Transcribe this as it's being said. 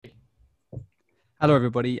Hello,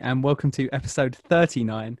 everybody, and welcome to episode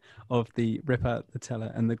 39 of the Ripper, the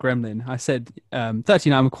Teller, and the Gremlin. I said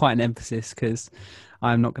 39 with quite an emphasis because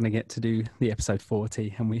I'm not going to get to do the episode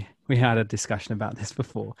 40, and we had a discussion about this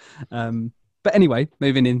before. But anyway,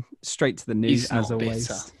 moving in straight to the news, He's as not always.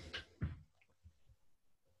 bitter.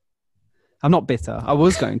 I'm not bitter. I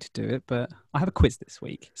was going to do it, but I have a quiz this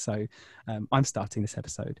week, so I'm starting this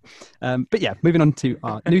episode. But yeah, moving on to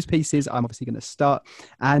our news pieces, I'm obviously going to start.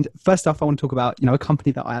 And first off, I want to talk about a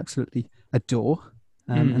company that I absolutely adore,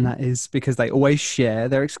 and that is because they always share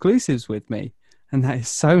their exclusives with me, and that is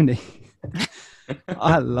Sony.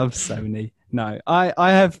 I love Sony. No, I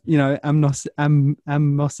have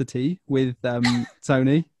animosity with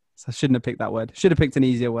Sony. So I shouldn't have picked that word. Should have picked an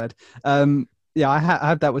easier word. Yeah, I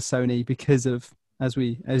have that with Sony because of, as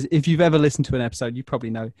if you've ever listened to an episode, you probably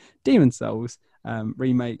know Demon Souls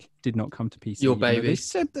remake did not come to PC. Your baby. They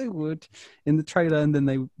said they would in the trailer, and then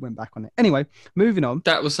they went back on it. Anyway, moving on.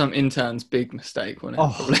 That was some intern's big mistake, wasn't it?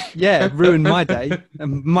 Oh, yeah, ruined my day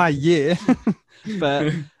and my year.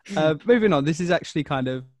 But moving on, this is actually kind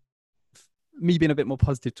of me being a bit more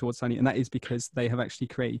positive towards Sony, and that is because they have actually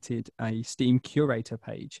created a Steam curator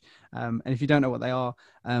page. And if you don't know what they are,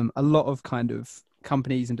 a lot of kind of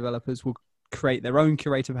companies and developers will create their own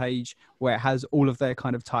curator page where it has all of their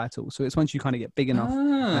kind of titles. So it's once you kind of get big enough,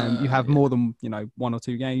 you have more than, one or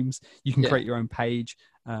two games, you can create your own page.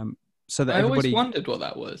 So that I everybody... always wondered what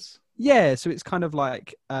that was. Yeah, so it's kind of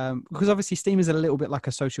like because obviously Steam is a little bit like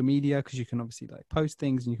a social media because you can obviously like post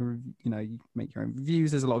things and you can you make your own reviews.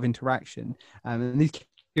 There's a lot of interaction, and these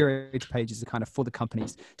curator pages are kind of for the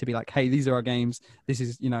companies to be like, hey, these are our games. This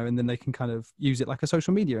is and then they can kind of use it like a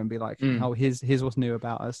social media and be like, oh, here's what's new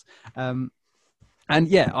about us. And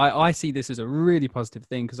yeah, I see this as a really positive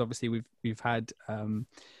thing because obviously we've had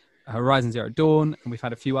Horizon Zero Dawn, and we've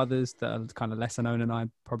had a few others that are kind of lesser known, and I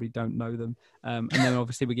probably don't know them. And then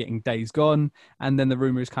obviously we're getting Days Gone, and then the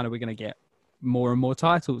rumor is kind of we're going to get more and more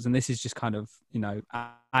titles, and this is just kind of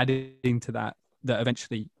adding to that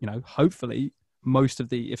eventually hopefully most of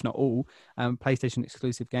the, if not all, PlayStation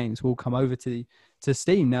exclusive games will come over to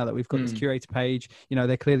Steam now that we've got this curator page.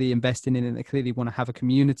 They're clearly investing in it, and they clearly want to have a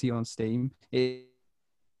community on Steam. It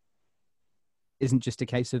isn't just a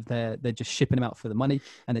case of they're just shipping them out for the money,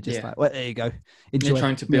 and they're just like, well, there you go, enjoy. They're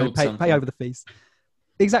trying to build pay over the fees.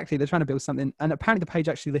 Exactly, they're trying to build something, and apparently the page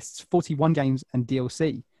actually lists 41 games and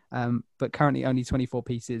DLC, but currently only 24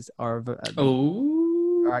 pieces are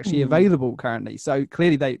actually available currently. So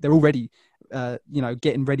clearly they're already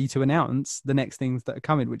getting ready to announce the next things that are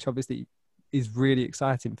coming, which obviously is really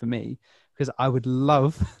exciting for me because I would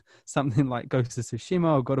love something like Ghost of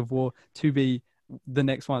Tsushima or God of War to be the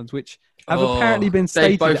next ones, which have apparently been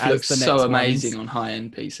stated they both as look the next so ones. amazing on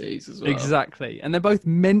high-end PCs as well. Exactly, and they're both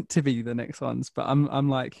meant to be the next ones. But I'm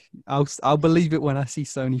like, I'll believe it when I see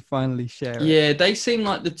Sony finally share it. Yeah, they seem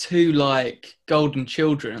like the two like golden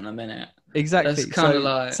children in a minute. Exactly. That's kind of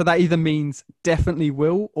like... So that either means definitely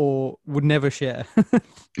will or would never share.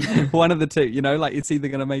 One of the two, like it's either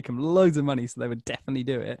going to make them loads of money, so they would definitely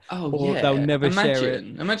do it. Or they'll never share it.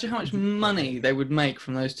 Imagine how much money they would make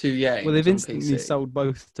from those two games. Well, they've instantly sold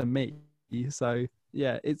both to me. So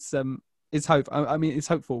yeah, it's hope. I mean, it's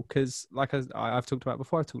hopeful because like I've talked about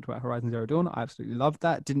before, I've talked about Horizon Zero Dawn. I absolutely loved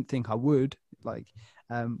that. Didn't think I would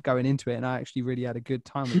going into it, and I actually really had a good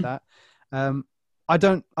time with that.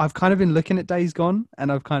 I've kind of been looking at Days Gone,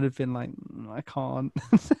 and I've kind of been like, I can't.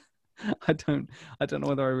 I don't know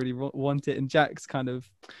whether I really want it. And Jack's kind of,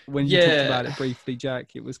 when you talked about it briefly,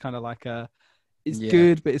 Jack, it was kind of like it's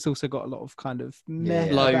good, but it's also got a lot of kind of meh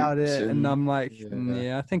about it. And I'm like,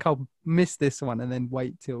 I think I'll miss this one and then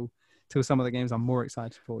wait till some of the games I'm more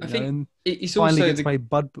excited for. I think and it's finally also get to play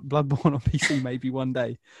Bloodborne on PC maybe one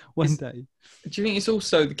day. Do you think it's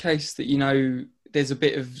also the case that, there's a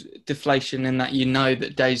bit of deflation in that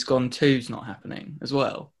that Days Gone 2's not happening as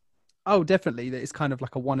well? Oh, definitely. That it's kind of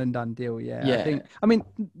like a one and done deal. Yeah. I mean,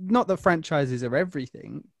 not that franchises are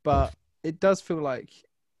everything, but it does feel like,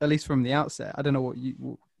 at least from the outset, I don't know what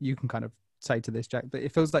you can kind of say to this, Jack, but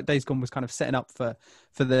it feels like Days Gone was kind of setting up for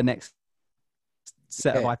the next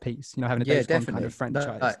set of IPs, having a Days Gone kind of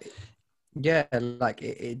franchise.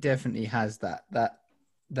 It definitely has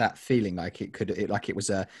that feeling like it was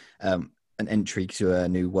an entry to a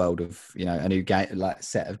new world of a new game, like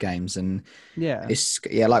set of games. And it's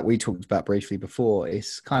like we talked about briefly before,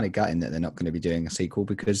 it's kind of gutting that they're not going to be doing a sequel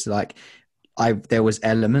because there was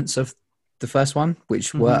elements of the first one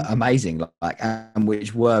which were amazing, and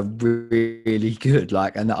which were really good,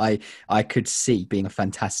 and I could see being a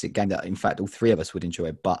fantastic game that in fact all three of us would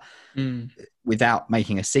enjoy, but without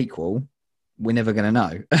making a sequel, we're never going to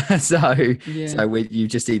know. so you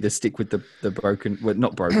just either stick with the broken, well,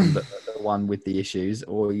 not broken, but the one with the issues,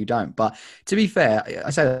 or you don't. But to be fair, I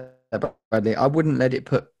say that, Bradley, I wouldn't let it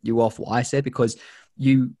put you off what I said, because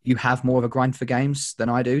you have more of a grind for games than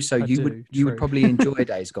I do. So you would probably enjoy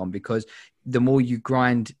Days Gone, because the more you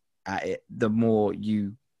grind at it, the more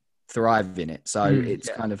you thrive in it. So it's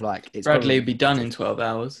kind of like it's Bradley would be done in 12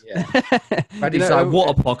 hours. Yeah. Bradley's like,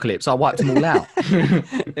 what apocalypse? I wiped them all out.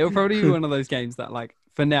 It'll probably be one of those games that, like,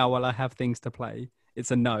 for now, while I have things to play,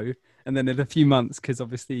 it's a no. And then in a few months, because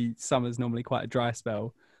obviously summer's normally quite a dry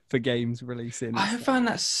spell for games releasing. I find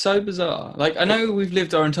that so bizarre. Like, I know we've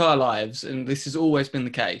lived our entire lives and this has always been the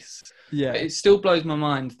case. Yeah. But it still blows my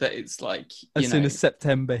mind that it's like, as soon as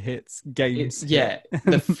September hits, games.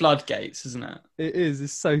 The floodgates, isn't it? It is.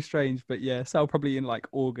 It's so strange. But yeah, so I'll probably in like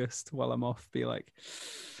August while I'm off be like,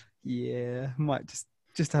 yeah, might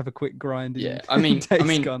just have a quick grind. Yeah, I mean,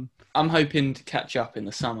 I'm hoping to catch up in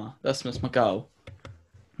the summer. That's my goal.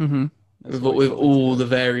 Mm-hmm. With all the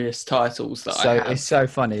various titles that I have. It's so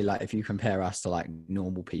funny, like, if you compare us to like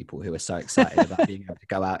normal people who are so excited about being able to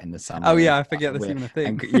go out in the summer. Oh yeah, I forget that's even a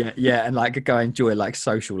thing. And, and like go enjoy like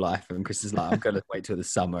social life. And Chris is like, I'm gonna wait till the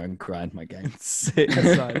summer and grind my game.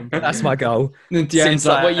 That's my goal. And Deanne's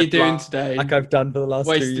like, what are you doing today? Like I've done for the last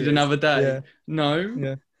 2 years. Wasted another day. Yeah. No.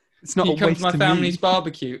 Yeah. It's not. You come to my family's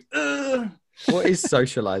barbecue. What is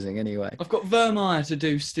socializing anyway? I've got Vermeer to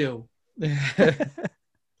do still.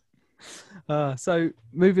 So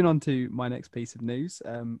moving on to my next piece of news,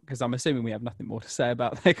 because I'm assuming we have nothing more to say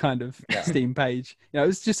about their kind of Steam page. You know,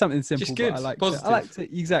 it's just something simple. Just good. But I like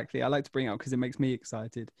to bring it up because it makes me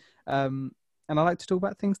excited, and I like to talk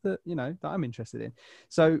about things that that I'm interested in.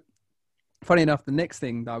 So, funny enough, the next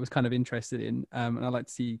thing that I was kind of interested in, and I'd like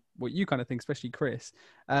to see what you kind of think, especially Chris.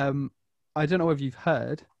 I don't know if you've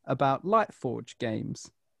heard about Lightforge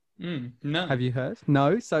Games. No. Have you heard?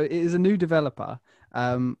 No. So it is a new developer,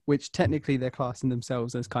 which technically they're classing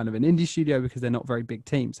themselves as kind of an indie studio because they're not very big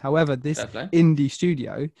teams. However, this indie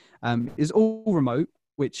studio is all remote,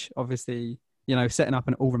 which obviously, setting up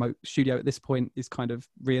an all remote studio at this point is kind of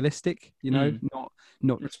realistic, not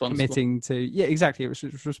committing to, exactly.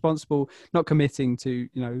 It's responsible, not committing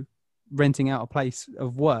to, renting out a place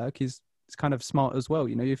of work is, it's kind of smart as well.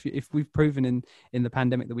 If we've proven in the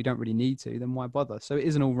pandemic that we don't really need to, then why bother? So it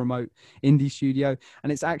is an all remote indie studio,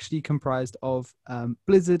 and it's actually comprised of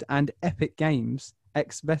Blizzard and Epic Games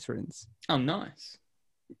ex-veterans. Oh, nice.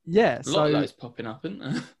 Yeah. A lot of those popping up, isn't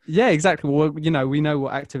there? Yeah, exactly. Well, we know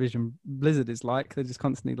what Activision Blizzard is like. They're just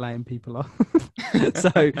constantly laying people off.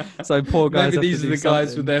 so poor guys. Maybe these are the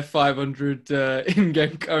guys with their 500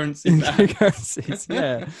 in-game currency back. Currencies,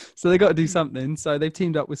 yeah. So they got to do something. So they've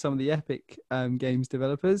teamed up with some of the Epic Games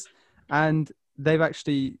developers, and they've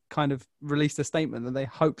actually kind of released a statement that they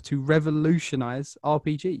hope to revolutionize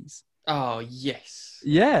RPGs. Oh, yes.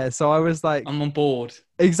 Yeah, so I was like... I'm on board.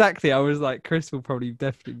 Exactly. I was like, Chris will probably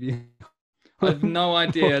definitely be... I have no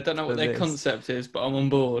idea. I don't know what their concept is, but I'm on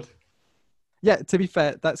board. Yeah, to be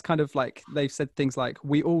fair, that's kind of like, they've said things like,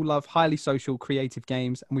 we all love highly social, creative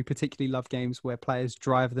games, and we particularly love games where players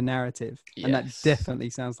drive the narrative. Yes. And that definitely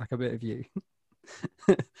sounds like a bit of you.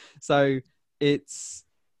 So it's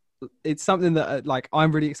something that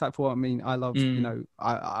I'm really excited for. I mean, I love,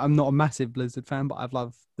 I'm not a massive Blizzard fan, but I've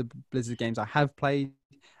loved the Blizzard games I have played.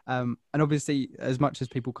 And obviously, as much as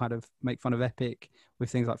people kind of make fun of Epic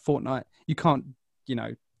with things like Fortnite, you can't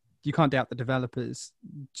doubt the developers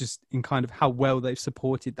just in kind of how well they've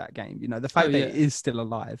supported that game. The fact that it is still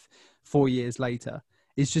alive 4 years later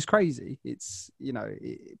is just crazy. It's,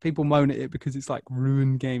 people moan at it because it's like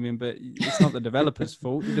ruined gaming, but it's not the developers'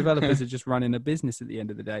 fault. The developers are just running a business at the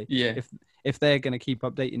end of the day. Yeah. If they're going to keep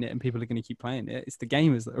updating it and people are going to keep playing it, it's the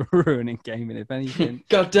gamers that are ruining gaming, if anything.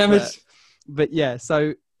 God damn it. But yeah,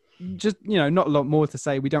 so just, not a lot more to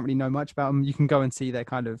say. We don't really know much about them. You can go and see their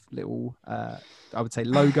kind of little, I would say,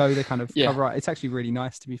 logo, their kind of cover art. It's actually really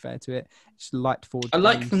nice, to be fair to it. It's Lightforge. I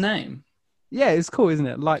like the name. Yeah, it's cool, isn't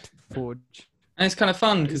it? Lightforge. And it's kind of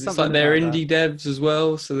fun because it's like they're indie devs as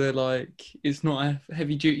well. So they're like, it's not a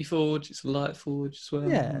heavy duty forge, it's a light forge as well.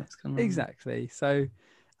 Yeah, it's kind of exactly. So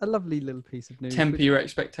a lovely little piece of news. Temper your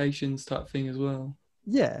expectations type thing as well.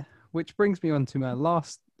 Yeah, which brings me on to my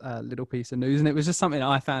last little piece of news. And it was just something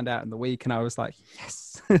I found out in the week and I was like,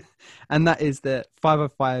 yes. And that is that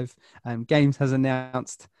 505 Games has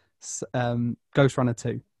announced Ghost Runner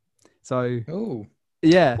 2. So,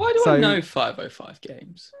 yeah. Why do I know 505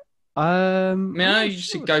 Games? I mean, I know you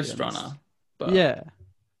said Ghost Runner, but yeah,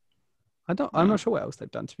 I'm not sure what else they've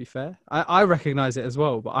done. To be fair, I recognize it as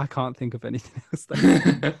well, but I can't think of anything else.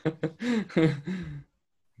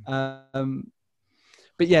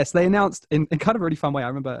 But yes, they announced in kind of a really fun way. I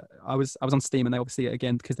remember I was on Steam, and they obviously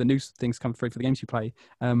again because the news things come through for the games you play.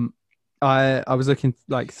 I was looking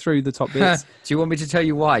like through the top bits. Do you want me to tell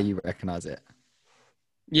you why you recognise it?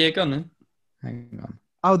 Yeah, go on then. Hang on.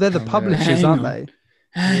 Oh, they're the publishers, aren't they?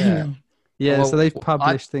 Yeah. Yeah, Well, so they've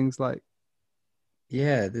published things like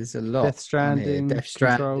there's a lot. Death Stranding, Death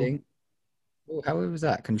Stranding. Oh, how was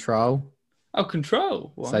that? Control. Oh,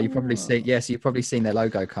 Control. Wow. So you probably see, so you've probably seen their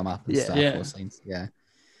logo come up and stuff. Yeah. Or seen, yeah.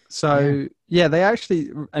 So yeah, they actually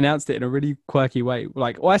announced it in a really quirky way.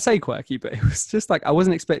 Like, well, I say quirky, but it was just like I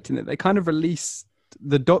wasn't expecting it. They kind of released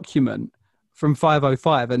the document from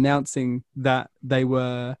 505 announcing that they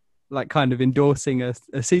were like kind of endorsing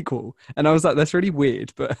a sequel, and I was like, that's really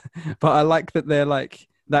weird, but I like that they're like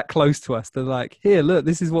that close to us. They're like, here, look,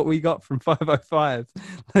 this is what we got from 505.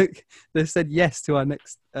 Like, they said yes to our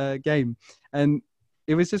next game, and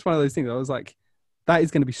it was just one of those things. I was like, that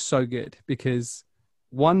is going to be so good because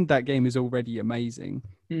one, that game is already amazing.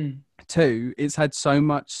 Two, it's had so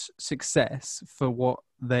much success for what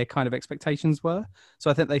their kind of expectations were. So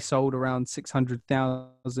I think they sold around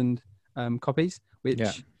 600,000 copies,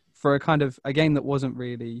 which for a kind of a game that wasn't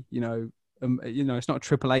really, it's not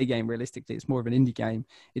a AAA game realistically. It's more of an indie game.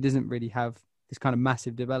 It doesn't really have this kind of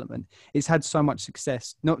massive development. It's had so much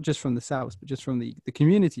success, not just from the sales, but just from the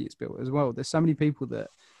community it's built as well. There's so many people that,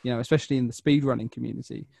 especially in the speedrunning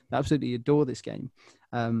community, that absolutely adore this game.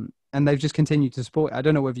 And they've just continued to support it. I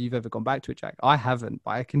don't know whether you've ever gone back to it, Jack. I haven't,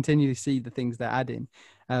 but I continue to see the things they're adding.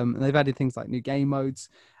 And they've added things like new game modes,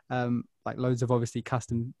 like loads of obviously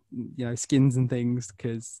custom, skins and things,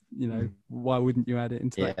 because, why wouldn't you add it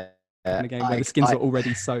into that kind of game where the skins are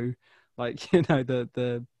already so, like,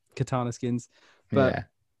 the katana skins. But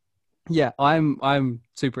yeah, I'm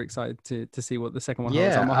super excited to see what the second one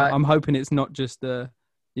holds. I'm hoping it's not just a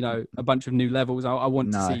bunch of new levels. I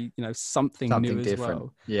want to see something new different as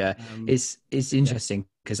well. Yeah, it's interesting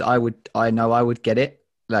because I know I would get it.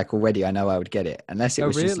 Like already, I know I would get it unless it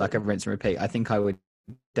was just like a rinse and repeat. I think I would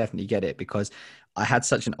definitely get it because I had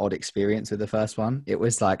such an odd experience with the first one. It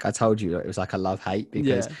was like I told you, it was like a love-hate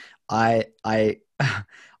because I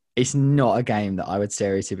it's not a game that I would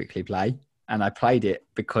stereotypically play, and I played it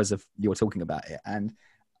because of you're talking about it, and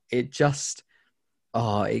it just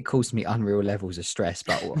it caused me unreal levels of stress,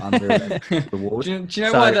 but unreal levels of reward. Do you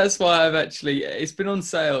know why? That's why it's been on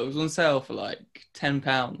sale. It was on sale for like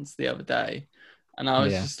 £10 the other day. And I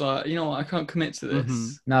was just like, you know what? I can't commit to this. Mm-hmm.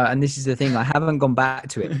 No, and this is the thing. I haven't gone back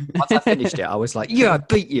to it. Once I finished it, I was like, I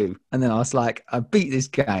beat you. And then I was like, I beat this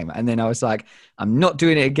game. And then I was like, I'm not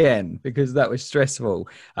doing it again because that was stressful.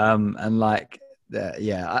 And like,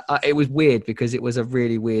 it was weird because it was a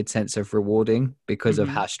really weird sense of rewarding because of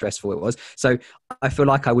how stressful it was. So I feel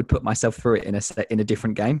like I would put myself through it in a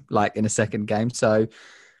different game, like in a second game. So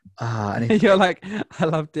and you're like, I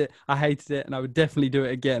loved it, I hated it, and I would definitely do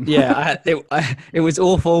it again. It was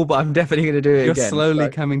awful, but I'm definitely going to do it You're again. You're slowly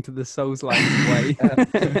coming to the Souls-like way.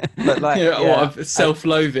 But like,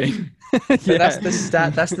 self-loathing. That's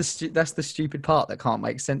the stupid part that can't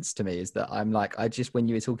make sense to me. Is that I'm like, when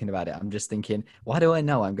you were talking about it, I'm just thinking, why do I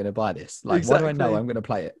know I'm going to buy this? Like, why do I know I'm going to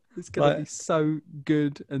play it? It's going to be so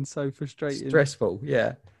good and so frustrating, stressful.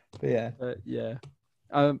 Yeah,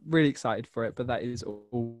 I'm really excited for it, but that is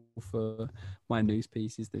all for my news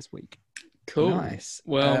pieces this week. Cool. Nice.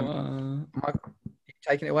 Well,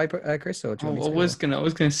 taking it away, Chris, or do you want me to I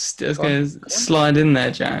was gonna slide in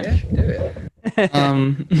there, Jack. Yeah, do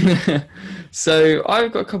it. So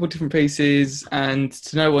I've got a couple of different pieces, and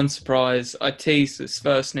to no one's surprise, I teased this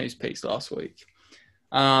first news piece last week.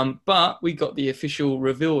 But we got the official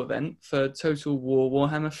reveal event for Total War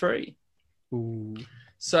Warhammer 3. Ooh.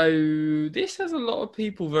 So this has a lot of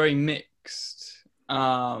people very mixed.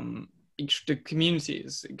 The community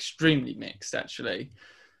is extremely mixed, actually.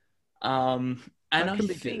 And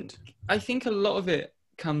I think a lot of it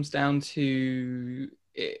comes down to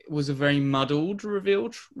it was a very muddled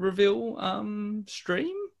reveal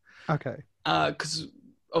stream. Okay. Because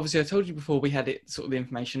obviously I told you before we had it sort of the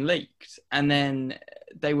information leaked, and then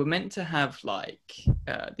they were meant to have like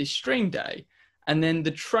this stream day, and then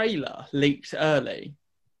the trailer leaked early.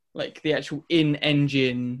 Like the actual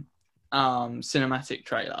in-engine cinematic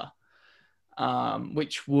trailer,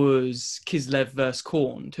 which was Kislev versus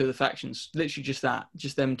Khorne, two of the factions. Literally just that,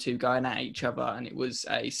 just them two going at each other, and it was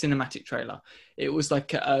a cinematic trailer. It was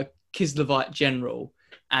like a Kislevite general,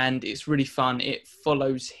 and it's really fun. It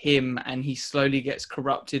follows him, and he slowly gets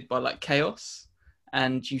corrupted by like chaos,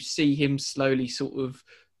 and you see him slowly sort of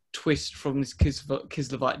twist from this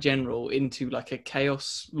Kislevite general into like a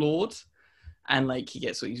chaos lord. And like he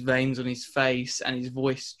gets all these veins on his face, and his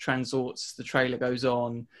voice transorts as the trailer goes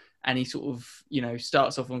on, and he sort of, you know,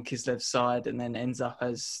 starts off on Kislev's side and then ends up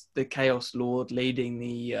as the Chaos Lord leading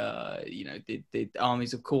the, you know, the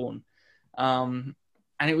armies of Khorne.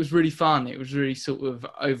 And it was really fun. It was really sort of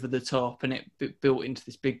over the top, and it built into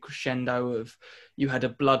this big crescendo of, you had a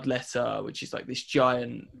Bloodletter, which is like this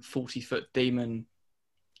giant 40-foot demon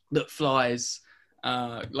that flies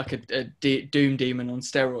like a Doom demon on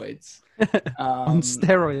steroids. On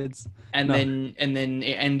steroids. And then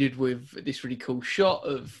it ended with this really cool shot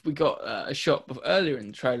of, we got a shot of earlier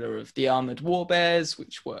in the trailer of the armored warbears,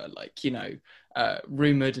 which were like, you know,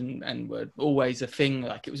 rumored and were always a thing.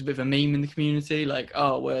 Like, it was a bit of a meme in the community, like,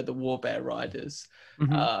 oh, we're the warbear riders.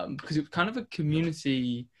 Because it was kind of a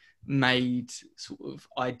community made sort of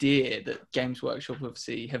idea that Games Workshop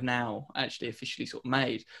obviously have now actually officially sort of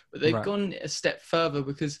made, but they've gone a step further,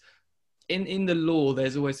 because in the lore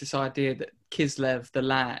there's always this idea that Kislev,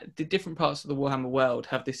 the different parts of the Warhammer world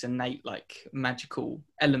have this innate like magical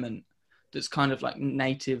element that's kind of like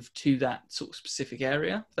native to that sort of specific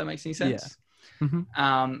area, if that makes any sense.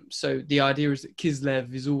 So the idea is that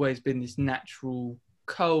Kislev has always been this natural,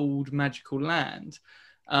 cold, magical land.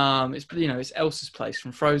 It's, you know, it's Elsa's place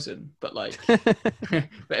from Frozen, but like, but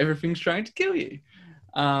everything's trying to kill you,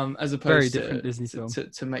 as opposed very different Disney film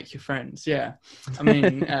to make your friends. Yeah, I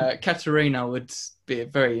mean, Katarina would be a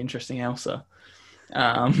very interesting Elsa.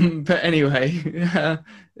 But anyway,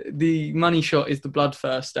 the money shot is the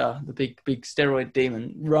Bloodthirster, the big steroid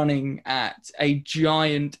demon running at a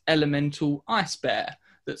giant elemental ice bear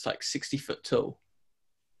that's like 60 foot tall.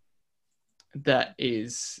 That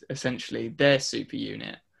is essentially their super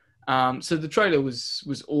unit. So the trailer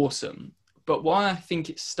was awesome, but why I think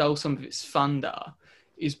it stole some of its thunder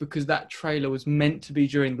is because that trailer was meant to be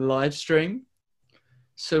during the live stream.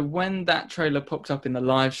 So when that trailer popped up in the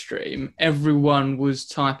live stream, everyone was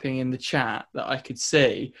typing in the chat that I could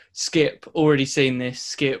see, skip, already seen this,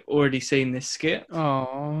 skip, already seen this, skip.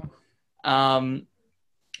 Oh,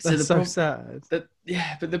 that's so sad. But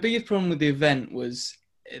the biggest problem with the event was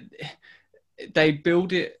they'd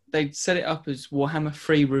set it up as Warhammer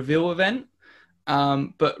 3 reveal event,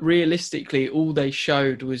 but realistically all they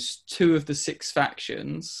showed was 2 of the 6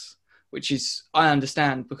 factions, which is, I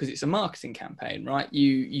understand, because it's a marketing campaign, right?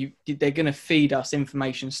 They're going to feed us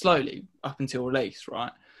information slowly up until release,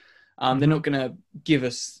 right? They're not going to give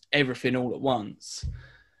us everything all at once.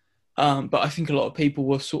 But I think a lot of people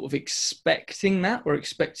were sort of expecting that, were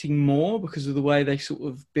expecting more because of the way they sort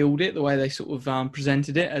of build it, the way they sort of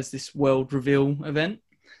presented it as this world reveal event.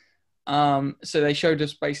 So they showed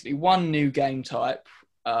us basically 1 new game type,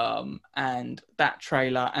 and that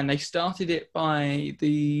trailer, and they started it by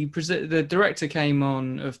the director came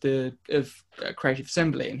on of Creative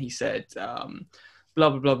Assembly, and he said, blah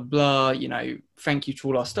blah blah blah blah, you know, thank you to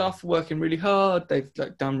all our staff for working really hard, they've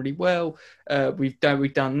like done really well, we've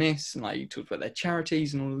done this, and like you talked about their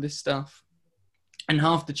charities and all of this stuff, and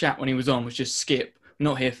half the chat when he was on was just skip,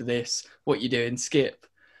 not here for this, what you doing, skip.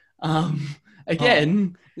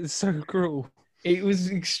 Again, it's so cruel. It was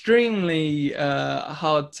extremely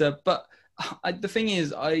hard to, but the thing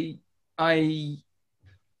is, I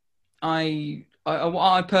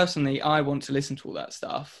personally, I want to listen to all that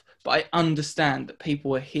stuff, but I understand that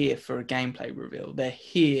people are here for a gameplay reveal. They're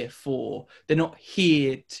not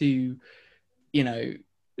here to, you know,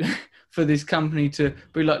 for this company to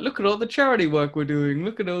be like, look at all the charity work we're doing.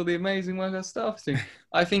 Look at all the amazing work our staff's doing.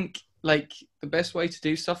 I think like the best way to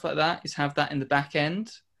do stuff like that is have that in the back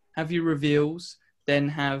end. Have your reveals, then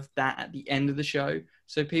have that at the end of the show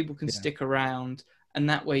so people can stick around, and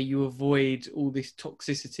that way you avoid all this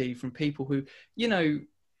toxicity from people who, you know,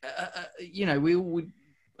 we all would,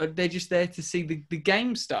 they're just there to see the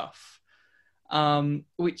game stuff,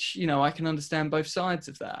 which, you know, I can understand both sides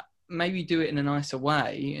of that. Maybe do it in a nicer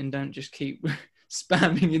way and don't just keep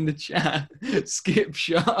spamming in the chat, skip,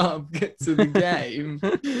 shut up, get to the game.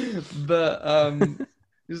 But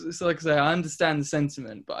it's like I say, I understand the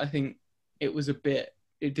sentiment, but I think it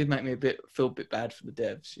did make me feel a bit bad for the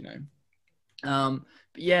devs, you know.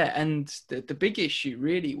 But yeah, and the big issue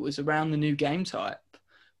really was around the new game type.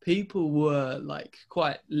 People were like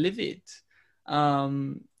quite livid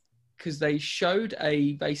because they showed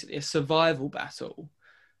basically a survival battle,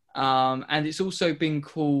 and it's also been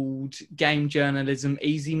called Game Journalism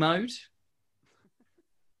Easy Mode,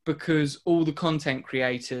 because all the content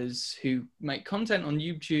creators who make content on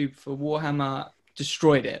YouTube for Warhammer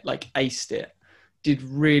destroyed it, like aced it, did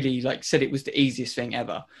really, like, said it was the easiest thing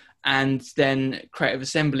ever. And then Creative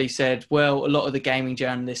Assembly said, well, a lot of the gaming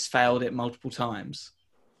journalists failed it multiple times.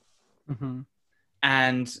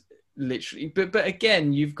 And literally, but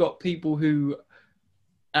again, you've got people who,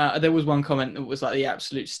 there was one comment that was like the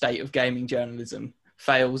absolute state of gaming journalism.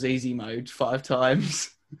 fails easy mode 5 times.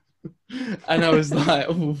 And I was like,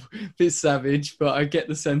 oh, bit savage, but I get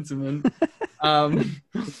the sentiment. But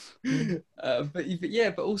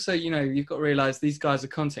also, you know, you've got to realize these guys are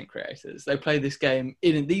content creators. They play this game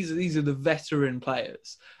these are the veteran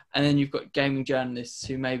players. And then you've got gaming journalists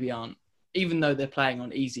who maybe aren't, even though they're playing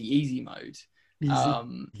on easy mode.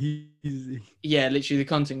 Easy. Yeah, literally the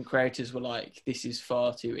content creators were like, this is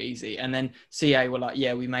far too easy. And then CA were like,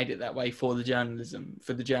 yeah, we made it that way for the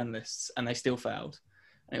journalists, and they still failed.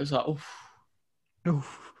 And it was like,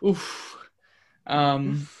 oof.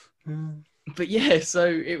 But yeah, so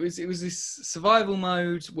it was this survival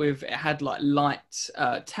mode with, it had like light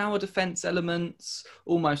tower defense elements,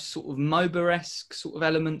 almost sort of MOBA-esque sort of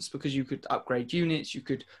elements, because you could upgrade units, you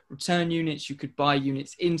could return units, you could buy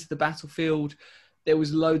units into the battlefield. There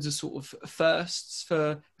was loads of sort of firsts it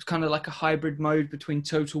was kind of like a hybrid mode between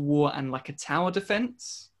Total War and like a tower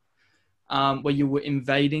defense, where you were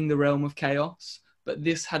invading the realm of chaos. But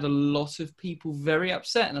this had a lot of people very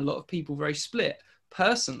upset and a lot of people very split.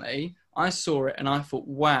 Personally, I saw it and I thought,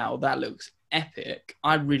 wow, that looks epic.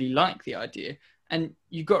 I really like the idea. And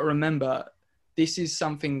you've got to remember, this is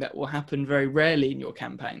something that will happen very rarely in your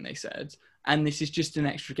campaign, they said. And this is just an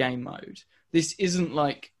extra game mode. This isn't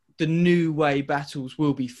like the new way battles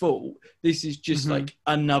will be fought. This is just like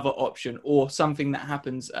another option or something that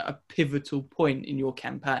happens at a pivotal point in your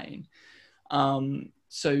campaign.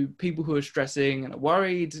 So people who are stressing and are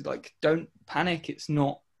worried, like, don't panic. It's,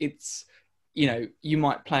 you know, you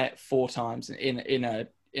might play it 4 times in a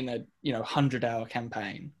 100-hour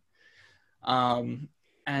campaign. And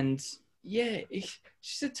yeah, it's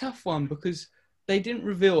just a tough one because they didn't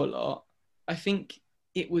reveal a lot. I think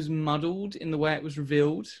it was muddled in the way it was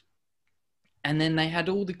revealed. And then they had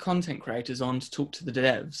all the content creators on to talk to the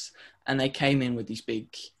devs, and they came in with these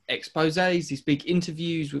big exposés, these big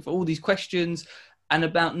interviews with all these questions. And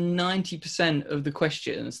about 90% of the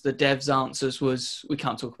questions, the devs' answers was, we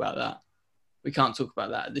can't talk about that. We can't talk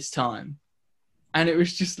about that at this time. And it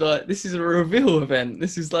was just like, this is a reveal event.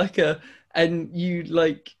 This is like and you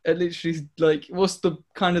like, literally like, what's the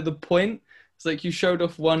kind of the point? It's like you showed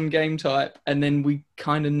off one game type and then we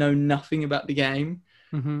kind of know nothing about the game.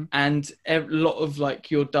 And a lot of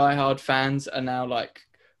like your diehard fans are now like,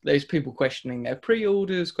 there's people questioning their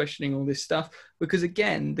pre-orders, questioning all this stuff, because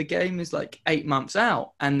again, the game is like 8 months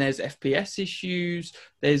out and there's FPS issues,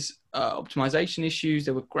 there's optimization issues,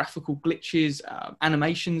 there were graphical glitches,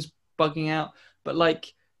 animations bugging out, but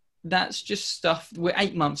like, that's just stuff. We're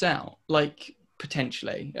 8 months out, like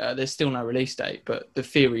potentially. There's still no release date, but the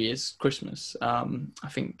theory is Christmas. I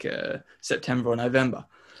think September or November.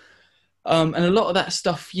 And a lot of that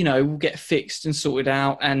stuff, you know, will get fixed and sorted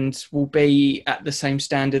out and will be at the same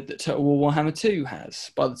standard that Total War Warhammer 2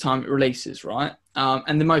 has by the time it releases, right?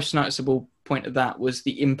 And the most noticeable point of that was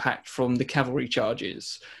the impact from the cavalry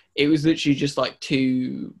charges. It was literally just like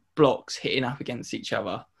 2 blocks hitting up against each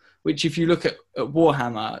other, which if you look at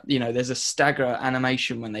Warhammer, you know, there's a stagger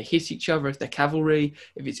animation when they hit each other. If they're cavalry,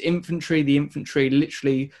 if it's infantry, the infantry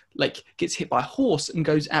literally like gets hit by a horse and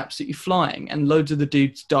goes absolutely flying, and loads of the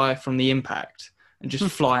dudes die from the impact and just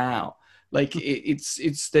fly out. Like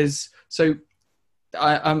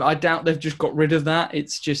I doubt they've just got rid of that.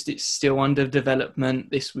 It's still under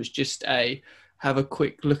development. This was just have a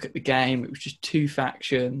quick look at the game. It was just 2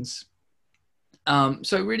 factions.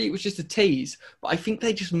 So really it was just a tease, but I think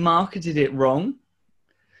they just marketed it wrong.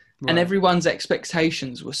 Right. And everyone's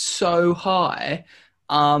expectations were so high.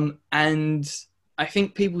 And I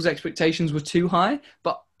think people's expectations were too high,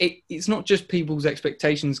 but it's not just people's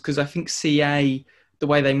expectations, because I think CA, the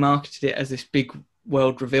way they marketed it as this big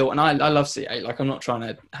world reveal, and I love CA, like I'm not trying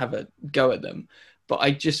to have a go at them, but I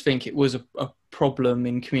just think it was a problem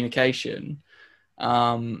in communication.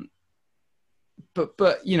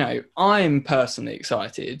 But you know, I'm personally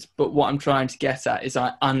excited, but what I'm trying to get at is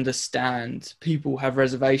I understand people have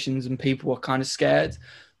reservations and people are kind of scared,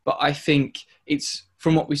 but I think it's,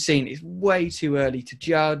 from what we've seen, it's way too early to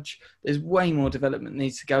judge. There's way more development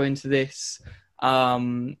needs to go into this,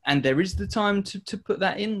 and there is the time to put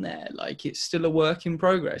that in there. Like, it's still a work in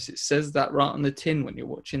progress. It says that right on the tin when you're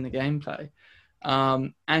watching the gameplay.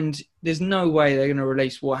 And there's no way they're going to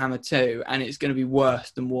release Warhammer 2 and it's going to be worse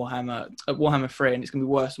than Warhammer 3, and it's going to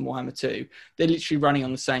be worse than Warhammer 2. They're literally running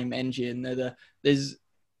on the same engine. There's,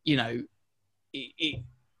 you know,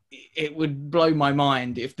 it would blow my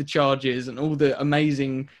mind if the charges and all the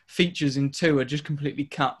amazing features in 2 are just completely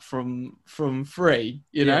cut from 3,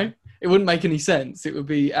 you know? It wouldn't make any sense. It would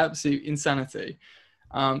be absolute insanity.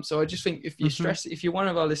 So I just think if you if you're one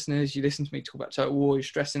of our listeners, you listen to me talk about Total War, you're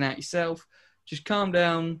stressing out yourself, just calm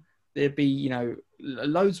down, there'd be,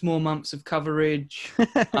 loads more months of coverage.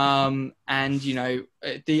 And, the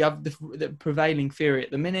prevailing theory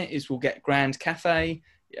at the minute is we'll get Grand Cafe.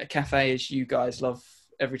 A cafe, as you guys love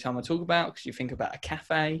every time I talk about, because you think about a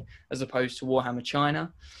cafe as opposed to Warhammer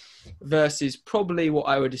China, versus probably what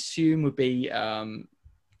I would assume would be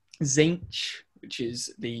Zinch, which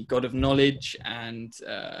is the god of knowledge and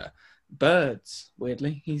birds.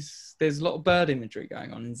 Weirdly, there's a lot of bird imagery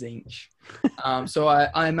going on in Zinch. So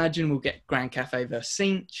I imagine we'll get Grand Cafe versus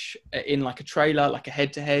Zinch in like a trailer, like a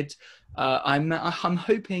head-to-head. I'm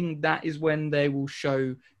hoping that is when they will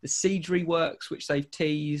show the siege reworks, which they've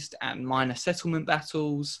teased, and minor settlement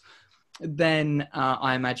battles. Then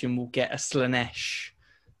I imagine we'll get a Slanesh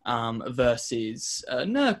versus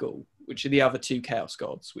Nurgle, which are the other two Chaos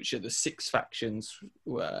Gods, which are the 6 factions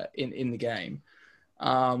in the game.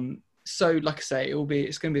 So, like I say,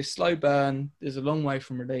 it's going to be a slow burn. There's a long way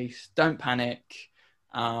from release. Don't panic.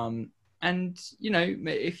 And,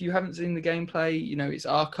 if you haven't seen the gameplay, it's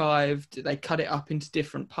archived. They cut it up into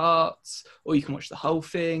different parts, or you can watch the whole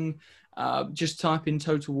thing. Just type in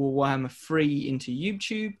Total War Warhammer 3 into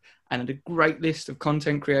YouTube, and a great list of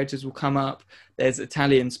content creators will come up. There's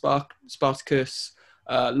Italian Spartacus,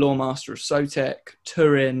 Lawmaster of Sotek,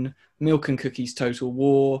 Turin, Milk and Cookies Total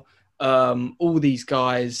War. All these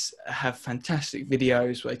guys have fantastic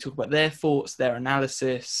videos where they talk about their thoughts, their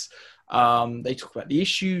analysis. They talk about the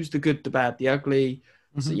issues, the good, the bad, the ugly.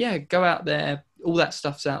 Mm-hmm. So yeah, go out there. All that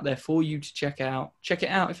stuff's out there for you to check out. Check it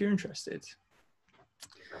out if you're interested.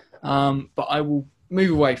 But I will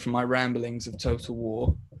move away from my ramblings of Total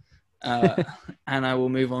War. And I will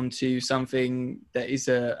move on to something that is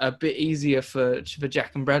a bit easier for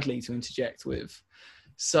Jack and Bradley to interject with.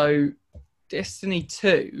 So Destiny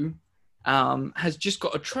 2 has just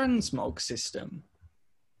got a transmog system.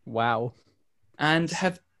 Wow. And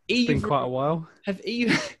it's been quite a while.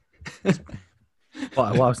 Quite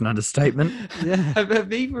a while's an understatement. Yeah.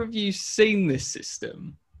 Have either of you seen this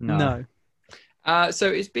system? No. So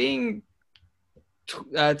it's being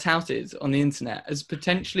touted on the internet as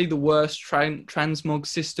potentially the worst transmog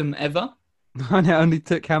system ever. And it only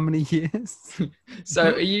took how many years?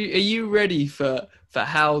 So are you ready for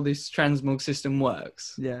how this transmog system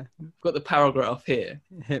works? Yeah. I've got the paragraph here.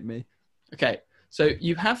 Hit me. Okay. So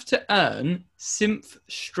you have to earn synth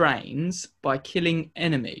strains by killing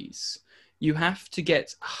enemies. You have to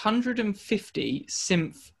get 150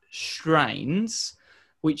 synth strains,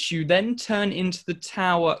 which you then turn into the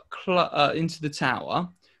tower,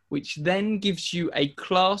 which then gives you a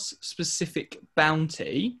class-specific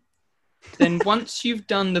bounty. Then once you've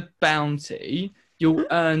done the bounty, you'll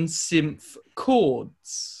earn synth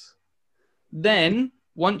chords. Then,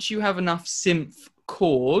 once you have enough synth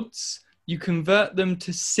chords, you convert them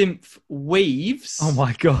to synth weaves. Oh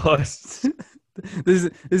my gosh. This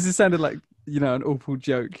is sounded like, an awful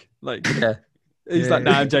joke. Like, yeah. He's like,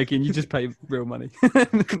 I'm joking. You just pay real money.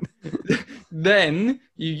 Then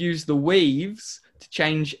you use the weaves to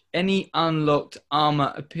change any unlocked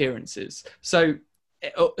armor appearances. So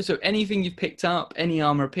anything you've picked up, any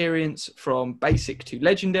armor appearance from basic to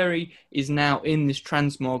legendary, is now in this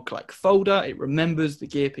transmog folder. It remembers the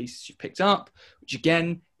gear pieces you picked up, which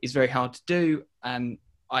again is very hard to do.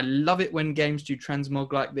 I love it when games do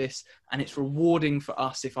transmog like this, and it's rewarding for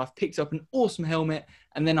us. If I've picked up an awesome helmet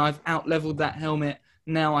and then I've out-leveled that helmet,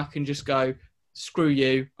 now I can just go, screw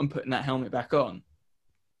you, I'm putting that helmet back on.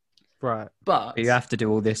 Right. But you have to do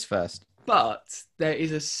all this first. But there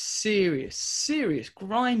is a serious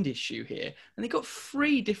grind issue here. And they've got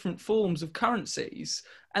 3 different forms of currencies.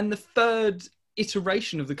 And the third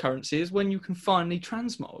iteration of the currency is when you can finally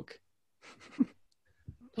transmog.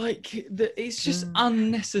 It's just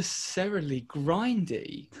unnecessarily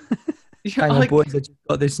grindy. Hang on, boys!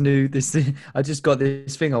 I just got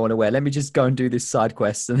this thing I want to wear. Let me just go and do this side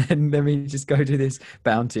quest, and then let me just go do this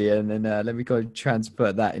bounty, and then let me go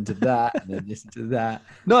transfer that into that, and then this into that.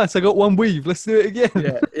 Nice! I got 1 weave. Let's do it again.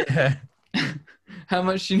 Yeah. How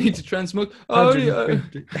much do you need to transmog?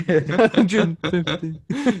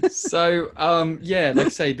 150. So, like I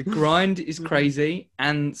say, the grind is crazy,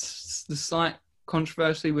 and the slight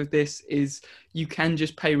controversy with this is you can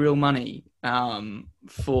just pay real money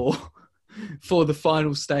for the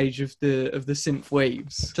final stage of the synth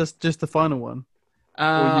weaves. Just the final one.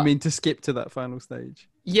 Or you mean to skip to that final stage?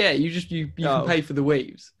 Yeah, you can pay for the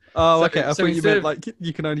weaves. Oh, okay. I thought you meant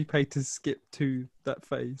you can only pay to skip to that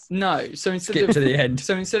phase. No, so skip to the end.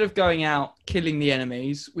 So instead of going out killing the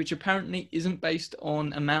enemies, which apparently isn't based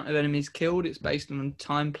on amount of enemies killed, it's based on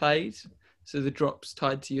time played. So the drop's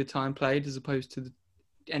tied to your time played as opposed to the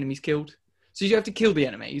enemies killed. So you have to kill the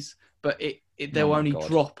enemies, but they'll only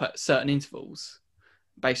drop at certain intervals.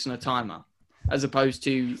 based on a timer, as opposed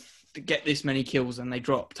to get this many kills and they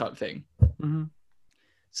drop type thing. Mm-hmm.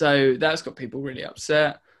 So that's got people really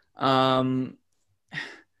upset. So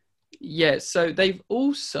they've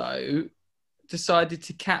also decided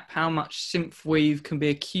to cap how much synthweave can be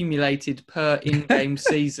accumulated per in-game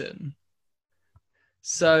season.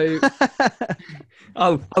 So, you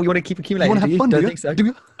want to keep accumulating? You want to have fun? Don't think so.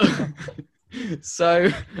 So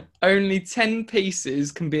only 10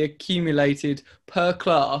 pieces can be accumulated per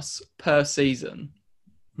class per season,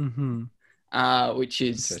 which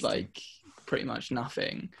is like pretty much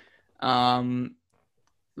nothing. I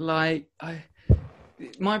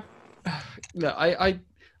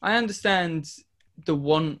understand the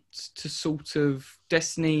want to sort of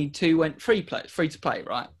Destiny 2 went free to play,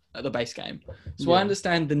 right? At the base game. So I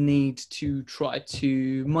understand the need to try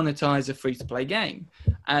to monetize a free to play game.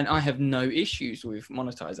 And I have no issues with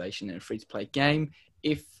monetization in a free to play game.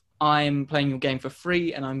 If I'm playing your game for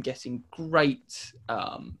free and I'm getting great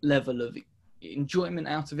level of enjoyment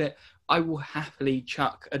out of it, I will happily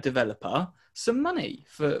chuck a developer some money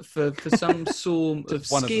for some sort of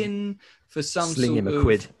skin, for some Sling him sort a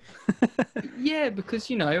quid. Yeah,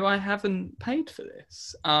 because I haven't paid for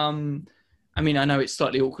this. I mean, I know it's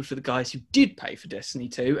slightly awkward for the guys who did pay for Destiny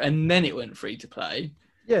 2 and then it went free to play.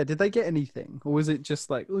 Yeah, did they get anything, or was it just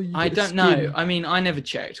like? I don't know. I mean, I never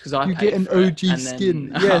checked because I you paid get an for OG it, skin.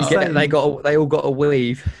 Then, Yeah, they all got a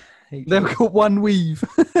weave. They've got one weave.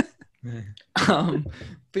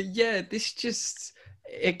 But yeah, this just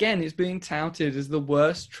again is being touted as the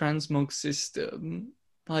worst transmog system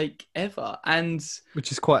like ever, and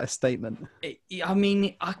which is quite a statement. I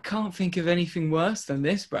mean, I can't think of anything worse than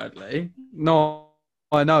this, Bradley. No,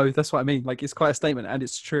 I know, that's what I mean. Like, it's quite a statement, and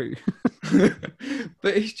it's true.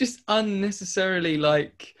 But it's just unnecessarily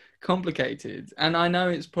like complicated, and I know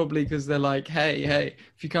it's probably because they're like, hey,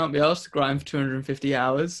 if you can't be asked to grind for 250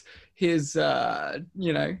 hours, here's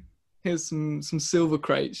here's some silver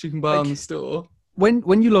crates you can buy on the store.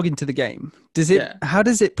 When you log into the game, how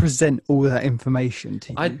does it present all that information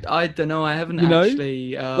to you? I don't know. I haven't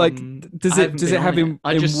actually. Does it have in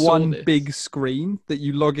one big screen that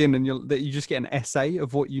you log in and that you just get an essay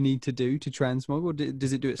of what you need to do to transmog, or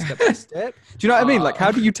does it do it step by step? Do you know what I mean? Like,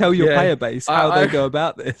 how do you tell your player base how they go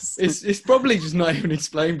about this? It's probably just not even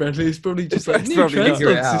explained, Bradley. It's probably just like new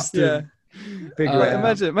transmog system.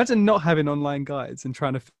 Yeah. Imagine not having online guides and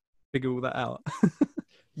trying to figure all that out.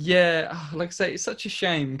 Yeah, like I say, it's such a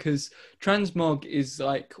shame because transmog is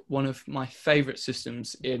like one of my favorite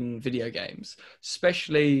systems in video games,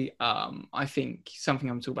 especially I think something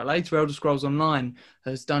I'm talking about later, Elder Scrolls Online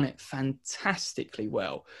has done it fantastically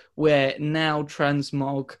well, where now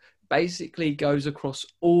transmog basically goes across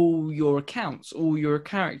all your accounts, all your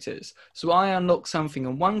characters. So I unlock something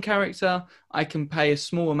on one character, I can pay a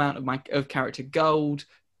small amount of character gold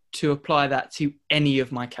to apply that to any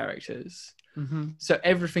of my characters. Mm-hmm. So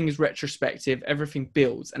everything is retrospective, everything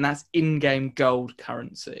builds, and that's in-game gold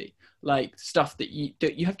currency, like stuff that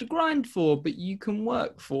you have to grind for, but you can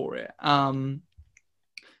work for it.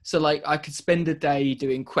 So like I could spend a day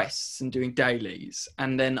doing quests and doing dailies,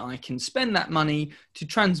 and then I can spend that money to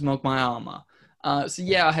transmog my armor. So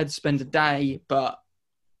yeah, I had to spend a day, but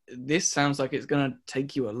this sounds like it's going to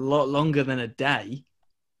take you a lot longer than a day.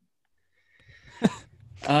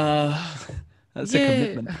 That's a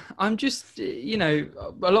commitment. I'm just, a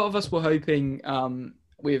lot of us were hoping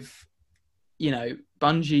with,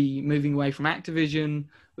 Bungie moving away from Activision,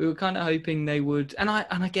 we were kind of hoping they would. And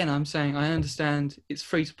again, I'm saying I understand it's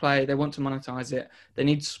free to play. They want to monetize it. They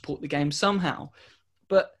need to support the game somehow.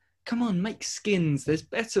 But come on, make skins. There's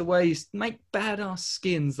better ways. Make badass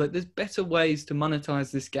skins. Like there's better ways to monetize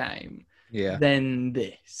this game than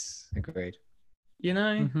this. Agreed.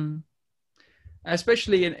 Mm-hmm.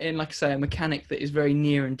 Especially in, like I say, a mechanic that is very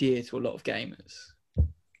near and dear to a lot of gamers.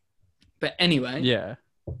 But anyway, you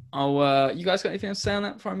guys got anything else to say on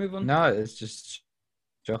that before I move on? No, it's just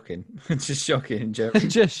shocking. It's just shocking, Joe.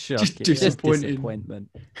 Just shocking. Just disappointment.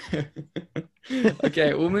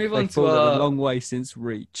 Okay, we'll move on to a long way since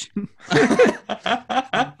Reach.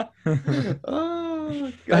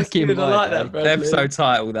 Oh, that's good. I like that, Bradley. The episode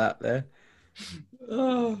title that there.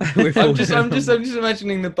 Oh. I'm just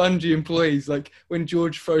imagining the Bungie employees, like when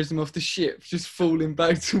George throws them off the ship, just falling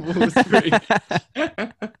back towards Reach.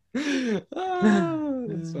 Oh,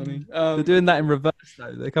 that's funny. They're doing that in reverse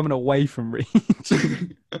though. They're coming away from Reach.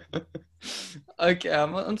 Okay,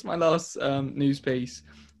 on to my last news piece.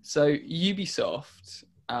 So Ubisoft,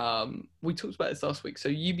 we talked about this last week. So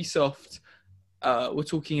Ubisoft, we're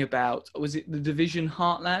talking about, was it the Division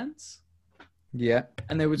Heartlands? Yeah.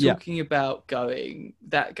 And they were talking about going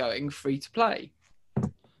free to play.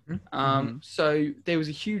 So there was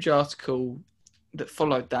a huge article that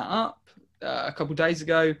followed that up a couple of days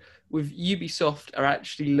ago with Ubisoft are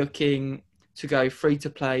actually looking to go free to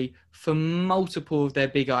play for multiple of their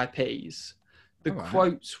big IPs. The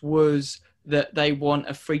quote was that they want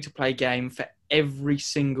a free to play game for every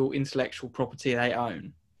single intellectual property they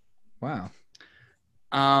own. Wow.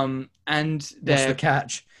 And what's the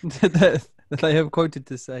catch? They have quoted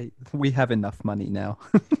to say, "We have enough money now."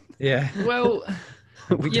 Yeah. Well,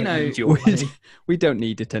 we don't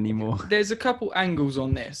need it anymore. There's a couple angles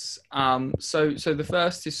on this. So the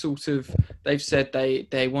first is sort of they've said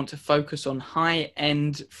they want to focus on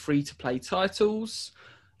high-end free-to-play titles.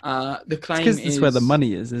 The claim is because it's where the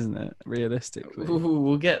money is, isn't it? Realistically,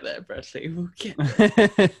 we'll get there, Bradley. We'll get there.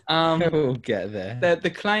 We'll get there. The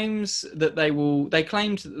claims that they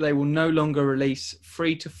claimed that they will no longer release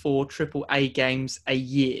 3 to 4 AAA games a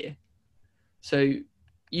year. So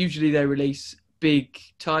usually they release big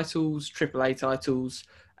titles, AAA titles,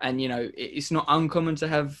 and it's not uncommon to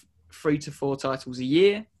have 3 to 4 titles a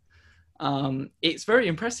year. It's very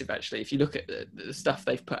impressive actually if you look at the stuff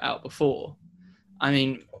they've put out before. I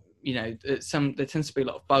mean, there tends to be a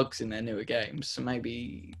lot of bugs in their newer games, so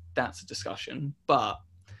maybe that's a discussion. But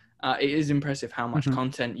it is impressive how much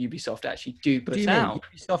content Ubisoft actually do put out.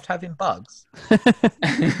 Ubisoft having bugs?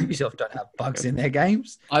 Ubisoft don't have bugs in their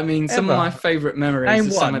games. I mean, some of my favourite memories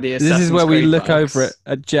are some of the Assassin's This is where we Creed look bugs. over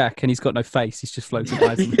at Jack, and he's got no face. He's just floating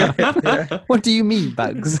by. What do you mean,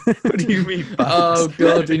 bugs? What do you mean, bugs? Oh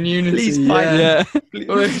God, in Unity, Please find me.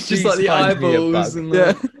 Well, it's just like the eyeballs and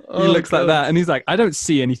he looks like that, and he's like, I don't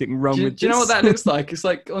see anything wrong with this. Do you know what that looks like? It's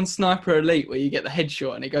like on Sniper Elite where you get the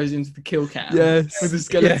headshot and it goes into the kill cam with the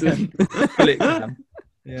skeleton.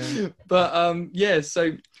 Yeah. But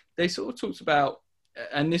so they sort of talked about,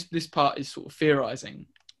 and this part is sort of theorizing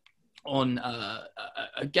on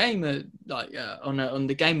a gamer, on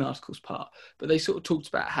the game articles part, but they sort of talked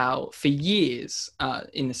about how for years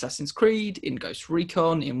in Assassin's Creed, in Ghost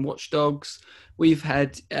Recon, in Watch Dogs, we've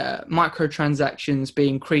had microtransactions be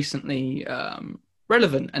increasingly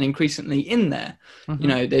relevant and increasingly in there.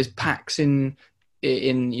 There's packs in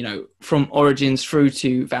from Origins through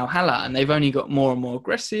to Valhalla, and they've only got more and more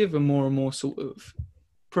aggressive and more sort of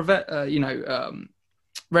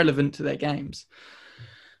relevant to their games.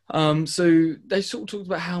 So they sort of talked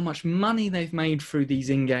about how much money they've made through these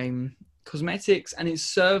in-game cosmetics, and it's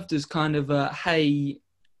served as kind of a, hey,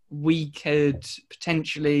 we could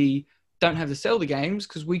potentially don't have to sell the games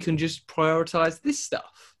because we can just prioritize this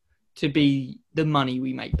stuff to be the money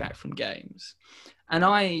we make back from games. And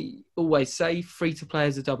I always say free-to-play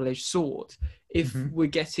is a double-edged sword. If we're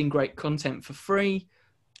getting great content for free,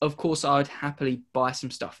 of course, I'd happily buy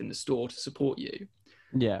some stuff in the store to support you.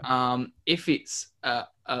 Yeah. If it's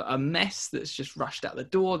a mess that's just rushed out the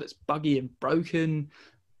door, that's buggy and broken,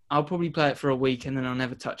 I'll probably play it for a week and then I'll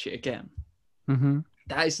never touch it again.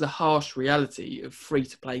 That is the harsh reality of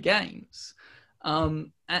free-to-play games.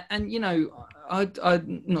 I'm not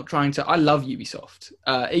trying to... I love Ubisoft,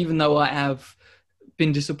 even though I have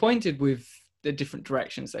been disappointed with the different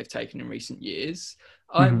directions they've taken in recent years.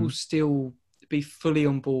 I will still be fully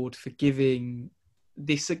on board for giving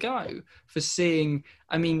this a go, for seeing...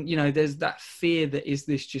 I mean, there's that fear that is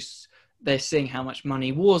this just... They're seeing how much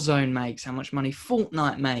money Warzone makes, how much money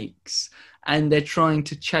Fortnite makes, and they're trying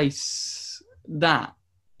to chase that,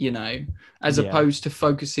 as opposed to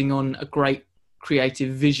focusing on a great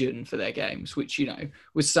creative vision for their games, which,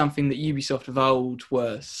 was something that Ubisoft of old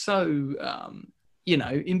were so,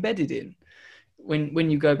 embedded in. When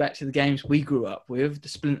you go back to the games we grew up with, the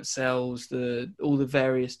Splinter Cells, all the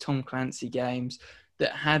various Tom Clancy games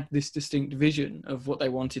that had this distinct vision of what they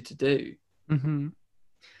wanted to do.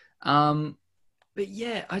 But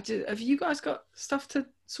yeah, have you guys got stuff to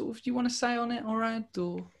sort of, do you want to say on it, Orad,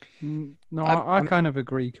 or? No, I kind of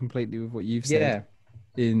agree completely with what you've said.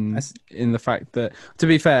 In the fact that, to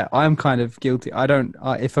be fair, I'm kind of guilty. I don't.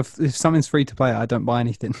 If something's free to play, I don't buy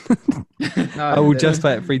anything. I will just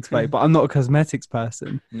play it free to play. But I'm not a cosmetics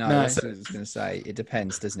person. No, that's what I was going to say. It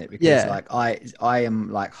depends, doesn't it? Because I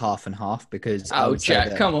am like half and half. Because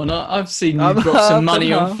Jack, come on! I've seen you drop some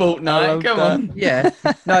money on Fortnite. Come on. Yeah.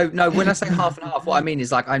 No. When I say half and half, what I mean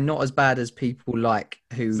is like I'm not as bad as people like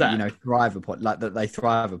who Zach. Thrive upon, like that they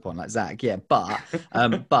thrive upon, like Zach. Yeah, but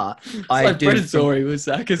I do. Predatory with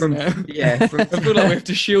Zach, isn't it? Yeah, I feel like we have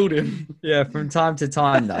to shield him. Yeah, from time to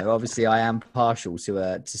time, though, obviously, I am partial to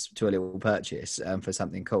a little purchase for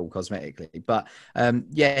something cool cosmetically. But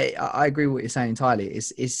I agree with what you're saying entirely.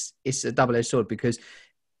 It's a double-edged sword because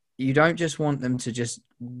you don't just want them to just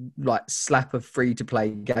like slap a free-to-play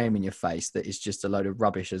game in your face that is just a load of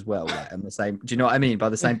rubbish as well. Like, and the same, do you know what I mean? By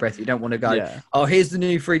the same breath, you don't want to go, oh, here's the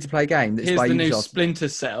new free-to-play game. That's here's by the new Ubisoft. Splinter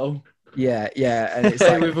Cell. Yeah, and it's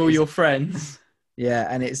Play like, with all your friends. Yeah,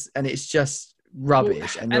 and it's just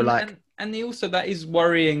rubbish, and you're like, and also that is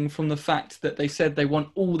worrying from the fact that they said they want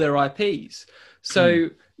all their IPs. So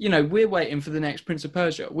you know, we're waiting for the next Prince of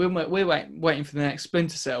Persia. We're waiting for the next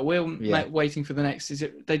Splinter Cell. We're waiting for the next. Is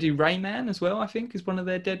it? They do Rayman as well. I think is one of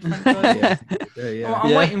their dead franchises.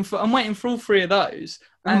 I'm waiting for all three of those.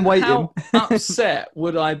 And how upset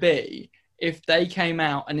would I be if they came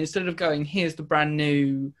out and instead of going, here's the brand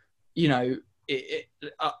new, you know,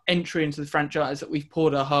 entry into the franchise that we've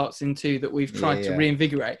poured our hearts into, that we've tried to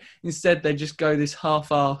reinvigorate. Instead, they just go this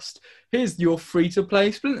half-assed, here's your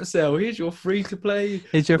free-to-play Splinter Cell, here's your free-to-play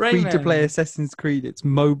Here's your Rayman. free-to-play Assassin's Creed. It's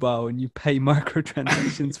mobile and you pay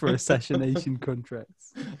microtransactions for assassination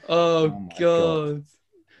contracts. Oh God.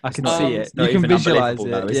 I can see it. You can visualize it.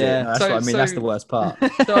 Though, yeah. That's what I mean. That's the worst part.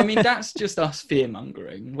 So, I mean, that's just us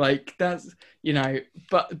fear-mongering. Like, that's, you know,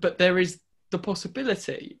 but there is the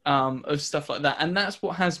possibility of stuff like that, and that's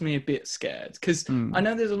what has me a bit scared, because I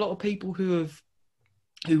know there's a lot of people who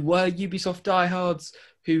were Ubisoft diehards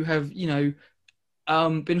who have, you know,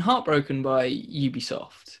 been heartbroken by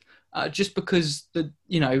Ubisoft just because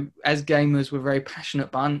you know, as gamers, we're a very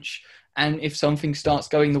passionate bunch, and if something starts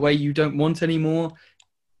going the way you don't want anymore,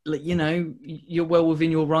 you know, you're well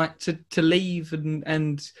within your right to leave,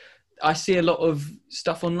 and I see a lot of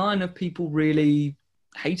stuff online of people really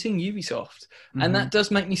hating Ubisoft, and that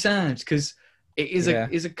does make me sad, because it is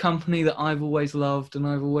a company that I've always loved and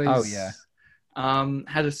I've always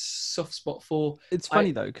had a soft spot for. It's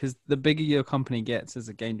funny though, because the bigger your company gets as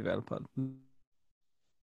a game developer,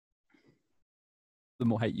 the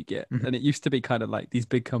more hate you get. And it used to be kind of like these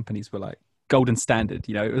big companies were like golden standard,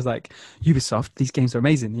 you know. It was like, Ubisoft, these games are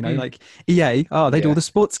amazing, you know, like EA, they do all the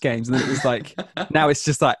sports games, and then it was like now it's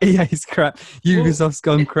just like EA's crap, Ubisoft's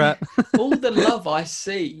gone crap. All the love I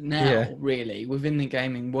see now really within the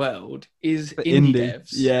gaming world is indie devs.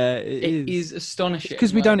 Yeah, it is astonishing,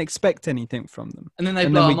 because we don't expect anything from them, and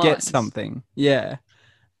then we get something.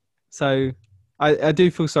 So I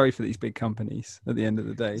do feel sorry for these big companies at the end of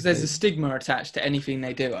the day. There's a stigma attached to anything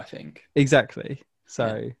they do, I think. Exactly.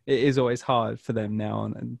 So it is always hard for them now,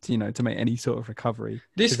 and you know, to make any sort of recovery.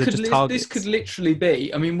 This could literally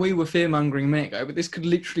be. I mean, we were fear mongering a minute ago, but this could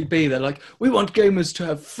literally be. They're like, we want gamers to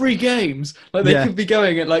have free games. Like they could be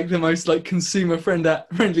going at like the most like consumer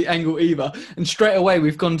friendly angle ever, and straight away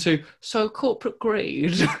we've gone to corporate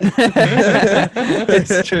greed.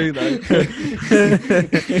 It's true though.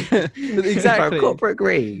 Exactly, corporate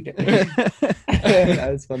greed. That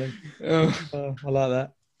was funny. I like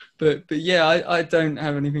that. But yeah, I don't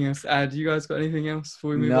have anything else to add. You guys got anything else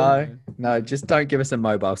before we move on? No, just don't give us a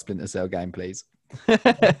mobile Splinter Cell game, please.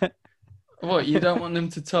 What, you don't want them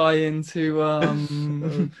to tie into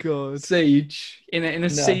Siege in a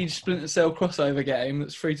Siege Splinter Cell crossover game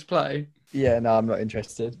that's free to play? Yeah, no, I'm not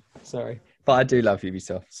interested. Sorry, but I do love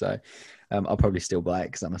Ubisoft, so I'll probably still buy it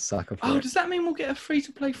because I'm a sucker for it. Does that mean we'll get a free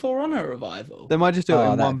to play For Honor revival? They might just do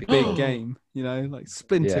it in one big game, you know, like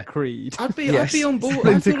Splinter Creed. I'd be on board.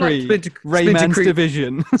 Splinter Creed, Rayman's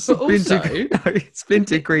Division. But also,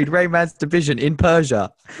 Splinter Creed, Rayman's Division in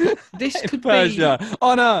Persia. This could Persia. be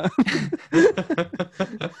Honor.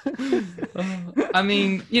 I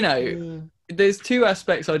mean, you know, there's two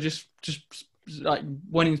aspects I just like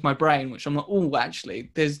went into my brain, which I'm like,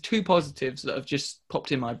 actually, there's two positives that have just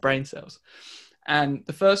popped in my brain cells. And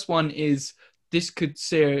the first one is this could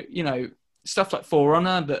see, you know, stuff like For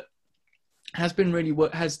Honor that has done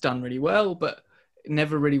really well, but it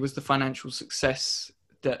never really was the financial success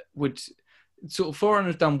that would sort of. For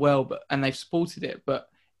Honor's done well, and they've supported it, but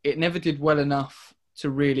it never did well enough to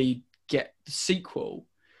really get the sequel.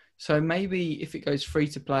 So maybe if it goes free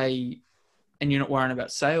to play and you're not worrying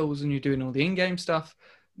about sales and you're doing all the in-game stuff,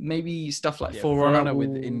 maybe stuff like For Honor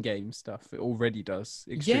with in-game stuff, it already does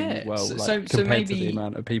extremely well. Compared to the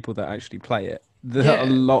amount of people that actually play it, a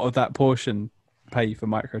lot of that portion pay for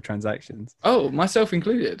microtransactions. Oh, myself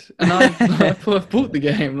included, and I've bought the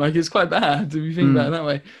game. Like, it's quite bad if you think about it that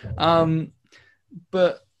way.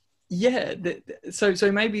 But yeah,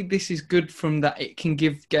 so maybe this is good from that. It can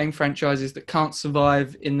give game franchises that can't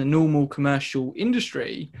survive in the normal commercial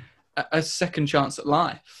industry a second chance at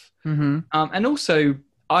life. And also,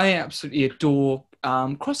 I absolutely adore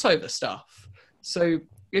crossover stuff. So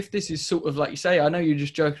if this is sort of like you say, I know you're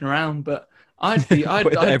just joking around, but I'd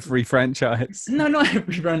every franchise. No, not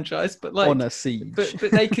every franchise, but like Honor Siege.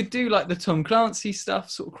 But they could do like the Tom Clancy stuff,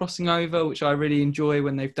 sort of crossing over, which I really enjoy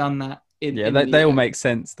when they've done that. They all make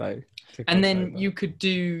sense though. And then you could do,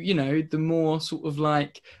 you know, the more sort of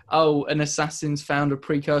like, oh, an assassin's found a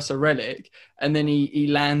precursor relic, and then he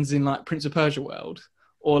lands in like Prince of Persia world,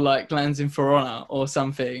 or like lands in For Honor or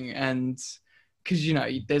something, and because you know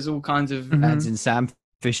there's all kinds of lands in Sam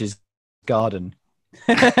Fisher's garden.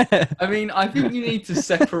 I mean, I think you need to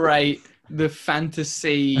separate the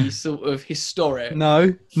fantasy sort of historic.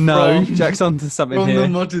 No, Jack's onto something from here. the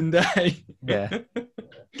modern day. Yeah.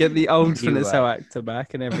 Get the old Splinter Cell actor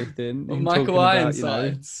back and everything. Well, Michael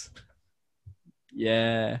Ironsides.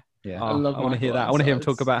 Yeah. Yeah. I want to hear that. I want to hear him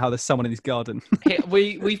talk about how there's someone in his garden.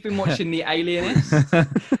 We've been watching The Alienist.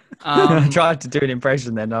 I tried to do an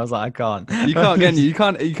impression then. I was like, I can't. You can't, can you? You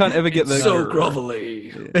can't ever get the so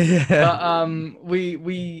grovelly. Yeah.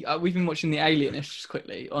 But we've been watching The Alienist just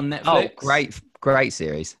quickly on Netflix. Oh, great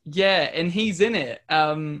series. Yeah, and he's in it.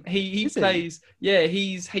 He plays. Yeah,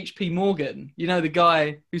 he's H.P. Morgan. You know, the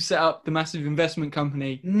guy who set up the massive investment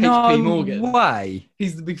company. H.P. Morgan. No way.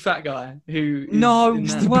 He's the big fat guy who. No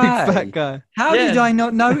the way. big fat guy. How did I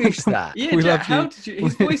not notice that? Yeah, Jack, how did you?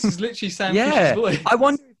 His voice is literally Sam Fisher's voice. I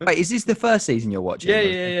wonder. Wait, is this the first season you're watching?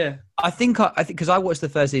 Yeah. I think because I watched the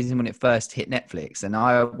first season when it first hit Netflix, and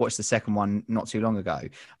I watched the second one not too long ago.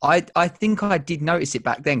 I think I did notice it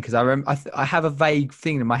back then because I have a vague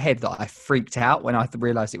thing in my head that I freaked out when I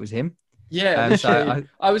realised it was him. Yeah, so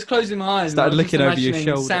I was closing my eyes. Started looking over your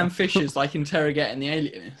shoulder. Sam Fisher's like interrogating the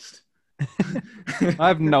Alienist. I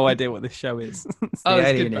have no idea what this show is. The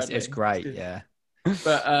Alienist is great, yeah.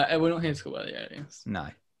 But we're not here to talk about the Aliens. No,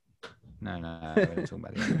 we're not talking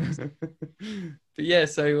about the Aliens. But yeah,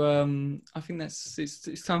 so I think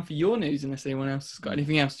it's time for your news, unless anyone else has got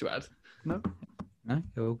anything else to add. No,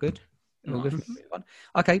 you're all good.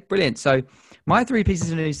 Okay, brilliant. So my 3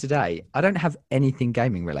 pieces of news today, I don't have anything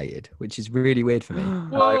gaming related, which is really weird for me.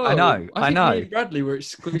 Whoa, I know. I think me and Bradley were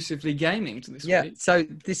exclusively gaming to this week. So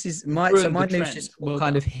this is my news just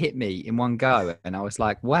kind of hit me in one go, and I was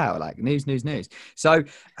like, wow, like news. So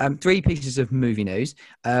 3 pieces of movie news.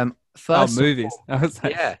 First, movies. I was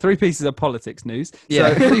like, 3 pieces of politics news.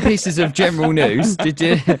 Yeah, so 3 pieces of general news. Did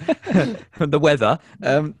you? The weather.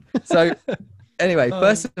 So. Anyway,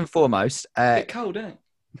 first and foremost... a bit cold, isn't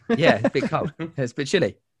it? Yeah, it's a bit cold. It's a bit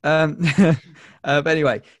chilly. But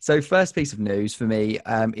anyway, so first piece of news for me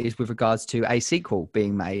is with regards to a sequel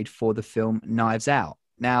being made for the film Knives Out.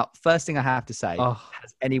 Now, first thing I have to say,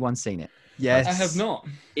 has anyone seen it? Yes. I have not.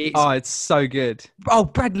 It's so good. Oh,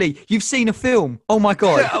 Bradley, you've seen a film. Oh, my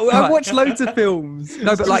God. I've watched loads of films.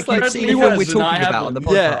 No, but like you've seen a film we're talking about on the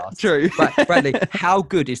podcast. Yeah, true. But Bradley, how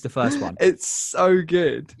good is the first one? It's so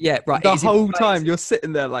good. Yeah, right. The whole time you're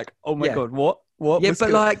sitting there like, oh, my God, what? Yeah,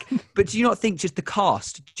 but do you not think just the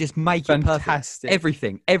cast just make it perfect?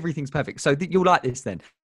 Everything's perfect. So you'll like this then.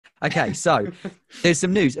 Okay, so there's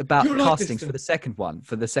some news about castings for the second one,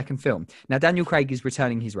 for the second film. Now, Daniel Craig is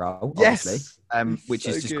returning his role, obviously, which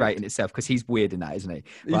is just great in itself because he's weird in that, isn't he?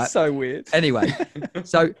 Right? He's so weird. Anyway,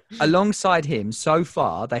 so alongside him, so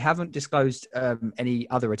far, they haven't disclosed any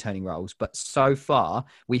other returning roles, but so far,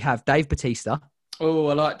 we have Dave Bautista. Oh,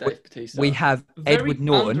 I like Dave Bautista. We have Edward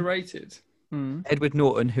Norton. Underrated. Edward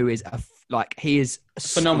Norton, who is he is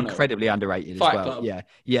phenomenal, incredibly underrated Fight as well. Club.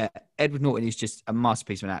 Yeah. Edward Norton is just a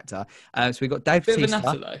masterpiece of an actor. So we've got Dave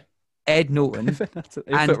Bautista, Ed Norton,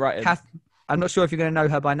 and right I'm not sure if you're going to know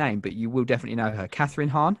her by name, but you will definitely know her, Catherine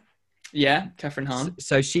Hahn. Yeah, Catherine Hahn.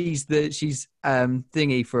 So she's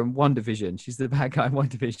thingy from One Division. She's the bad guy in One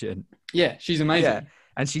Division. Yeah, she's amazing. Yeah.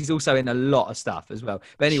 And she's also in a lot of stuff as well.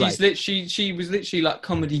 But anyway, she was literally like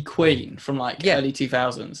comedy queen from like early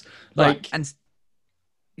 2000s. Like, and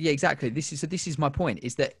yeah, exactly. This is my point.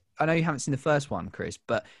 Is that I know you haven't seen the first one, Chris,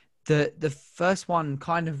 but the first one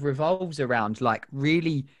kind of revolves around like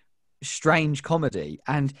really strange comedy,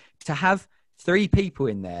 and to have 3 people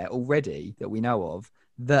in there already that we know of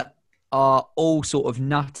that are all sort of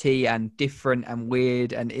nutty and different and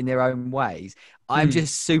weird and in their own ways. I'm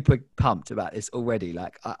just super pumped about this already.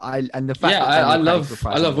 Like I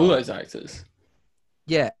love all those actors.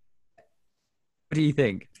 Yeah. What do you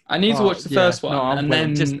think? I need to watch the first one, and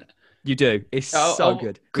then you do. It's so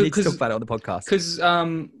good. We need to talk about it on the podcast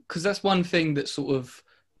because that's one thing that sort of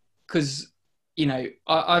because you know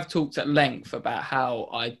I've talked at length about how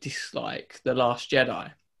I dislike The Last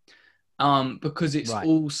Jedi. Because it's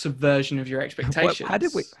all subversion of your expectations. How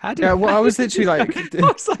did we? I was literally like, did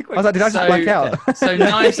I just black out? So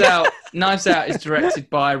Knives Out is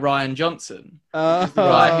directed by Rian Johnson, the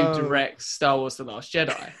guy who directs Star Wars: The Last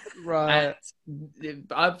Jedi. Right.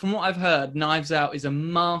 And from what I've heard, Knives Out is a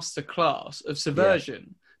masterclass of subversion.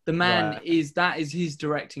 Yeah. The man that is his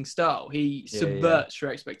directing style. He subverts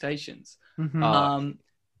your expectations. Mm-hmm.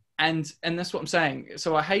 and that's what I'm saying.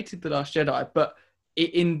 So I hated The Last Jedi, but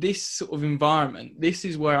in this sort of environment, this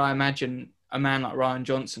is where I imagine a man like Rian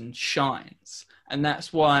Johnson shines. And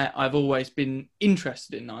that's why I've always been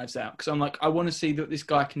interested in Knives Out, because I'm like, I want to see what this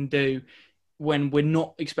guy can do when we're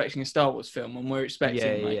not expecting a Star Wars film and we're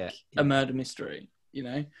expecting a murder mystery, you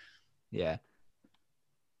know? Yeah.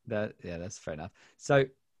 That's fair enough. So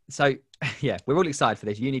yeah, we're all excited for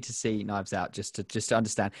this. You need to see Knives Out just to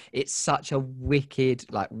understand. It's such a wicked,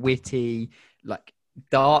 like witty, like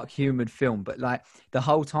dark, humored film, but like the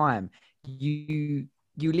whole time you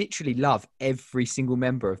literally love every single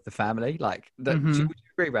member of the family. Like, would you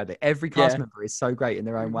agree, Bradley? Every cast member is so great in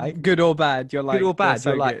their own way. Good or bad, you're like, good or bad,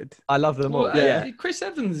 you're like, good. I love them all. Chris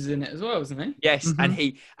Evans is in it as well, isn't he? Yes,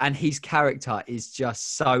 and his character is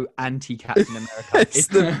just so anti-Captain America. It's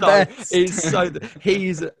the best.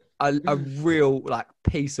 He's a real like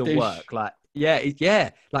piece of work. Like,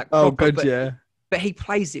 like But he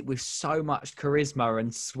plays it with so much charisma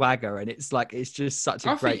and swagger, and it's just such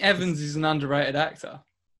a great. I think Evans is an underrated actor.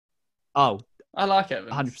 Oh, I like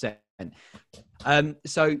Evans. 100%.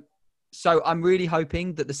 So I'm really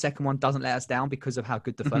hoping that the second one doesn't let us down because of how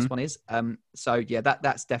good the first one is. So yeah,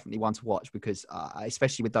 that's definitely one to watch because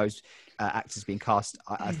especially with those actors being cast,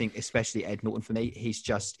 I think especially Ed Norton for me, he's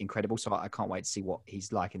just incredible. So I can't wait to see what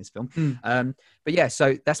he's like in this film. But yeah,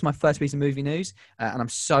 so that's my first piece of movie news, and I'm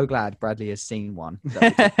so glad Bradley has seen one.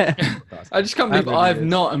 I just can't believe I've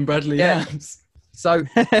not and Bradley has. So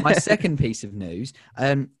my second piece of news,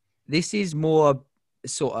 this is more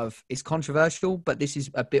sort of, it's controversial, but this is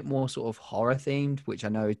a bit more sort of horror themed, which I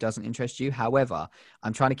know doesn't interest you. However,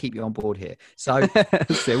 I'm trying to keep you on board here. So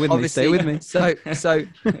stay with me. So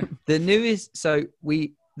the newest,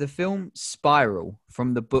 the film Spiral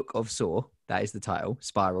from the Book of Saw, that is the title,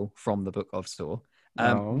 Spiral from the Book of Saw,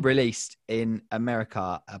 released in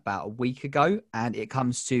America about a week ago, and it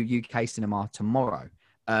comes to UK cinema tomorrow.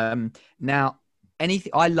 Now,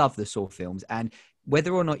 I love the Saw films, and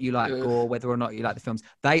whether or not you like gore, whether or not you like the films,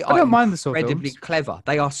 I don't mind the Saw incredibly films. Clever.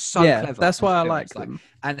 They are so clever. That's why I like them.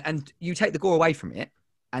 And you take the gore away from it,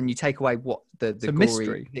 and you take away what the gory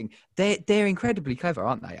mystery thing. They're incredibly clever,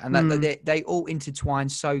 aren't they? And they all intertwine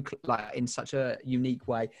so like in such a unique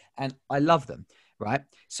way, and I love them. Right.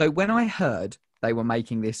 So when I heard they were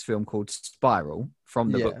making this film called Spiral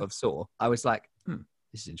from the Book of Saw, I was like,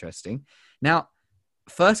 this is interesting. Now,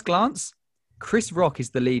 first glance, Chris Rock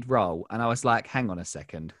is the lead role, and I was like, hang on a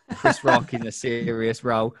second. Chris Rock in a serious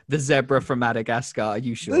role. The zebra from Madagascar. Are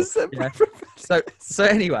you sure? The zebra from Madagascar. So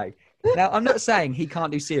anyway, now I'm not saying he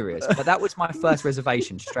can't do serious, but that was my first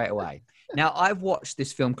reservation straight away. Now, I've watched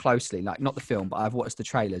this film closely, like not the film, but I've watched the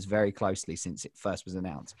trailers very closely since it first was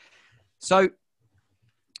announced. So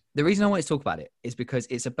the reason I want to talk about it is because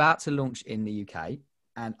it's about to launch in the UK,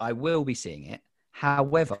 and I will be seeing it.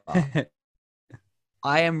 However,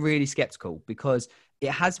 I am really skeptical because it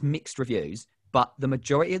has mixed reviews, but the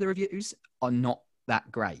majority of the reviews are not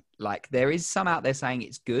that great. Like, there is some out there saying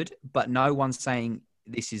it's good, but no one's saying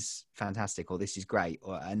this is fantastic or this is great.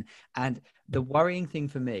 And the worrying thing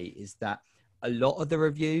for me is that a lot of the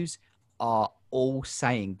reviews are all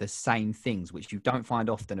saying the same things, which you don't find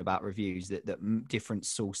often about reviews, that different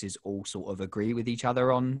sources all sort of agree with each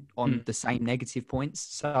other on the same negative points.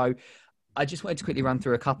 So I just wanted to quickly run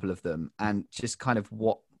through a couple of them and just kind of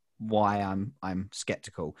why I'm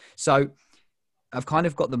skeptical. So I've kind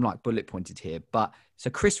of got them like bullet pointed here, so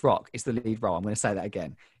Chris Rock is the lead role. I'm going to say that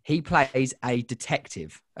again. He plays a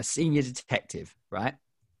detective, a senior detective, right,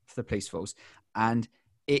 for the police force. And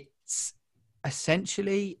it's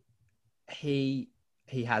essentially, he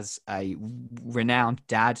has a renowned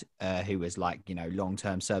dad who was like,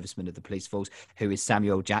 long-term serviceman of the police force, who is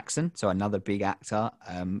Samuel Jackson. So another big actor.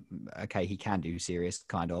 Okay, he can do serious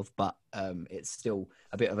kind of, but it's still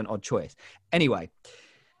a bit of an odd choice. Anyway,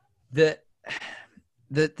 the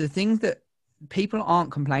thing that people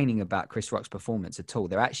aren't complaining about Chris Rock's performance at all.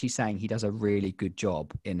 They're actually saying he does a really good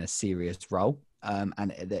job in a serious role, and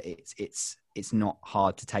that it's not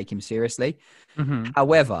hard to take him seriously.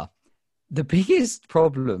 However, the biggest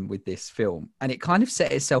problem with this film, and it kind of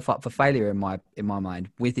set itself up for failure in my mind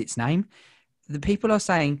with its name, the people are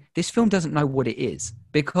saying this film doesn't know what it is,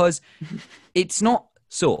 because it's not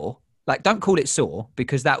Saw. Like, don't call it Saw,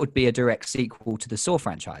 because that would be a direct sequel to the Saw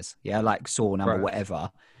franchise. Yeah, like Saw number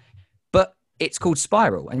whatever. But it's called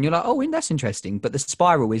Spiral, and you're like, oh, that's interesting. But the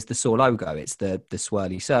spiral is the Saw logo. It's the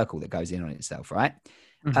swirly circle that goes in on itself, right?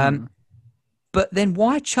 But then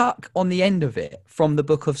why chuck on the end of it from the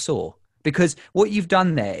Book of Saw? Because what you've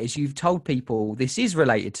done there is you've told people this is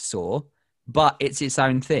related to Saw, but it's its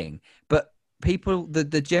own thing. But people,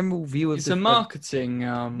 the general view of it's a marketing.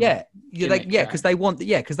 Because they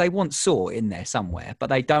want Saw in there somewhere, but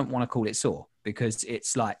they don't want to call it Saw because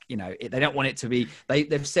it's like, you know, they don't want it to be.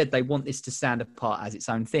 They've said they want this to stand apart as its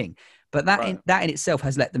own thing, but that in itself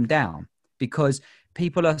has let them down because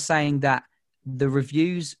people are saying that the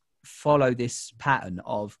reviews follow this pattern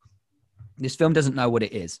of this film doesn't know what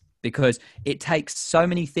it is because it takes so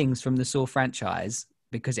many things from the Saw franchise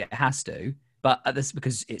because it has to. But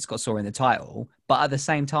because it's got Saw in the title, but at the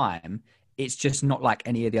same time, it's just not like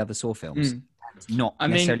any of the other Saw films. It's not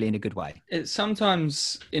necessarily in a good way. It's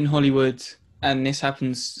sometimes in Hollywood, and this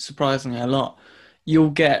happens surprisingly a lot,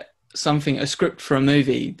 you'll get a script for a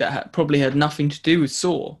movie that probably had nothing to do with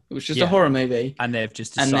Saw. It was just a horror movie. And they've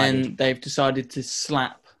decided to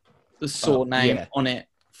slap the Saw name on it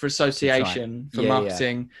for association, for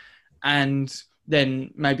marketing. And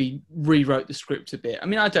then maybe rewrote the script a bit. I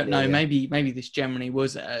mean, I don't know. Maybe this generally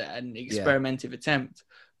was an experimentative attempt,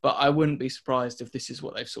 but I wouldn't be surprised if this is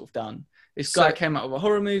what they've sort of done. This guy came up with a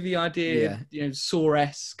horror movie idea, you know,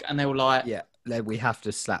 Saw-esque, and they were like, we have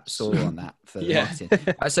to slap Saw on that for the marketing.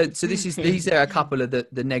 So these are a couple of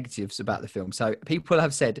the negatives about the film. So people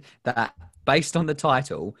have said that based on the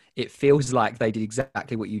title, it feels like they did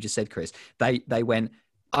exactly what you just said, Chris. They went,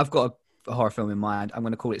 I've got a horror film in mind, I'm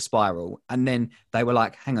going to call it Spiral, and then they were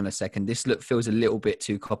like, hang on a second, this feels a little bit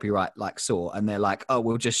too copyright like Saw, and they're like, oh,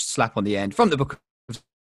 we'll just slap on the end from the book of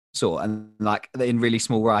Saw, and like in really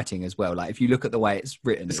small writing as well, like if you look at the way it's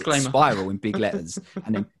written, disclaimer. It's Spiral in big letters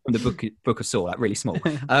and then from the book of Saw, like really small.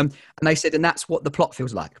 And they said, and that's what the plot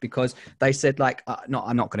feels like, because they said like, no,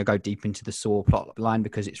 I'm not going to go deep into the Saw plot line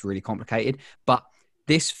because it's really complicated, but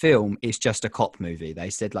this film is just a cop movie. They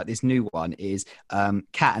said like this new one is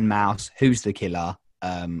cat and mouse. Who's the killer?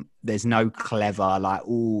 There's no clever like,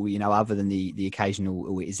 oh, you know, other than the occasional,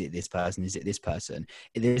 oh, is it this person? Is it this person?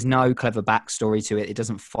 There's no clever backstory to it. It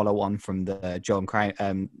doesn't follow on from the John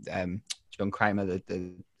Kramer,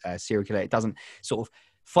 the serial killer. It doesn't sort of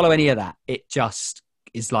follow any of that. It just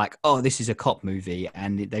is like, oh, this is a cop movie.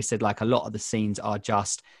 And they said like a lot of the scenes are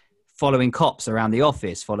just following cops around the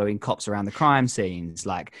office, following cops around the crime scenes,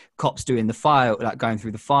 like cops doing the file, like going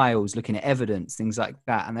through the files, looking at evidence, things like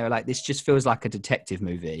that. And they were like, this just feels like a detective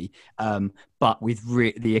movie, but with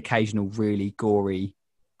the occasional really gory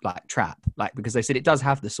like trap, like, because they said it does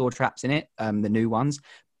have the Saw traps in it, the new ones,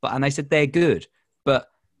 and they said they're good, but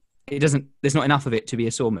it doesn't, there's not enough of it to be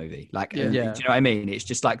a Saw movie. Like, do you know what I mean? It's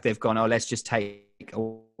just like they've gone, oh, let's just take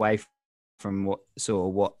away from what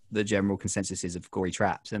the general consensus is of gory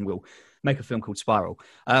traps, and we'll make a film called Spiral.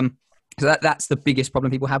 So that's the biggest problem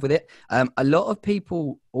people have with it. A lot of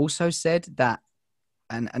people also said that,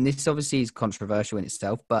 and this obviously is controversial in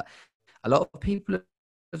itself, but a lot of people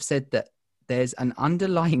have said that there's an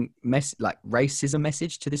underlying racism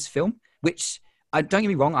message to this film, which don't get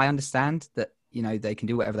me wrong, I understand that, you know, they can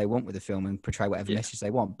do whatever they want with the film and portray whatever message they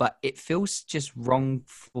want, but it feels just wrong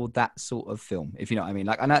for that sort of film, if you know what I mean.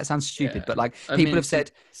 Like, I know it sounds stupid, but like people have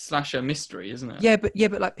said, slasher mystery, isn't it? Yeah,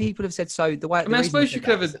 but like people have said, so the way. I mean, I suppose you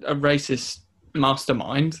could have a racist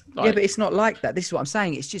mastermind. Yeah, but it's not like that. This is what I'm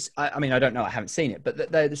saying. It's just, I mean, I don't know, I haven't seen it, but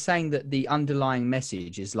they're saying that the underlying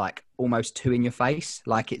message is like almost too in your face.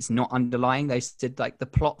 Like it's not underlying. They said like the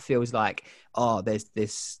plot feels like, oh, there's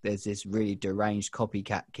this really deranged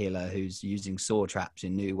copycat killer who's using Saw traps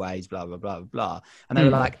in new ways, blah, blah, blah, blah. And they were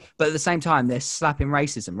like, but at the same time, they're slapping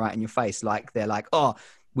racism right in your face. Like they're like, oh,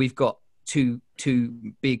 we've got two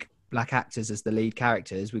big black actors as the lead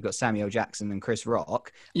characters. We've got Samuel Jackson and Chris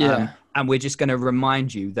Rock. And we're just going to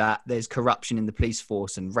remind you that there's corruption in the police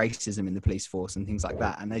force and racism in the police force and things like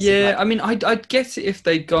that. And they I mean, I'd get it if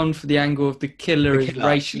they'd gone for the angle of the killer is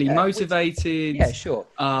racially motivated. Sure.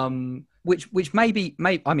 Which maybe,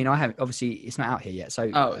 I mean, I haven't, obviously it's not out here yet. So,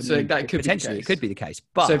 that could potentially it could be the case,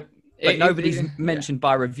 but nobody's mentioned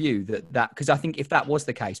by review that, because I think if that was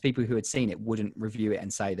the case, people who had seen it wouldn't review it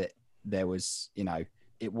and say that there was, you know,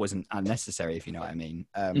 it wasn't unnecessary, if you know what I mean,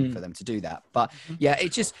 for them to do that. But yeah,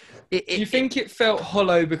 it just... Do you think it felt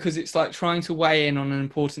hollow because it's like trying to weigh in on an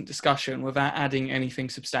important discussion without adding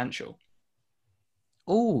anything substantial?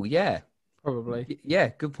 Oh, yeah. Probably. Yeah,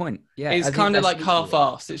 good point. Yeah, it's kind of like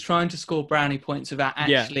half-assed. It's trying to score brownie points without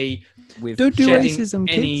actually... Don't do racism,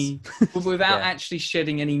 kids. Without actually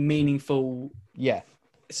shedding any meaningful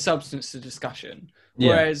substance to discussion.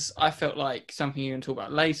 Whereas I felt like something you're going to talk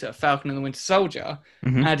about later, Falcon and the Winter Soldier,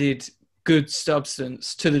 added good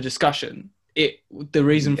substance to the discussion. The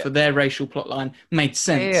reason for their racial plotline made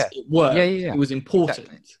sense. It worked. It was important.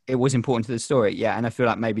 Exactly. It was important to the story. Yeah, and I feel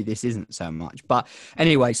like maybe this isn't so much. But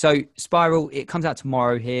anyway, so Spiral, it comes out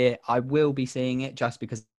tomorrow here. I will be seeing it just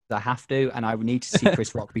because I have to, and I need to see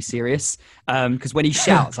Chris Rock be serious. Because when he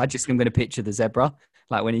shouts, I'm going to picture the zebra.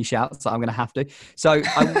 Like when he shouts, I'm going to have to. So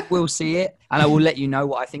I will see it, and I will let you know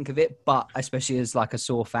what I think of it. But especially as like a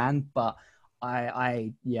Saw fan, but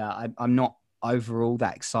I'm not overall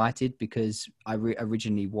that excited, because I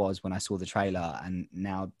originally was when I saw the trailer, and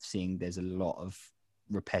now seeing there's a lot of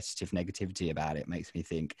repetitive negativity about it makes me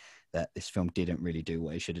think that this film didn't really do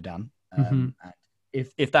what it should have done. And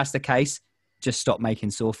if that's the case, just stop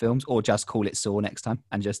making Saw films, or just call it Saw next time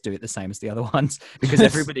and just do it the same as the other ones, because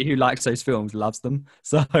everybody who likes those films loves them.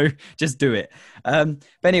 So just do it. But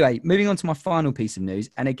anyway, moving on to my final piece of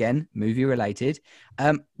news, and again, movie related.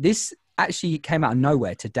 This actually came out of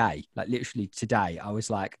nowhere today, like literally today. I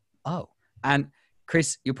was like, oh, and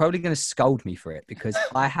Chris, you're probably going to scold me for it, because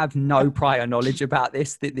I have no prior knowledge about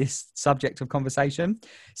this subject of conversation.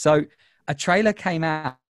 So a trailer came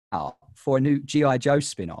out for a new G.I. Joe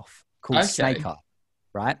spin-off called Snake Eye,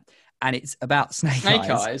 right? And it's about Snake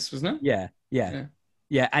Eyes, wasn't it?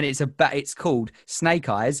 Yeah. And it's called Snake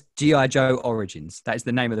Eyes G.I. Joe Origins. That is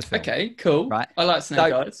the name of the film. Okay, cool. Right? I like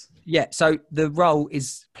Snake Eyes. Yeah. So the role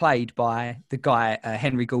is played by the guy,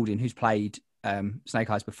 Henry Goulden, who's played Snake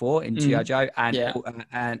Eyes before in G.I. Joe,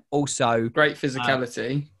 and also great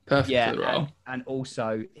physicality. Perfect for the role. And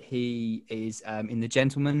also he is in The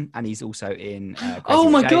Gentleman, and he's also in oh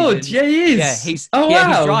my god, yeah, he is. Yeah, he's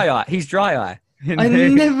He's Dry Eye. I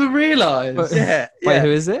never realised. Wait, who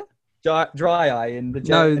is it? Dry Eye in The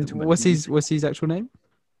Gentleman. No, what's his actual name?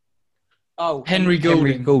 Oh, Henry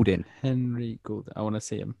Goulden. Henry Goulden. I want to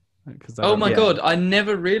see him. Oh my god, I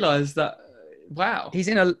never realised that. Wow. He's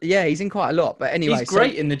in quite a lot. But anyway, he's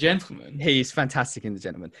great in The Gentleman. He's fantastic in The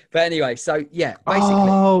Gentleman. But anyway, so yeah, basically.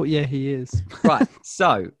 Oh yeah, he is. Right.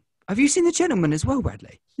 So have you seen The Gentleman as well,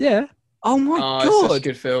 Bradley? Yeah. Oh my god, it's such a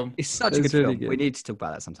good film. It's such a good film. We need to talk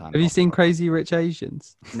about that sometime. Have you seen Crazy Rich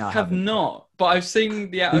Asians? No, I have not. But I've seen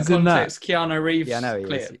the out of context Keanu Reeves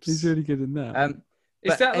clips. He's really good in that.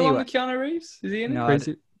 Is that the one with Keanu Reeves? Is he in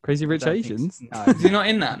it? Crazy Rich Asians? So. No. Is he not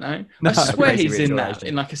in that? No. I swear he's in that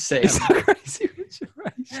in like a scene. Crazy Rich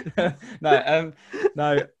Asians. No.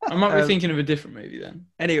 I might be thinking of a different movie then.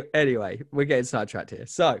 Anyway, we're getting sidetracked here.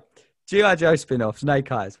 So, G.I. Joe spin-off,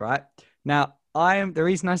 Snake Eyes, right? Now, the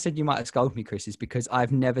reason I said you might have scolded me, Chris, is because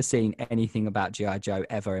I've never seen anything about G.I. Joe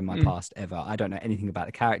ever in my past, ever. I don't know anything about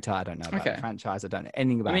the character. I don't know about the franchise. I don't know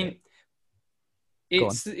anything about it.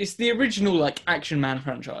 It's the original like Action Man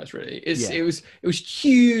franchise, really. It was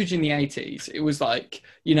huge in the 80s. It was like,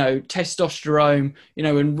 testosterone,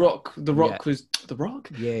 when The Rock was The Rock?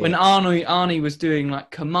 Yeah. When Arnie was doing like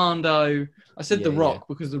Commando. I said The Rock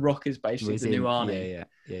because The Rock is basically the new Arnie.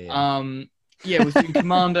 Yeah. Was doing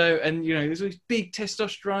Commando, and there's all these big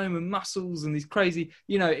testosterone and muscles and these crazy,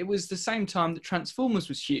 it was the same time that Transformers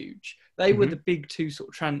was huge. They were the big two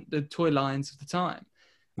sort of the toy lines of the time.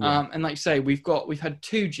 Yeah. And like you say, we've had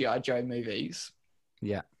 2 G.I. Joe movies.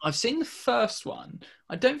 Yeah. I've seen the first one.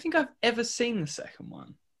 I don't think I've ever seen the second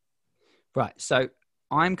one. Right. So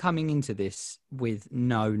I'm coming into this with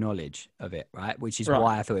no knowledge of it, right? Which is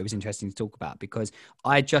why I thought it was interesting to talk about, because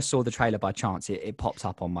I just saw the trailer by chance. It popped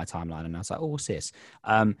up on my timeline, and I was like, oh, what's this?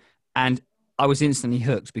 And I was instantly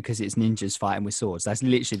hooked because it's ninjas fighting with swords. That's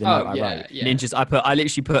literally the note I wrote. Yeah. Ninjas. I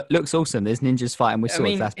literally put, looks awesome. There's ninjas fighting with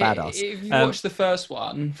swords. That's badass. If you watch the first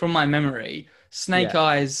one, from my memory, Snake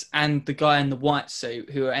Eyes and the guy in the white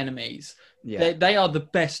suit who are enemies, they are the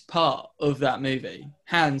best part of that movie,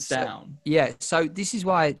 hands down. So this is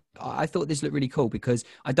why I thought this looked really cool, because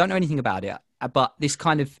I don't know anything about it, but this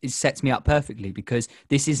kind of sets me up perfectly, because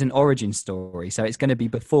this is an origin story. So it's going to be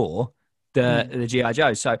before the G.I.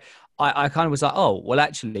 Joe. So I kind of was like, oh, well,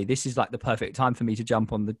 actually, this is like the perfect time for me to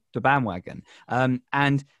jump on the bandwagon.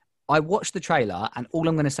 And I watched the trailer, and all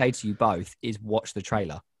I'm going to say to you both is watch the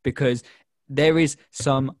trailer, because there is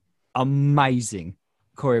some amazing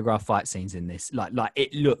choreographed fight scenes in this. Like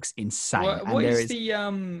it looks insane. What is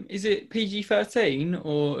is it PG-13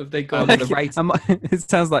 or have they got the rating?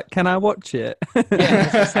 It sounds like, can I watch it?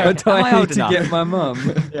 Yeah, but do I need to get my mum?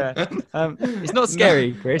 It's not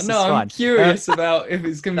scary, Chris. No, I'm curious about if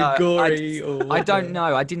it's going to be gory or. I don't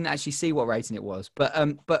know. I didn't actually see what rating it was, but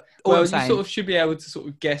you sort of should be able to sort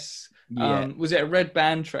of guess. Was it a red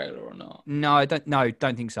band trailer or not? No, I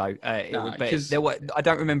don't think so. I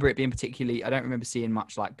don't remember it being particularly. I don't remember seeing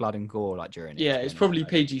much like blood and gore like during it. Yeah, it's probably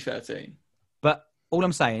PG-13. But all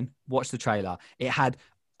I'm saying, watch the trailer. It had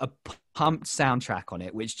a pumped soundtrack on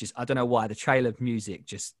it, which just, I don't know why, the trailer music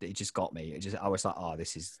just got me. I was like, oh,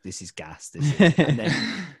 this is gas. And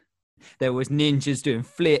then There was ninjas doing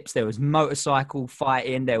flips. There was motorcycle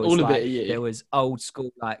fighting. There was All of like, it, yeah. there was old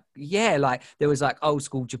school, like there was like old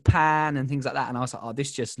school Japan and things like that. And I was like, oh,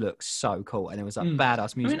 this just looks so cool. And it was like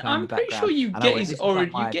badass music playing in the background. I'm pretty sure you And get went, his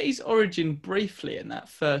origin. You get his origin briefly in that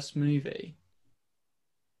first movie.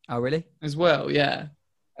 Oh, really? As well, yeah.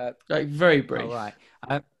 Like very brief. All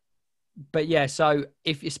right. But yeah, so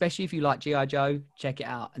especially if you like G.I. Joe, check it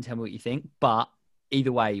out and tell me what you think. But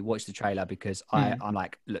either way, watch the trailer, because I'm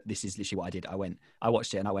like, look, this is literally what I did. I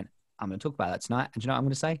watched it and I went, I'm going to talk about that tonight. And do you know what I'm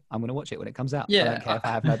going to say? I'm going to watch it when it comes out. Yeah, I don't care if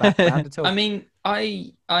I have no background at all. I mean,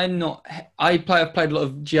 I've played a lot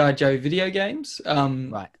of G.I. Joe video games,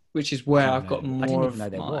 right, which is where I've got more. I didn't even know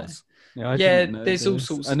there was. Yeah, there's all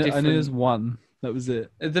sorts of different. I knew there's one. That was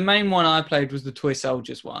it. The main one I played was the Toy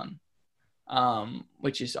Soldiers one,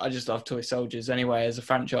 which is, I just love Toy Soldiers anyway as a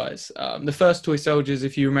franchise. The first Toy Soldiers,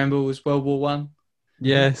 if you remember, was World War One.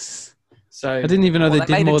 Yes. So I didn't even know they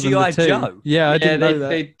did more than the two. Joe. Yeah, I didn't know that.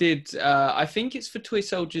 They did. I think it's for Toy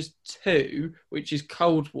Soldiers 2, which is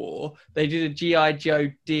Cold War. They did a G.I. Joe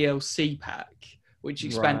DLC pack, which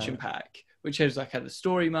expansion pack, which had the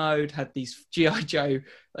story mode, had these G.I. Joe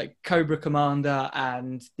like Cobra Commander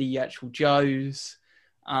and the actual Joes,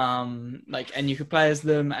 and you could play as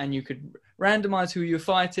them, and you could randomize who you're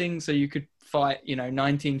fighting, so you could fight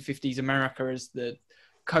 1950s America as the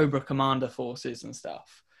Cobra Commander forces and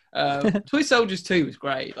stuff. Toy Soldiers 2 was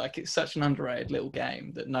great. Like, it's such an underrated little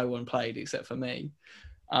game that no one played except for me.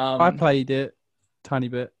 I played it tiny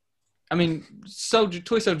bit. I mean,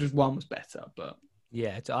 Toy Soldiers 1 was better, but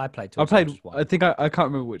yeah, I played Toy Soldiers 1. I think I can't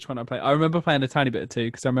remember which one I played. I remember playing a tiny bit of 2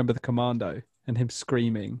 because I remember the Commando and him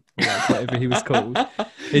screaming, or like whatever he was called.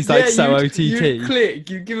 He's like OTT. You'd click,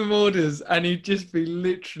 you give him orders, and he'd just be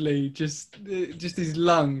literally just his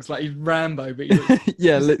lungs, like he's Rambo, but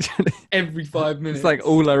yeah, literally every 5 minutes. It's like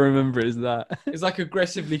all I remember is that. It's like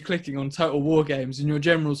aggressively clicking on Total War games, and your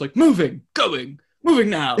general's like, moving, going,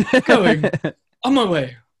 moving now, going, on my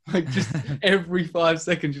way. Like, just every 5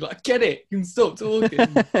 seconds, you're like, get it, you can stop talking.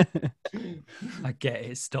 I get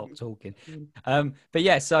it, stop talking. But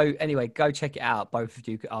yeah, so anyway, go check it out, both of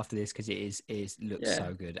you, after this, because it looks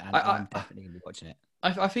so good, and I'm definitely going to be watching it.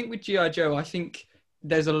 I think with G.I. Joe, I think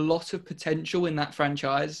there's a lot of potential in that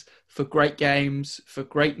franchise for great games, for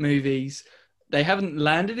great movies. They haven't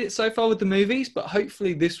landed it so far with the movies, but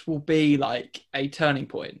hopefully this will be like a turning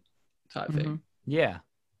point type thing. Yeah,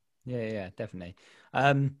 definitely.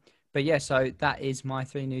 But yeah, so that is my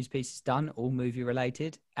 3 news pieces done, all movie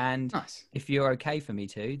related. And if you're okay for me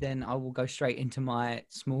to, then I will go straight into my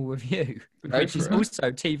small review, which is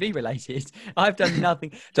also TV related. I've done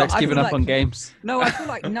nothing. Jack's given up on games. No, I feel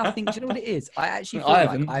like nothing. Do you know what it is? I actually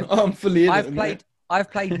feel I'm fully in it. I've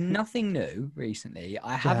played nothing new recently.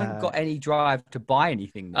 I haven't got any drive to buy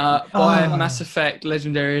anything new. Buy Mass Effect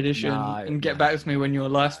Legendary Edition and get back to me when your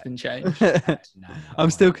life's been changed. I'm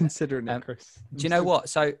still considering it, Chris. Do you know what?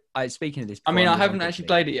 So, speaking of this... I haven't actually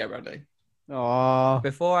played it yet, Bradley.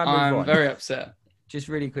 Before I move on... I'm very upset. Just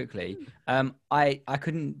really quickly, I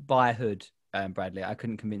couldn't buy a hood, Bradley. I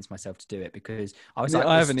couldn't convince myself to do it because I was like,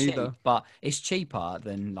 I haven't either. But it's cheaper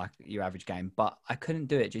than like your average game. But I couldn't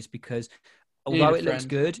do it just because... Although it looks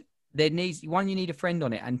good, you need a friend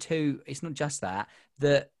on it, and 2, it's not just that.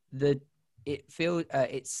 It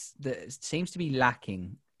seems to be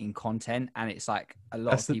lacking in content, and it's like a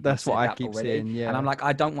lot of people. That's what I keep saying. Yeah, and I'm like,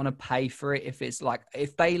 I don't want to pay for it. If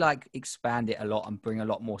they like expand it a lot and bring a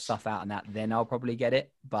lot more stuff out and that, then I'll probably get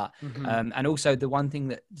it. But and also the one thing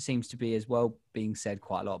that seems to be as well being said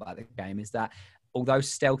quite a lot about the game is that, although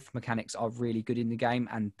stealth mechanics are really good in the game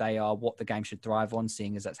and they are what the game should thrive on,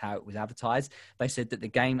 seeing as that's how it was advertised, they said that the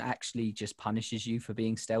game actually just punishes you for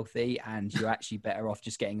being stealthy, and you're actually better off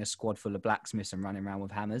just getting a squad full of blacksmiths and running around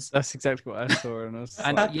with hammers. That's exactly what I saw. And I was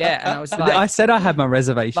and I was like... I said I had my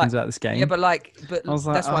reservations about this game. Yeah, but I was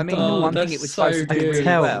like, that's what I mean. The one thing it was supposed to do really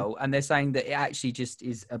well, and they're saying that it actually just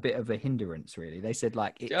is a bit of a hindrance, really. They said,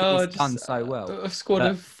 like, it's done so well. A squad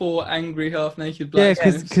of 4 angry, half-naked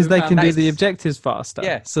blacksmiths. Yeah, because they can do the objectives faster.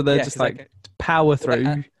 Yeah. So they're just like power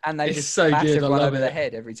through. And they just smash everyone over the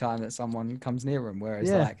head every time that someone comes near them. Whereas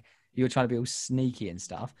like you're trying to be all sneaky and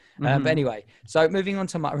stuff. But anyway, so moving on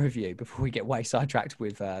to my review before we get way sidetracked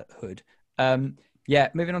with Hood.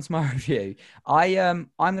 Moving on to my review. I'm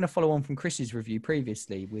going to follow on from Chris's review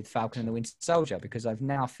previously with Falcon and the Winter Soldier, because I've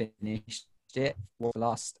now finished it for the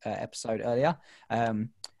last episode earlier. And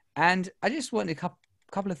I just wanted a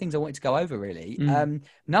couple of things I wanted to go over really. Mm.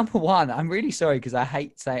 Number one, I'm really sorry because I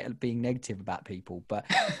hate being negative about people, but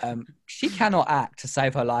she cannot act to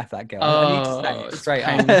save her life. That girl. I need to say it straight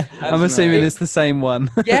up. I'm assuming it's the same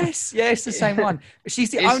one. Yes, it's the same one.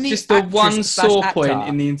 She's the it's only. Just the one actor sore point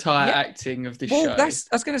in the entire acting of this show. I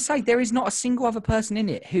was going to say there is not a single other person in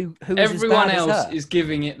it who everyone is as bad else as her. is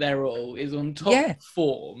giving it their all, is on top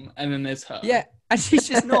form, and then there's her. Yeah. And she's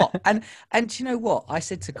just not. And do you know what? I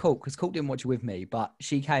said to Colt, because Colt didn't watch it with me, but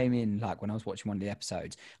she came in like when I was watching one of the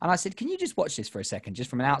episodes. And I said, can you just watch this for a second, just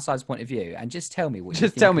from an outsider's point of view, and just tell me what you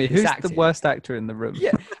think tell me, of this who's acting? the worst actor in the room?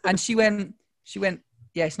 Yeah. And she went,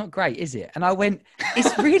 yeah, it's not great, is it? And I went,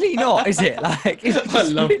 it's really not, is it? Like, I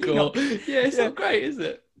love really Colt. Yeah, it's not great, is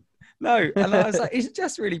it? No. And I was like, it's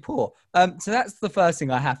just really poor. So that's the first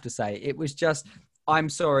thing I have to say. It was just, I'm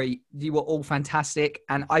sorry, you were all fantastic,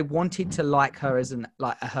 and I wanted to like her as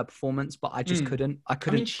her performance, but I just couldn't. I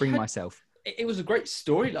couldn't bring myself. It was a great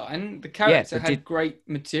storyline. The character had great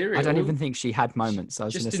material. I don't even think she had moments. I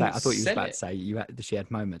was going to say, I thought you was about to say she had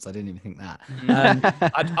moments. I didn't even think that.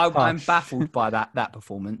 I'm baffled by that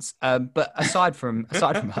performance. But aside from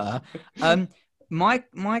her,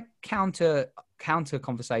 my counter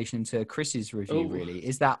conversation to Chris's review really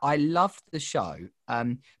is that I loved the show,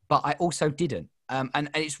 but I also didn't. And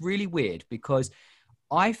it's really weird because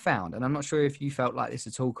I found, and I'm not sure if you felt like this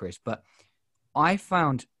at all, Chris, but I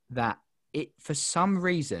found that it, for some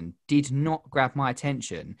reason, did not grab my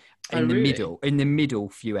attention in the middle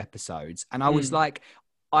few episodes. And I was like,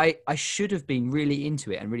 I should have been really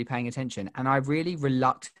into it and really paying attention. And I really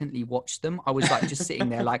reluctantly watched them. I was like just sitting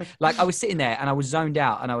there, like I was sitting there and I was zoned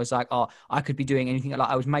out and I was like, oh, I could be doing anything. Like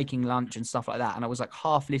I was making lunch and stuff like that. And I was like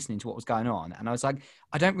half listening to what was going on. And I was like,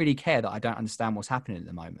 I don't really care that I don't understand what's happening at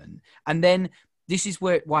the moment. And then this is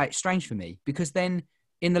why it's strange for me, because then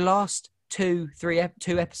in the last two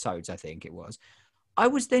episodes, I think it was, I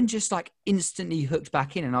was then just like instantly hooked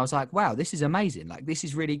back in, and I was like, wow, this is amazing. Like, this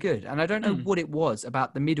is really good. And I don't know what it was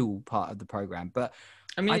about the middle part of the program, but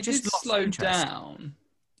I mean, I it just did slow down.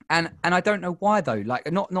 And I don't know why though. Like,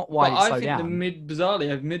 not why it slowed down.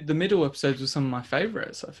 Bizarrely, the middle episodes were some of my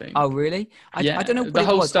favorites, I think. Oh, really? I don't know what the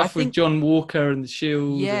whole it was. stuff with John Walker and the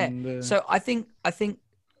Shield. Yeah. And So I think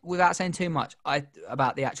without saying too much,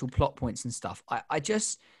 about the actual plot points and stuff, I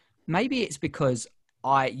just, maybe it's because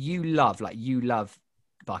you love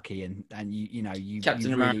Bucky and you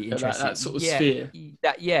Captain really America, interested that sort of sphere.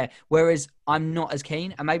 Whereas I'm not as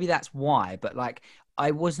keen, and maybe that's why. But like,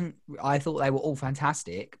 I thought they were all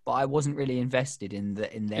fantastic, but I wasn't really invested in them,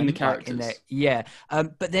 in the characters.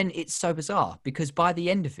 But then it's so bizarre because by the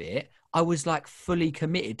end of it, I was like fully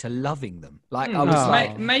committed to loving them. Like I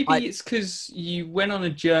was maybe it's because you went on a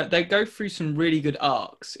journey. They go through some really good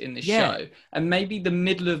arcs in the show, and maybe the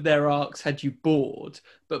middle of their arcs had you bored,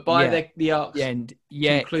 but by the arc's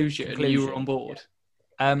conclusion, you were on board.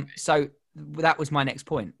 So that was my next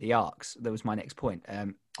point. The arcs. That was my next point.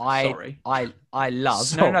 Sorry. I love.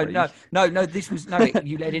 Sorry. No. This was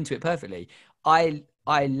you led into it perfectly. I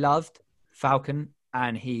loved Falcon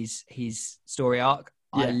and his story arc.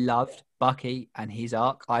 Yeah. I loved Bucky and his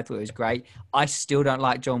arc. I thought it was great. I still don't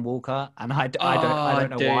like John Walker, and I don't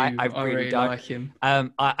know why. I really don't like him.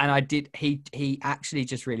 He actually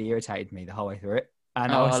just really irritated me the whole way through it,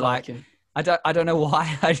 and I was like him. I don't know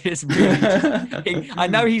why. I just really. I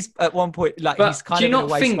know he's at one point like. But he's kind do you of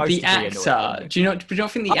not think the actor? Do you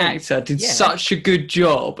not think the actor did such a good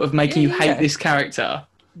job of making you hate this character?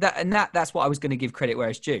 That's what I was going to give credit where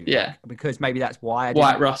it's due. Yeah, because maybe that's why I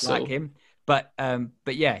didn't Russell. like him. But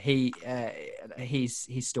yeah, his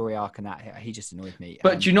story arc and that he just annoyed me.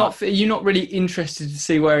 But you're not really interested to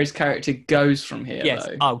see where his character goes from here. Yes.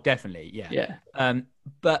 Though. Oh, definitely. Yeah. Yeah.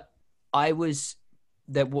 But I was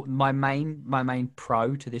my main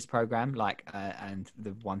pro to this program, and the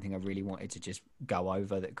one thing I really wanted to just go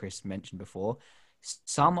over that Chris mentioned before.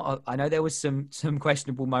 I know there was some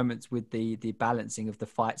questionable moments with the balancing of the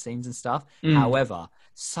fight scenes and stuff. However,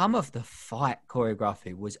 some of the fight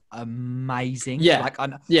choreography was amazing. Yeah,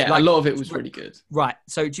 a lot of it was really good. Right.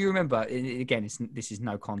 So do you remember? Again, this is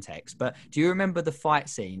no context, but do you remember the fight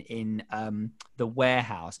scene in the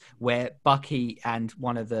warehouse where Bucky and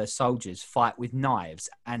one of the soldiers fight with knives,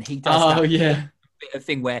 and he does a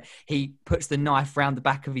thing where he puts the knife round the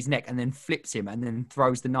back of his neck and then flips him and then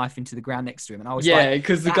throws the knife into the ground next to him, and I was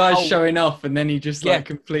because the guy's showing off and then he just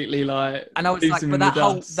completely and I was like, but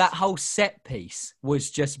that whole set piece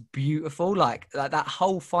was just beautiful, like that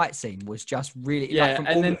whole fight scene was just really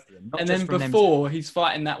and then before he's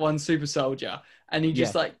fighting that one super soldier and he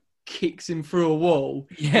just kicks him through a wall.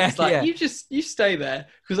 You stay there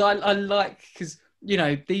because you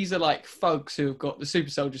know, these are like thugs who have got the super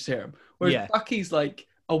soldier serum. Whereas Bucky's like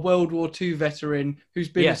a World War II veteran who's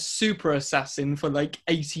been a super assassin for like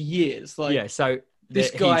 80 years. Like, so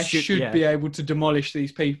this guy should be able to demolish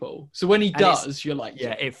these people. So when he does, you're like,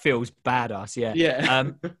 it feels badass.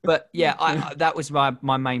 Yeah. But I that was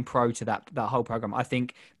my main pro to that whole program. I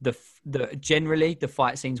think the generally the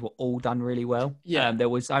fight scenes were all done really well. Yeah. There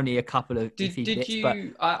was only a couple of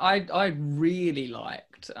I really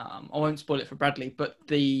liked, I won't spoil it for Bradley, but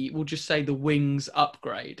we'll just say the wings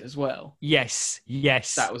upgrade as well. Yes.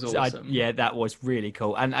 That was awesome. That was really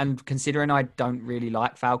cool. And considering I don't really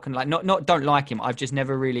like Falcon, like not don't like him, I've just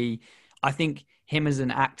never really, I think him as an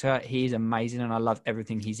actor, he's amazing and I love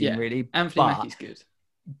everything he's in, really. Anthony Mackie's good.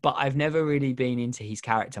 But I've never really been into his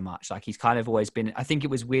character much. Like, he's kind of always been, I think it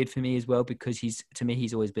was weird for me as well, because he's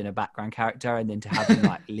always been a background character, and then to have him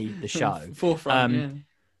like lead the show. Forefront,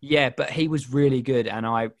 but he was really good. And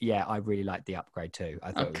I really liked the upgrade too.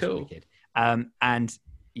 I thought it was really good. And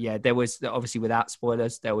there was, obviously without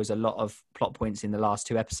spoilers, there was a lot of plot points in the last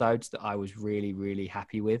 2 episodes that I was really, really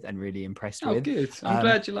happy with and really impressed with. Oh, good. I'm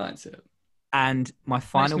glad you liked it. And my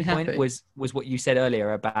final point was what you said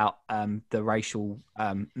earlier about the racial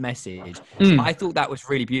message. I thought that was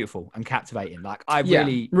really beautiful and captivating. Like,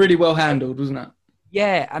 really well handled, wasn't it?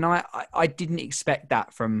 Yeah, and I didn't expect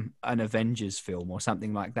that from an Avengers film or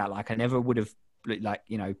something like that. Like, I never would have, like,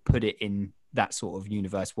 you know, put it in that sort of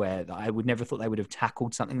universe where I would never thought they would have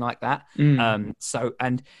tackled something like that. So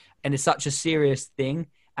and it's such a serious thing.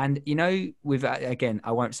 And, you know, with, again,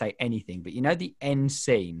 I won't say anything, but, you know, the end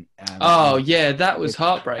scene. That was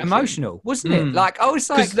heartbreaking. Emotional, wasn't it? Like, I was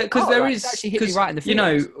like, because there is actually hit me right in the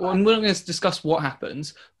feelings. You know, and we're not going to discuss what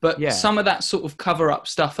happens, but some of that sort of cover up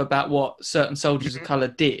stuff about what certain soldiers of color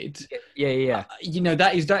did. You know,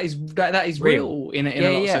 that is real in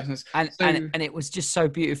a lot of senses. And it was just so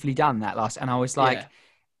beautifully done, that last. And I was like,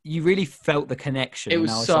 you really felt the connection. It was,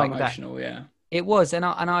 and I was so like, emotional, It was, and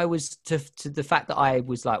I was to the fact that I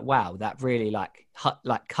was like, wow, that really like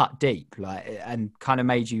cut deep, like, and kind of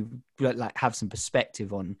made you like have some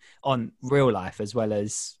perspective on real life as well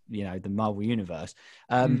as, you know, the Marvel universe.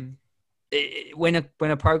 When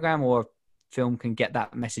a program or a film can get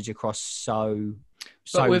that message across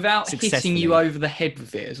but without hitting you over the head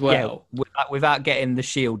with it as well, without getting the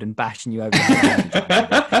shield and bashing you over the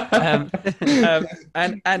head.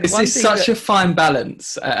 And this is such a fine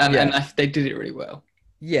balance, and they did it really well.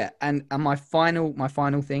 Yeah, and my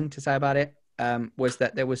final thing to say about it was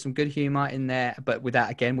that there was some good humor in there, but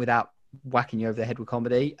without whacking you over the head with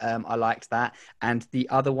comedy. I liked that. And the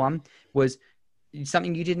other one was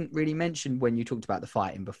something you didn't really mention when you talked about the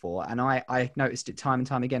fighting before, and I noticed it time and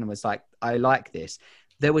time again and was like, I like this.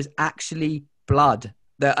 There was actually blood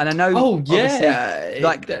there, and I know.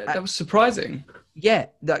 That was surprising. Yeah,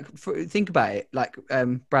 like, think about it, like,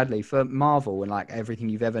 Bradley, for Marvel and like everything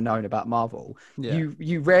you've ever known about Marvel,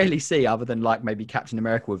 you rarely see, other than like maybe Captain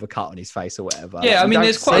America with a cut on his face or whatever. Yeah, like, I mean,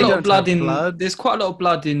 there's quite a lot of blood. There's quite a lot of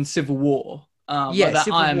blood in Civil War. Like that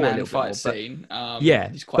Iron Man fight scene.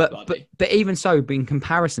 It's quite bloody. But even so, in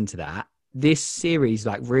comparison to that, this series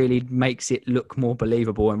like really makes it look more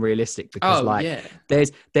believable and realistic, because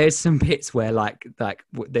there's some bits where like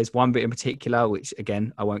there's one bit in particular, which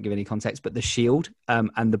again I won't give any context, but the shield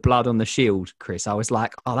and the blood on the shield, Chris, I was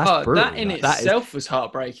like, oh, that's brutal. That in itself was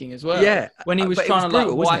heartbearking as well. Yeah, when he was trying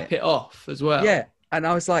to wipe it off as well. Yeah, and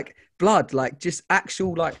I was like, blood, like just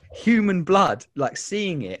actual like human blood, like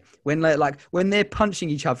seeing it when they're punching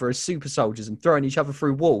each other as super soldiers and throwing each other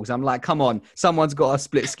through walls. I'm like, come on, someone's got a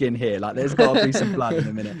split skin here. Like, there's got to be some blood in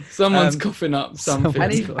a minute. Someone's coughing up something.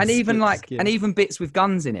 And even bits with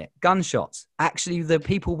guns in it, gunshots. Actually, the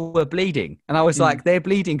people were bleeding, and I was like, they're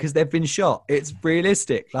bleeding because they've been shot. It's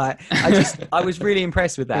realistic. Like, I was really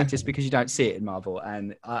impressed with that, just because you don't see it in Marvel,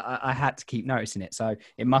 and I had to keep noticing it, so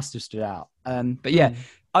it must have stood out. But yeah.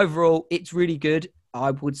 Overall, it's really good.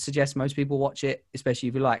 I would suggest most people watch it, especially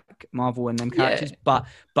if you like Marvel and them characters. But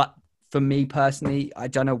for me personally, I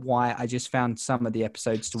don't know why, I just found some of the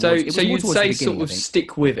episodes towards. So you'd say sort of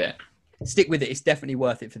stick with it. Stick with it. It's definitely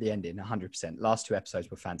worth it for the ending, 100%. Last 2 episodes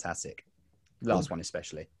were fantastic. Last one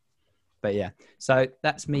especially. But yeah, so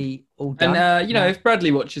that's me all done. And you know, if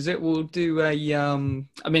Bradley watches it, we'll do a.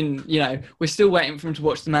 I mean, you know, we're still waiting for him to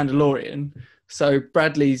watch The Mandalorian. So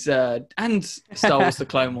Bradley's and Star Wars: The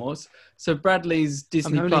Clone Wars. So Bradley's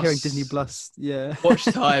Disney I'm only Plus. hearing Disney Plus. Yeah. Watch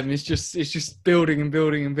time is just building and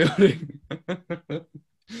building and building.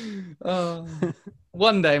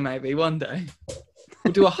 One day, we'll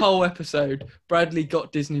do a whole episode. Bradley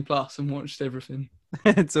got Disney Plus and watched everything.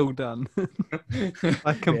 It's all done.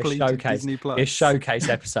 I completed showcase, Disney Plus. a showcase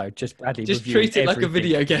episode. Just Bradley. Just treat it like a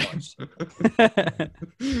video game.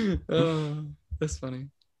 Oh, that's funny.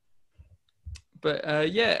 But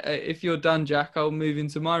if you're done, Jack, I'll move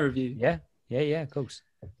into my review. Yeah, of course.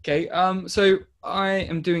 Okay, so I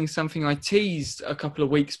am doing something I teased a couple of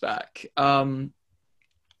weeks back.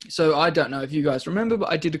 So I don't know if you guys remember,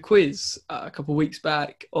 but I did a quiz a couple of weeks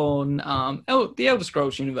back on the Elder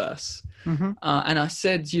Scrolls universe. Mm-hmm. And I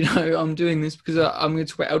said, I'm doing this because I'm going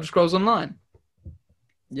to talk about Elder Scrolls Online.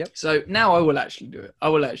 Yep. So now I will actually do it. I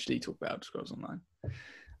will actually talk about Elder Scrolls Online.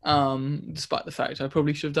 Despite the fact I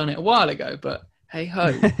probably should have done it a while ago, but hey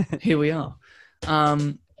ho, here we are.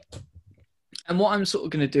 And what I'm sort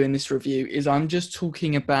of going to do in this review is I'm just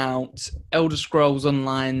talking about Elder Scrolls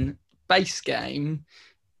Online base game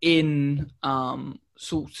in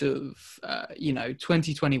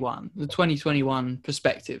 2021, the 2021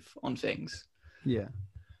 perspective on things. Yeah.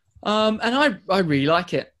 And I really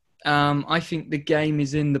like it. I think the game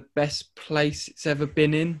is in the best place it's ever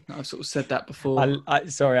been in. I've sort of said that before.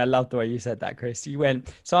 Sorry, I love the way you said that, Chris. You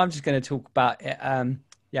went, so I'm just going to talk about it,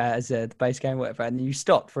 as the base game, whatever. And you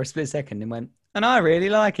stopped for a split second and went, and I really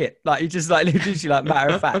like it. Like, you just literally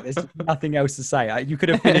matter of fact, there's nothing else to say. You could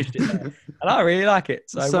have finished it there. And I really like it.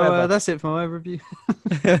 So that's it for my review.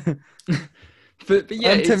 but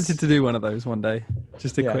yeah, I'm tempted to do one of those one day.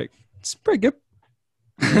 Just a quick sprig.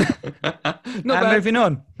 Moving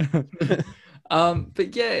on.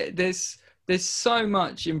 But yeah, there's so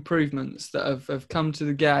much improvements that have come to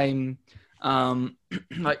the game. It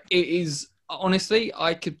is, honestly,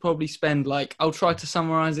 I could probably spend I'll try to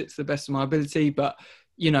summarize it to the best of my ability, but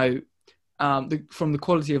from the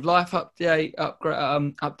quality of life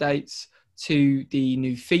updates to the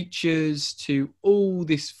new features to all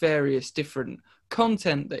this various different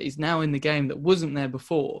content that is now in the game that wasn't there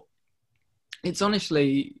before. It's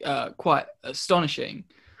honestly quite astonishing.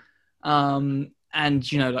 And,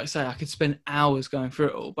 like I say, I could spend hours going through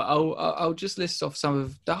it all, but I'll just list off some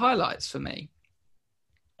of the highlights for me.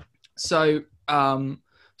 So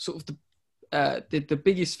sort of the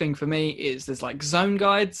biggest thing for me is there's zone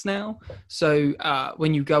guides now. So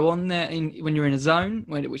when you go on there, when you're in a zone,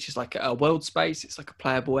 which is a world space, it's a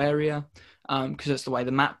playable area, because that's the way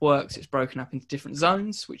the map works. It's broken up into different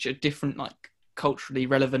zones, which are different culturally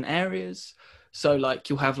relevant areas. So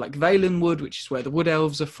you'll have Valenwood, which is where the Wood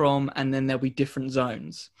Elves are from, and then there'll be different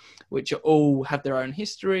zones, which all have their own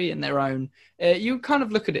history and their own. You kind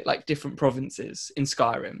of look at it like different provinces in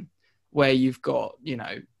Skyrim, where you've got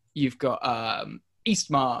East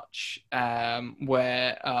March,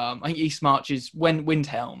 where I think East March is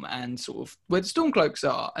Windhelm and sort of where the Stormcloaks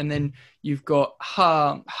are, and then you've got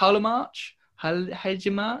Halamarch, I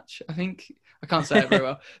think. I can't say it very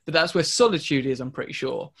well, but that's where Solitude is, I'm pretty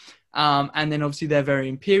sure. And then obviously they're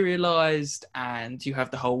very imperialized, and you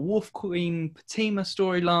have the whole Wolf Queen Fatima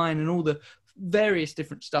storyline and all the various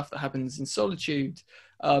different stuff that happens in Solitude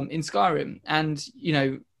in Skyrim. And,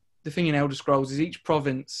 the thing in Elder Scrolls is each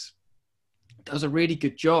province does a really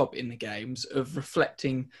good job in the games of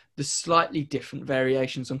reflecting the slightly different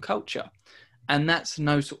variations on culture. And that's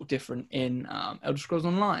no sort of different in Elder Scrolls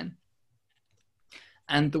Online.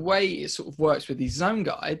 And the way it sort of works with these zone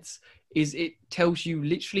guides is it tells you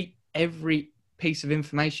literally every piece of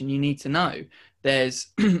information you need to know. There's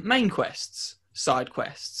main quests, side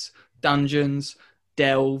quests, dungeons,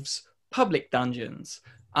 delves, public dungeons,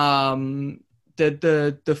 the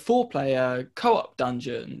 4-player co-op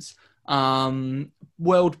dungeons,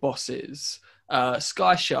 world bosses,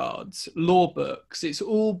 sky shards, lore books. It's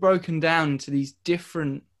all broken down into these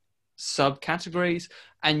different subcategories,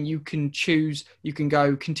 and you can choose, you can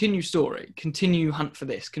go continue story, continue hunt for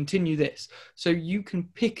this, continue this. So you can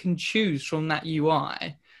pick and choose from that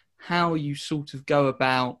UI how you sort of go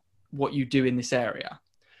about what you do in this area.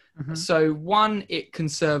 Mm-hmm. So one, it can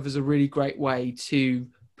serve as a really great way to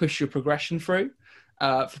push your progression through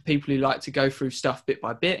for people who like to go through stuff bit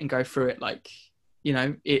by bit and go through it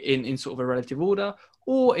in sort of a relative order.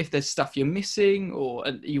 Or if there's stuff you're missing or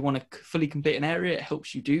you want to fully complete an area, it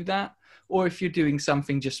helps you do that. Or if you're doing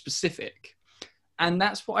something just specific. And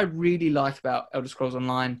that's what I really like about Elder Scrolls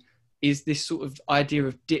Online is this sort of idea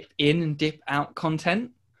of dip in and dip out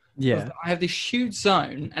content. Yeah. I have this huge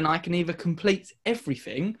zone and I can either complete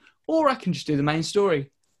everything or I can just do the main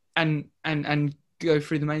story and go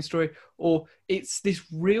through the main story. Or it's this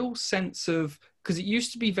real sense of, because it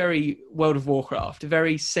used to be very World of Warcraft,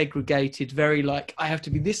 very segregated, very I have to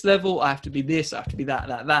be this level, I have to be this, I have to be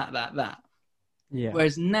that. Yeah.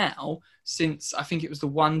 Whereas now, since I think it was the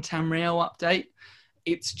 1 Tamriel update,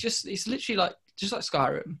 it's literally just like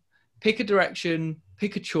Skyrim. pick a direction,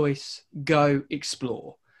 pick a choice, go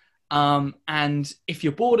explore. And if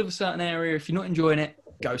you're bored of a certain area, if you're not enjoying it,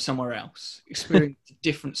 go somewhere else, experience a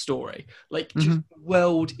different story. Like, just the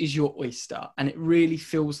world is your oyster, and it really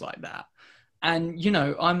feels like that. And, you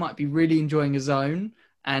know, I might be really enjoying a zone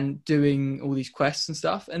and doing all these quests and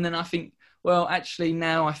stuff, and then I think, well, actually,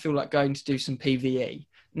 now I feel like going to do some PvE.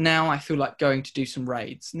 Now I feel like going to do some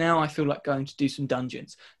raids. Now I feel like going to do some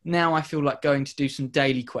dungeons. Now I feel like going to do some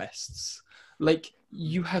daily quests. Like,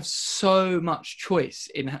 you have so much choice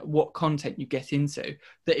in what content you get into,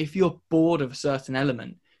 that if you're bored of a certain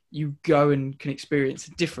element, you go and can experience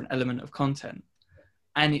a different element of content.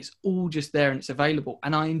 And it's all just there and it's available.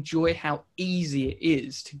 And I enjoy how easy it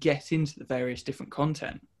is to get into the various different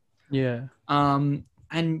content. Yeah.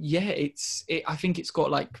 And yeah, I think it's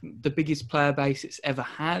got like the biggest player base it's ever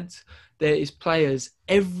had. There is players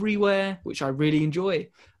everywhere, which I really enjoy.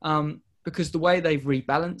 Because the way they've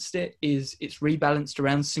rebalanced it is it's rebalanced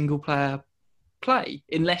around single player play,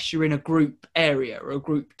 unless you're in a group area or a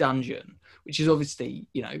group dungeon, which is obviously,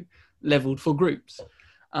 you know, leveled for groups.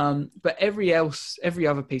 But every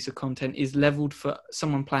other piece of content is leveled for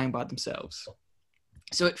someone playing by themselves.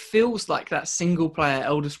 So it feels like that single player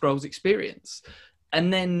Elder Scrolls experience.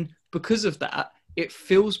 And then because of that, it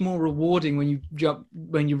feels more rewarding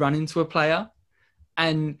when you run into a player.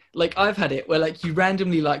 And like, I've had it where like you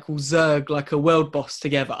randomly like will zerg like a world boss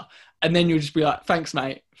together, and then you'll just be like, thanks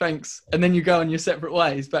mate, thanks, and then you go on your separate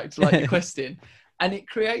ways back to like your questing. And it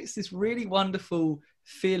creates this really wonderful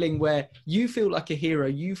feeling where you feel like a hero,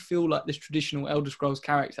 you feel like this traditional Elder Scrolls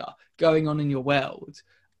character going on in your world,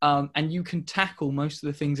 and you can tackle most of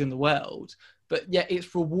the things in the world. But yet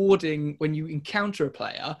it's rewarding when you encounter a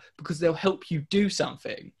player because they'll help you do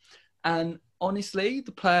something. And honestly,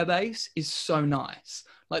 the player base is so nice.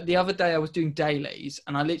 Like the other day I was doing dailies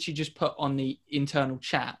and I literally just put on the internal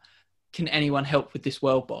chat, can anyone help with this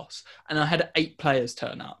world boss? And I had 8 players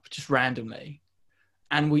turn up just randomly.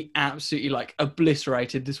 And we absolutely like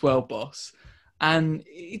obliterated this world boss. And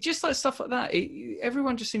it just like stuff like that.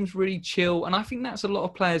 Everyone just seems really chill. And I think that's a lot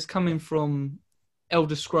of players coming from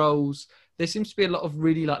Elder Scrolls. There seems to be a lot of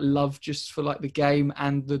really like love just for like the game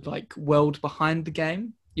and the like world behind the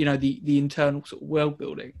game. You know, the internal sort of world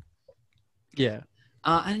building. Yeah.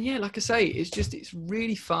 And yeah, like I say, it's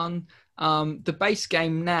really fun. The base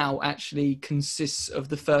game now actually consists of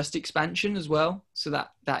the first expansion as well. So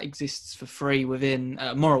that exists for free within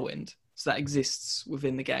Morrowind. So that exists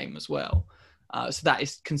within the game as well. So that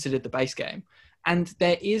is considered the base game. And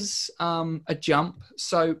there is a jump.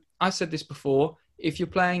 So I said this before, if you're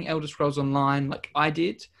playing Elder Scrolls Online, like I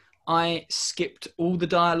did, I skipped all the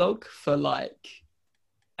dialogue for like,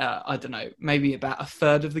 I don't know, maybe about a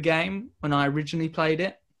third of the game when I originally played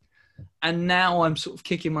it. And now I'm sort of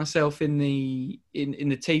kicking myself in the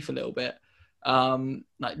teeth a little bit.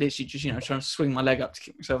 Like literally just, you know, trying to swing my leg up to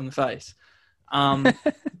kick myself in the face.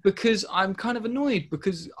 Because I'm kind of annoyed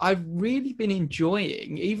because I've really been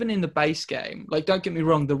enjoying, even in the base game, like don't get me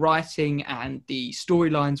wrong, the writing and the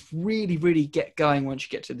storylines really, really get going once you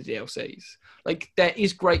get to the DLCs. Like there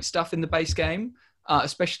is great stuff in the base game,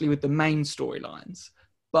 especially with the main storylines.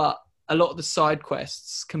 But a lot of the side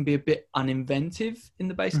quests can be a bit uninventive in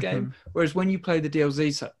the base game. Whereas when you play the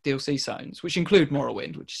DLC zones, which include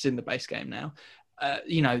Morrowind, which is in the base game now,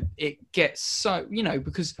 you know, it gets so, you know,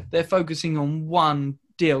 because they're focusing on one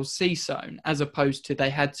DLC zone as opposed to they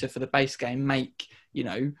had to, for the base game, make, you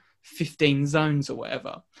know, 15 zones or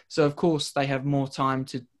whatever. So, of course, they have more time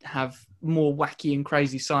to have more wacky and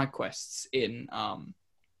crazy side quests in,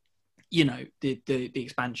 you know, the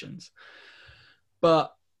expansions.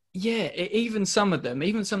 But yeah, even some of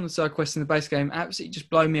the side quests in the base game absolutely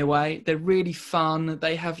just blow me away. They're really fun.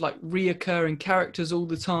 They have like reoccurring characters all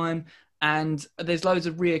the time. And there's loads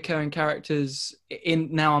of reoccurring characters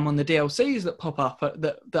now I'm on the DLCs that pop up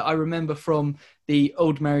that I remember from the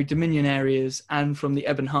Old Merry Dominion areas and from the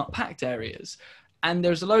Ebonheart Pact areas. And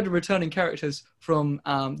there's a load of returning characters from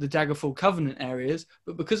the Daggerfall Covenant areas.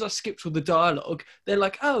 But because I skipped all the dialogue, they're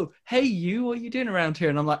like, oh, hey, you, what are you doing around here?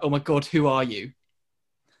 And I'm like, oh my God, who are you?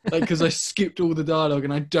 Like, because I skipped all the dialogue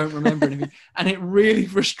and I don't remember anything. And it really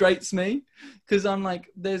frustrates me because I'm like,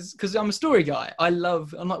 because I'm a story guy. I'm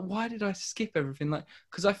like, why did I skip everything? Like,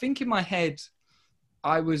 because I think in my head,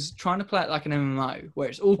 I was trying to play it like an MMO where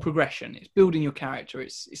it's all progression. It's building your character.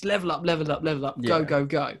 It's level up, yeah.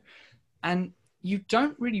 go. And you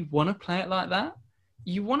don't really want to play it like that.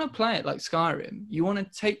 You want to play it like Skyrim. You want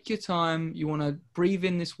to take your time. You want to breathe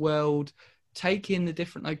in this world, take in the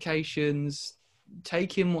different locations,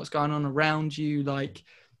 take in what's going on around you, like,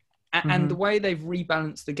 and the way they've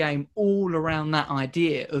rebalanced the game all around that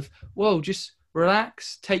idea of, well, just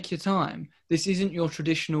relax, take your time. This isn't your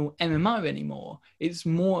traditional MMO anymore. It's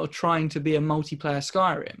more trying to be a multiplayer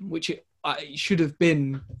Skyrim, which it should have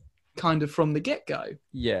been kind of from the get-go.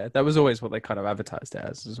 Yeah, that was always what they kind of advertised it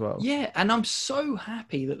as well. Yeah, and I'm so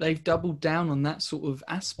happy that they've doubled down on that sort of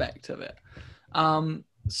aspect of it.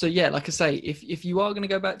 So yeah, like I say, if you are going to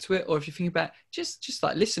go back to it, or if you're thinking about just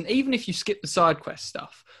like listen, even if you skip the side quest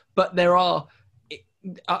stuff, but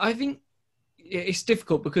I think it's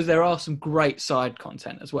difficult because there are some great side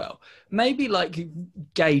content as well. Maybe like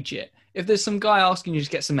gauge it. If there's some guy asking you to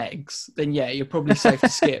get some eggs, then yeah, you're probably safe to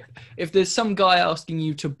skip. If there's some guy asking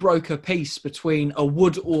you to broker peace between a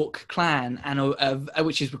wood orc clan and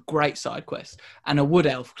which is a great side quest, and a wood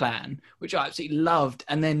elf clan, which I absolutely loved,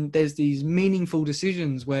 and then there's these meaningful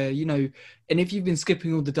decisions where, you know, and if you've been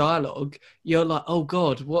skipping all the dialogue, you're like, oh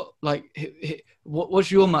God,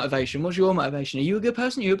 what's your motivation? What's your motivation? Are you a good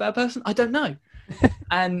person? Are you a bad person? I don't know.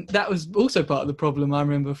 And that was also part of the problem, I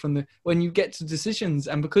remember, when you get to decisions.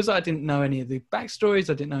 And because I didn't know any of the backstories,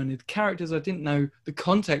 I didn't know any of the characters, I didn't know the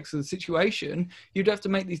context of the situation, you'd have to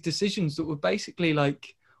make these decisions that were basically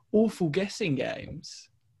like awful guessing games,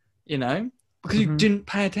 you know, because you didn't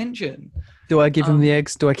pay attention. Do I give him the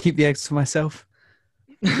eggs? Do I keep the eggs for myself?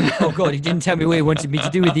 Oh God, he didn't tell me what he wanted me to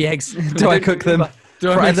do with the eggs. Do I cook them?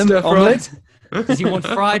 Do I fry them? Omelette? Does he want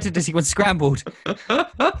fried or does he want scrambled?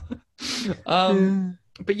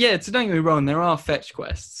 But yeah, so don't get me wrong, there are fetch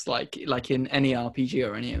quests like in any RPG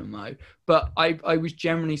or any MMO, but I was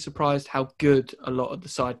generally surprised how good a lot of the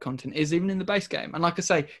side content is, even in the base game. And like I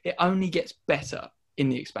say, it only gets better in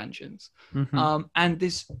the expansions. And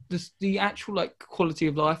the actual like quality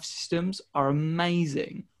of life systems are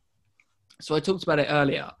amazing. So I talked about it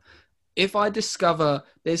earlier. If I discover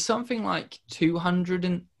there's something like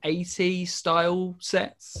 280 style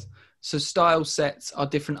sets. So style sets are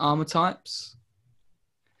different armor types.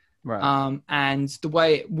 Right. And the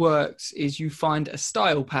way it works is you find a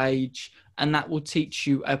style page and that will teach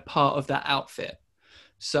you a part of that outfit.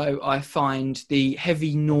 So I find the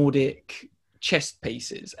heavy Nordic chest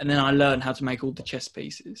pieces and then I learn how to make all the chest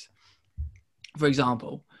pieces, for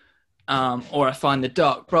example. Or I find the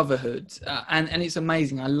Dark Brotherhood, and it's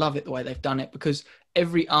amazing. I love it the way they've done it because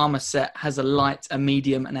every armor set has a light, a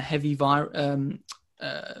medium, and a heavy variant.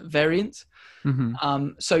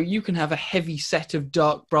 So you can have a heavy set of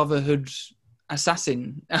Dark Brotherhood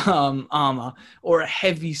assassin armor or a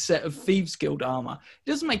heavy set of Thieves Guild armor. It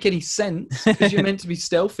doesn't make any sense because you're meant to be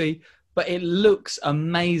stealthy, but it looks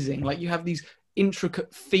amazing. Like you have these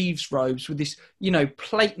intricate thieves robes with this, you know,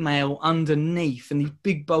 plate mail underneath and these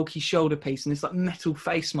big bulky shoulder piece and this like metal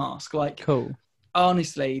face mask. Like, cool.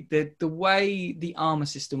 Honestly, the way the armor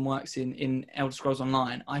system works in Elder Scrolls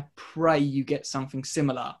Online, I pray you get something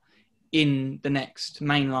similar in the next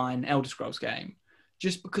mainline Elder Scrolls game,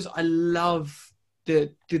 just because I love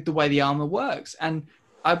the way the armor works. And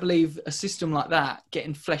I believe a system like that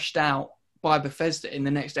getting fleshed out by Bethesda in the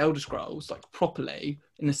next Elder Scrolls, like properly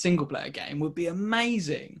in a single player game, would be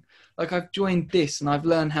amazing. Like I've joined this and I've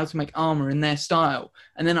learned how to make armor in their style.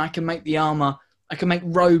 And then I can make the armor, I can make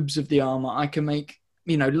robes of the armor. I can make,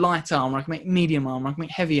 you know, light armor. I can make medium armor. I can make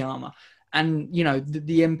heavy armor. And, you know,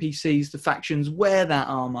 the NPCs, the factions wear that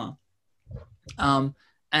armor.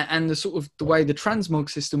 And the sort of the way the transmog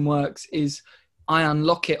system works is I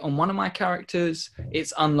unlock it on one of my characters.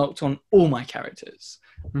 It's unlocked on all my characters.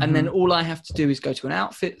 And then all I have to do is go to an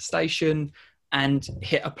outfit station and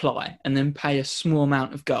hit apply and then pay a small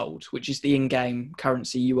amount of gold, which is the in-game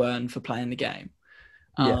currency you earn for playing the game.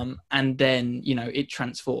 And then, you know, it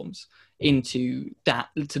transforms into that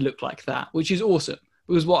to look like that, which is awesome.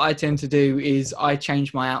 Because what I tend to do is I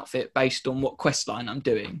change my outfit based on what quest line I'm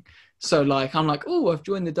doing. So like, I'm like, oh, I've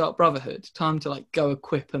joined the Dark Brotherhood. Time to like go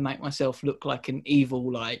equip and make myself look like an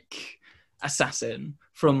evil, like assassin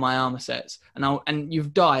from my armor sets. And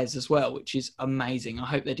you've dyes as well, which is amazing. I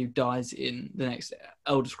hope they do dyes in the next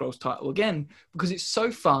Elder Scrolls title again, because it's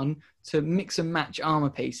so fun to mix and match armor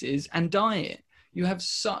pieces and dye it. You have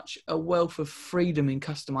such a wealth of freedom in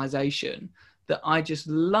customization that I just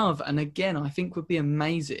love. And again, I think would be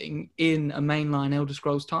amazing in a mainline Elder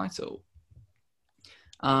Scrolls title.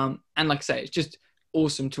 And like I say, it's just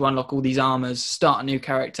awesome to unlock all these armors, start a new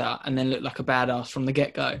character, and then look like a badass from the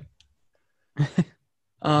get-go.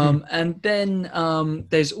 And then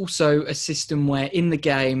there's also a system where in the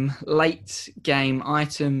game, late game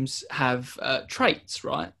items have traits,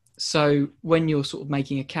 right? So when you're sort of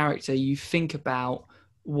making a character, you think about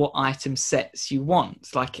what item sets you want,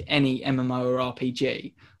 like any MMO or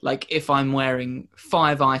RPG. Like if I'm wearing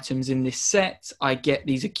 5 items in this set, I get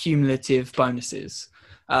these accumulative bonuses.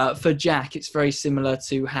 For Jack, it's very similar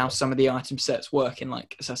to how some of the item sets work in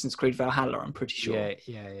like Assassin's Creed Valhalla, I'm pretty sure.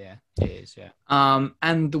 Yeah. It is, yeah.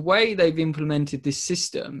 And the way they've implemented this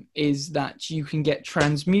system is that you can get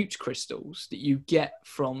transmute crystals that you get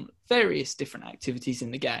from various different activities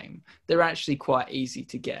in the game. They're actually quite easy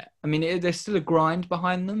to get. I mean, there's still a grind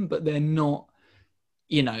behind them, but they're not,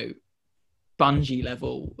 Bungie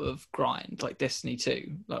level of grind like Destiny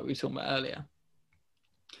 2, like we were talking about earlier.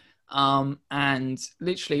 And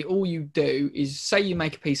literally all you do is say you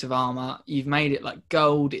make a piece of armor, you've made it like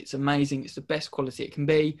gold, it's amazing, it's the best quality it can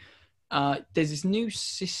be. There's this new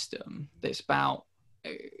system that's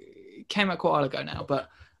it came out quite a while ago now, but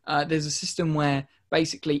there's a system where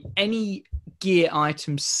basically any gear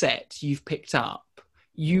item set you've picked up,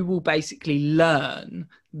 you will basically learn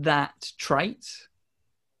that trait.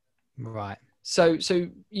 Right. So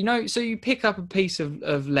you pick up a piece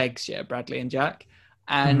of legs, yeah, Bradley and Jack.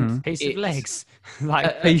 And piece of legs,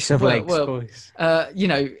 like piece of legs, boys.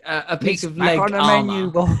 A piece of leg on the armor.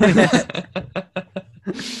 menu, boys.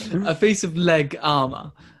 A piece of leg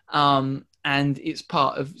armor, and it's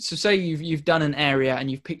part of. So say you've done an area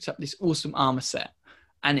and you've picked up this awesome armor set,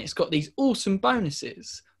 and it's got these awesome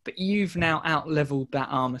bonuses, but you've now out-leveled that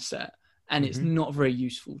armor set, and it's not very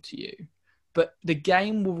useful to you. But the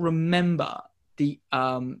game will remember the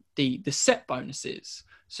set bonuses.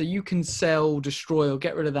 So you can sell, destroy, or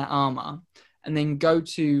get rid of that armor and then go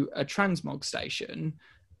to a transmog station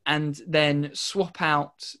and then swap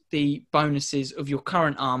out the bonuses of your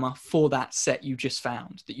current armor for that set you just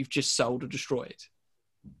found that you've just sold or destroyed.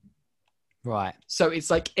 Right. So it's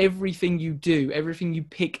like everything you do, everything you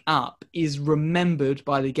pick up is remembered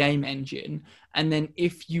by the game engine. And then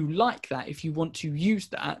if you like that, if you want to use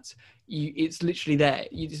that, it's literally there.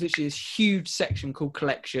 It's literally this huge section called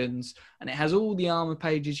collections, and it has all the armor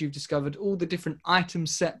pages you've discovered, all the different item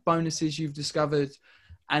set bonuses you've discovered.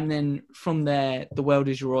 And then from there, the world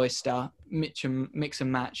is your oyster. Mix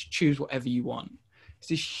and match, choose whatever you want. It's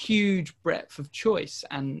this huge breadth of choice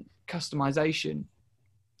and customization.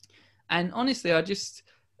 And honestly, I just,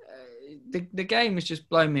 the game has just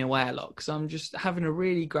blown me away a lot because I'm just having a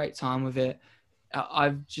really great time with it.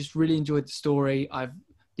 I've just really enjoyed the story.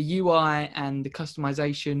 The UI and the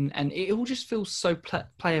customization, and it all just feels so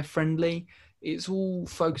player friendly. It's all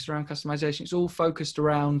focused around customization. It's all focused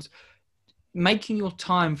around making your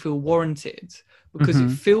time feel warranted because it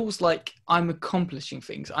feels like I'm accomplishing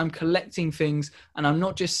things. I'm collecting things and I'm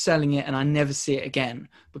not just selling it and I never see it again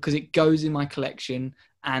because it goes in my collection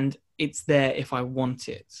and it's there if I want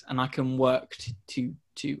it and I can work to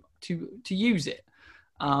use it.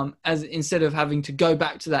 As instead of having to go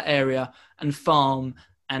back to that area and farm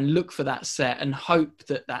and look for that set and hope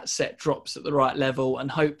that that set drops at the right level and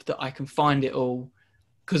hope that I can find it all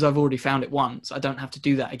because I've already found it once. I don't have to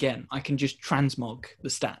do that again. I can just transmog the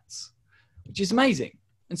stats, which is amazing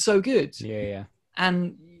and so good. Yeah.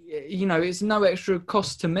 And, it's no extra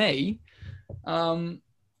cost to me. And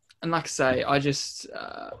like I say, I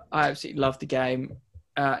absolutely love the game.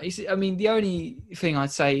 The only thing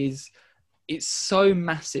I'd say is it's so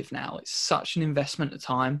massive now. It's such an investment of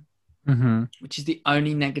time. Which is the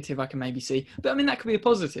only negative I can maybe see. But I mean, that could be a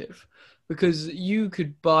positive because you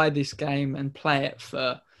could buy this game and play it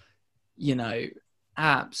for,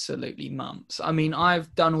 absolutely months. I mean,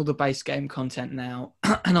 I've done all the base game content now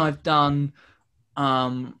and I've done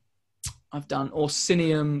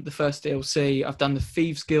Orsinium, the first DLC. I've done the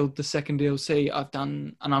Thieves Guild, the second DLC.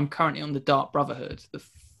 And I'm currently on the Dark Brotherhood, the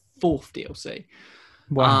fourth DLC.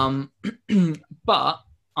 Wow. But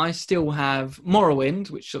I still have Morrowind,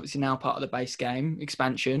 which is obviously now part of the base game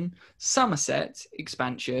expansion, Somerset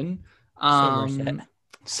expansion,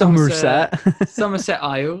 Somerset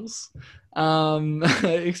Isles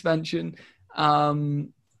expansion,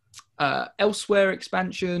 Elsewhere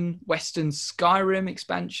expansion, Western Skyrim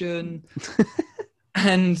expansion,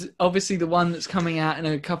 and obviously the one that's coming out in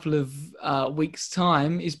a couple of weeks'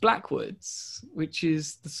 time is Blackwoods, which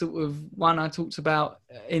is the sort of one I talked about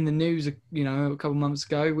in the news, a couple of months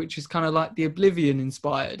ago, which is kind of like the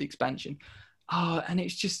Oblivion-inspired expansion. And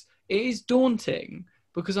it is daunting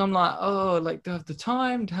because I'm like, do I have the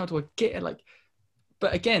time? How do I get it?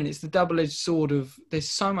 But again, it's the double-edged sword of there's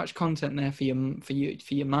so much content there for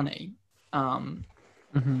your money.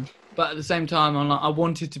 But at the same time, I'm like, I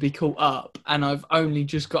wanted to be caught up, and I've only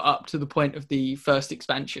just got up to the point of the first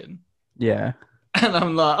expansion. Yeah. And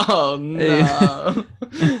I'm like, oh no.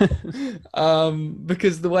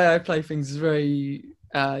 Because the way I play things is very,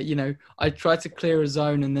 I try to clear a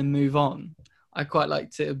zone and then move on. I quite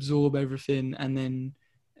like to absorb everything and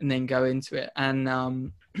then go into it.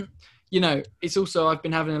 And, it's also, I've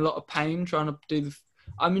been having a lot of pain trying to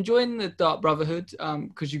I'm enjoying the Dark Brotherhood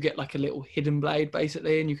because you get like a little hidden blade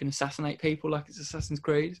basically, and you can assassinate people like it's Assassin's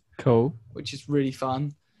Creed. Cool. Which is really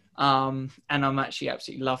fun. And I'm actually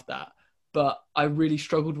absolutely love that. But I really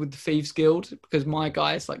struggled with the Thieves Guild because my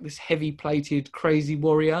guy is like this heavy-plated, crazy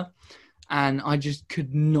warrior, and I just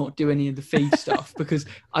could not do any of the thief stuff because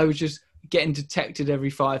I was just getting detected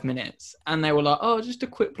every 5 minutes. And they were like, "Oh, just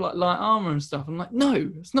equip like light armor and stuff." I'm like, "No,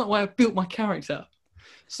 that's not why I built my character."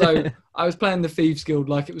 So I was playing the Thieves Guild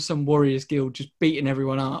like it was some Warriors Guild, just beating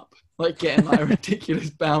everyone up, like getting like a ridiculous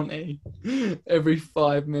bounty every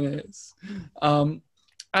 5 minutes.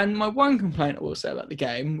 And my one complaint I will say about the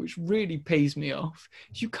game, which really pees me off,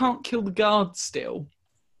 is you can't kill the guards still.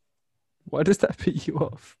 Why does that piss you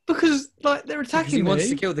off? Because like they're attacking me. He wants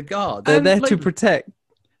to kill the guard. They're there to protect.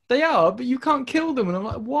 They are, but you can't kill them, and I'm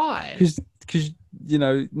like, why? Because you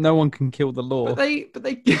know no one can kill the law. But they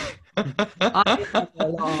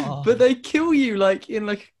but they kill you like in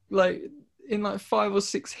 5 or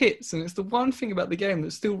 6 hits, and it's the one thing about the game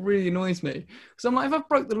that still really annoys me. Because I'm like, if I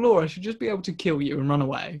broke the law, I should just be able to kill you and run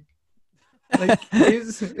away. Like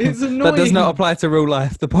it's annoying. That does not apply to real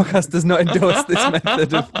life. The podcast does not endorse this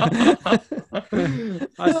method of. I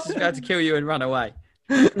was just about to kill you and run away.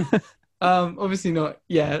 Obviously not.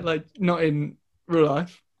 Yeah, like not in real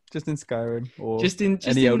life. Just in Skyrim or just in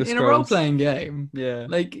a role-playing game. Yeah.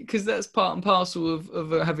 Like, because that's part and parcel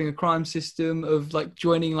of having a crime system, of like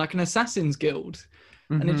joining like an assassin's guild.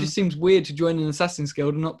 And it just seems weird to join an assassin's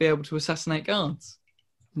guild and not be able to assassinate guards.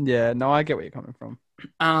 Yeah, no, I get where you're coming from.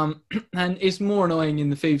 And it's more annoying in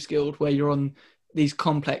the Thieves Guild where you're on these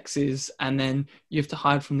complexes and then you have to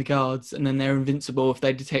hide from the guards and then they're invincible if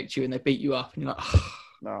they detect you and they beat you up and you're like,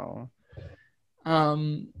 no.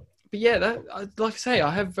 But yeah, like I say,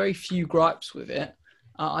 I have very few gripes with it.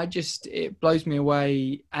 It blows me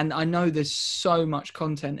away. And I know there's so much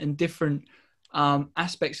content and different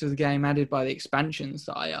aspects of the game added by the expansions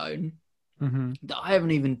that I own that I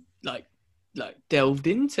haven't even like delved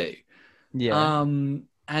into. Yeah.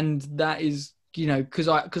 And that is, you know, because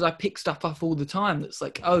I pick stuff up all the time that's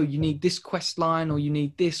like, oh, you need this quest line or you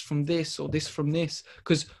need this from this or this from this,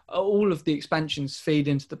 because all of the expansions feed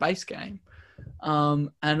into the base game. And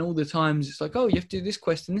all the times it's like, oh, you have to do this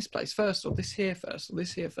quest in this place first, or this here first, or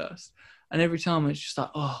this here first. And every time it's just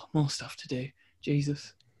like, oh, more stuff to do.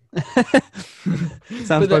 Jesus.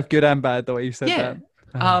 Sounds both good and bad the way you said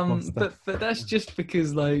that. But that's just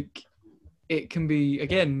because like it can be,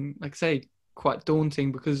 again, like I say, quite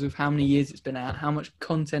daunting because of how many years it's been out, how much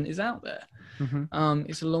content is out there.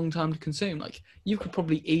 It's a long time to consume. Like you could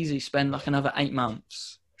probably easily spend like another 8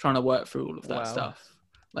 months trying to work through all of that stuff.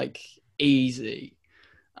 Like easy.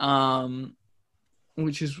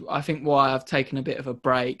 Which is, I think, why I've taken a bit of a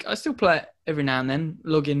break. I still play it every now and then,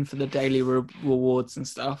 log in for the daily rewards and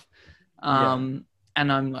stuff. And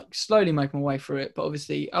I'm like slowly making my way through it. But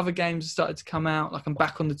obviously other games have started to come out. Like I'm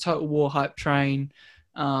back on the Total War hype train.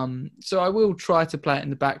 So I will try to play it in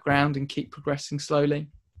the background and keep progressing slowly.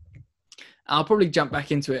 I'll probably jump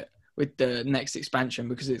back into it with the next expansion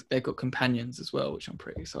because they've got companions as well, which I'm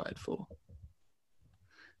pretty excited for.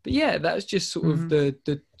 But yeah, that was just sort of the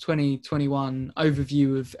 2021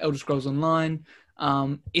 overview of Elder Scrolls Online.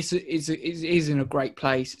 It is in a great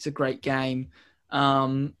place. It's a great game.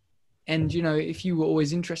 And, you know, if you were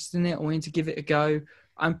always interested in it or wanting to give it a go,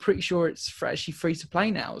 I'm pretty sure it's actually free to play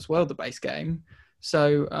now as well, the base game.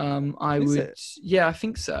 So I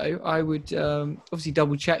think so. I would obviously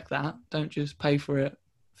double check that. Don't just pay for it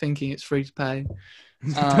thinking it's free to pay.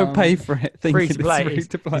 Don't pay for it thinking free to play. It's free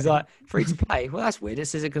to play. He's like, free to play? Well, that's weird. It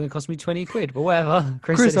says it's going to cost me 20 quid, but whatever.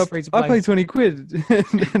 Chris said it's free to play. I paid 20 quid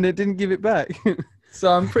and it didn't give it back.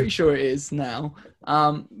 So I'm pretty sure it is now.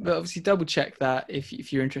 But obviously double check that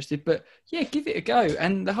if you're interested. But yeah, give it a go.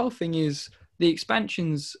 And the whole thing is the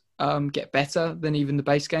expansions get better than even the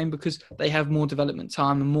base game because they have more development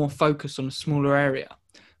time and more focus on a smaller area.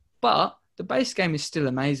 But the base game is still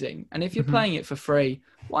amazing. And if you're playing it for free,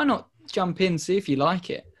 why not jump in, see if you like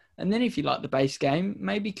it? And then if you like the base game,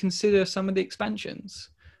 maybe consider some of the expansions.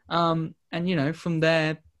 And, you know, from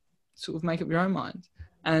there, sort of make up your own mind.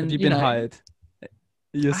 And have you been hired?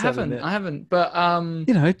 I haven't. But,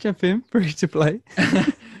 you know, jump in, free to play.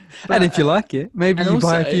 And if you like it, maybe you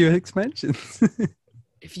buy a few expansions.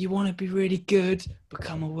 If you want to be really good,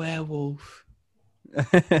 become a werewolf.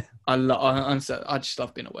 I just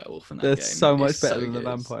love being a werewolf in that game. They're so much better than the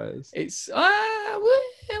vampires. It's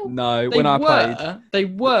no. When I played, they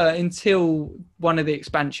were until one of the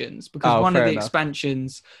expansions because one of the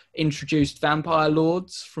expansions introduced vampire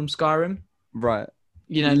lords from Skyrim. Right.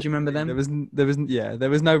 You know, do you remember them? There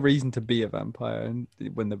was no reason to be a vampire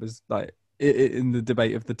when there was like in the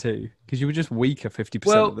debate of the two? Because you were just weaker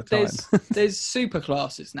 50% of the time. there's super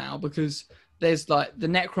classes now, because there's like the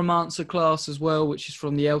Necromancer class as well, which is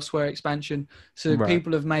from the Elsewhere expansion. So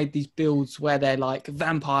people have made these builds where they're like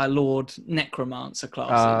Vampire Lord Necromancer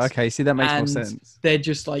classes. Okay, see, that makes more sense. They're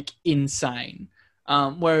just like insane.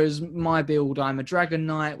 Whereas my build, I'm a Dragon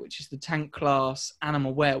Knight, which is the tank class, and I'm a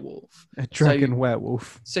werewolf. A dragon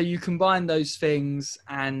werewolf. So you combine those things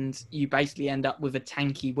and you basically end up with a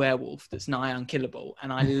tanky werewolf that's nigh unkillable.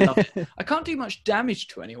 And I love it. I can't do much damage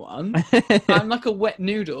to anyone. I'm like a wet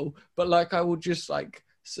noodle, but like I will just like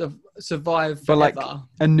survive forever. But like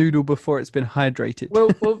a noodle before it's been hydrated.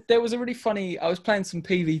 Well, there was a really funny... I was playing some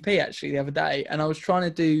PvP actually the other day, and I was trying to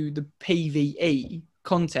do the PvE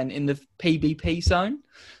content in the PvP zone.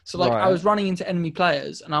 So like I was running into enemy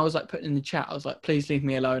players and I was like putting in the chat, I was like, please leave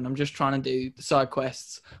me alone, I'm just trying to do the side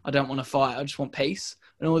quests, I don't want to fight, I just want peace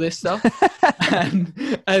and all this stuff. and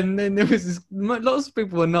then there was lots of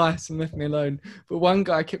people were nice and left me alone, but one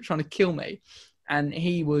guy kept trying to kill me, and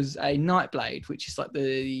he was a Nightblade, which is like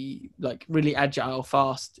the like really agile,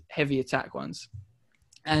 fast, heavy attack ones,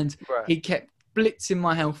 and he kept blitzing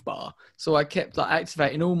my health bar, so I kept like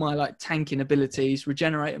activating all my like tanking abilities,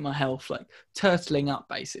 regenerating my health, like turtling up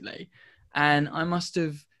basically. And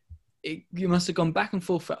you must have gone back and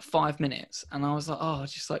forth for 5 minutes, and I was like, I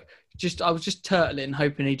was just turtling,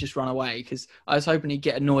 hoping he'd just run away, because I was hoping he'd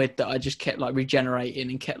get annoyed that I just kept like regenerating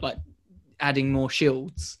and kept like adding more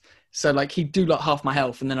shields. So like he'd do like half my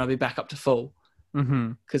health and then I'd be back up to full,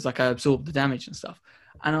 because like I absorbed the damage and stuff.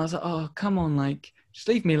 And I was like, oh come on, like just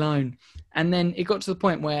leave me alone. And then it got to the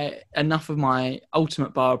point where enough of my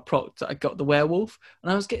ultimate bar proc that I got the werewolf, and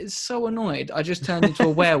I was getting so annoyed, I just turned into a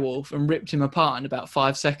werewolf and ripped him apart in about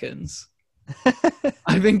 5 seconds.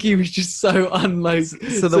 I think he was just so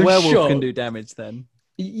So the werewolf shocked. Can do damage then?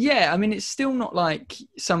 Yeah, I mean, it's still not like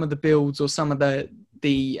some of the builds or some of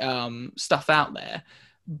the stuff out there,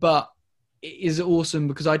 but it is awesome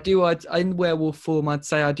because in werewolf form, I'd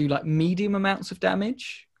say I do like medium amounts of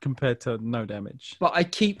damage. Compared to no damage. But I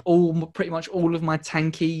keep pretty much all of my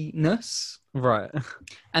tankiness. Right.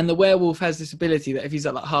 And the werewolf has this ability that if he's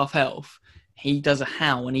at like half health, he does a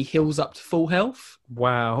howl and he heals up to full health.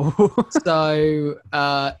 Wow. So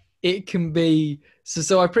it can be...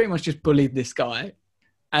 So I pretty much just bullied this guy.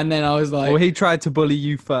 And then I was like... Well, he tried to bully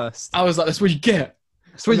you first. I was like, that's what you get.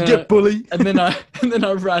 That's what you get, bully. And then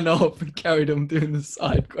I ran off and carried on doing the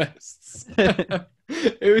side quests.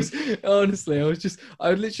 It was honestly, I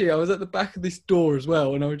was at the back of this door as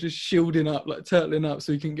well, and I was just shielding up, like turtling up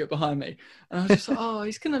so he couldn't get behind me. And I was just like, oh,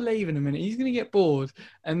 he's gonna leave in a minute, he's gonna get bored.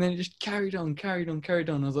 And then it just carried on.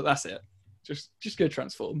 I was like, that's it. Just go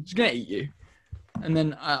transform. Just gonna eat you. And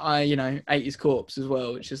then I ate his corpse as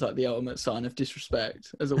well, which is like the ultimate sign of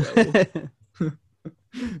disrespect as a werewolf.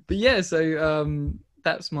 But yeah, so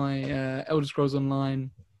that's my Elder Scrolls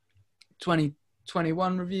Online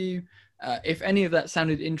 2021 review. If any of that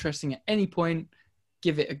sounded interesting at any point,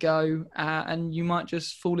 give it a go, and you might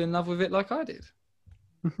just fall in love with it like I did.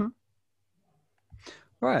 Mm-hmm.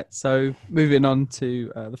 Right, so moving on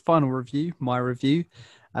to the final review, my review,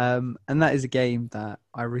 and that is a game that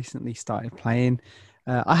I recently started playing.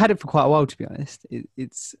 I had it for quite a while, to be honest.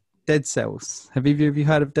 It's Dead Cells. Have either of you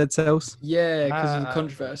heard of Dead Cells? Yeah, because of the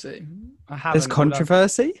controversy. I haven't. There's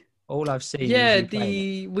controversy? All I've seen. Yeah,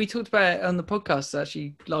 we talked about it on the podcast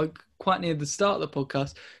actually, like quite near the start of the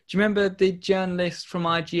podcast. Do you remember the journalist from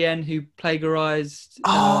IGN who plagiarized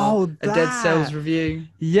a Dead Cells review?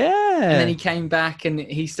 Yeah. And then he came back and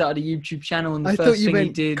he started a YouTube channel, and the I first thought you thing meant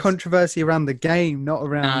he did... controversy around the game, not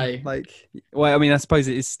around No. Well, I mean, I suppose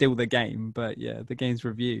it is still the game, but yeah, the game's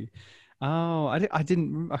review. Oh,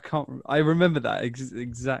 I remember that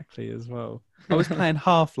exactly as well. I was playing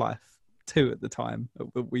Half-Life 2 at the time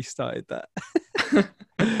that we started that.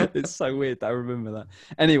 It's so weird that I remember that.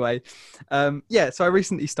 Anyway, so I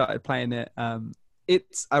recently started playing it.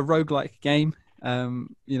 It's a roguelike game.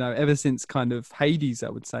 Ever since kind of Hades, I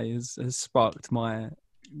would say, has sparked my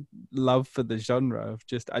love for the genre of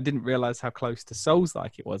I didn't realize how close to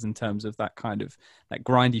Souls-like it was in terms of that kind of that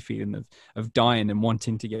grindy feeling of dying and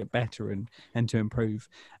wanting to get better and to improve.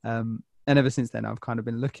 And ever since then, I've kind of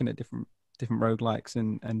been looking at different roguelikes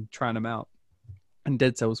and trying them out. And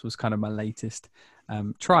Dead Cells was kind of my latest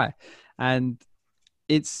try. And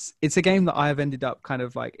it's a game that I have ended up kind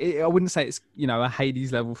of like, I wouldn't say it's, a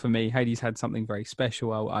Hades level for me. Hades had something very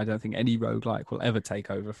special. I don't think any roguelike will ever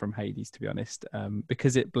take over from Hades, to be honest,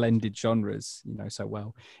 because it blended genres, so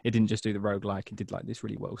well. It didn't just do the roguelike. It did like this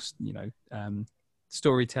really well,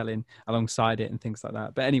 storytelling alongside it and things like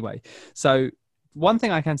that. But anyway, so one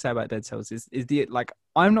thing I can say about Dead Cells is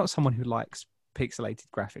I'm not someone who likes pixelated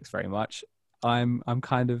graphics very much. I'm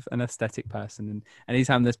kind of an aesthetic person, and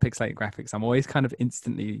anytime there's pixelated graphics, I'm always kind of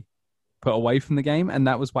instantly put away from the game, and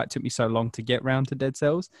that was why it took me so long to get round to Dead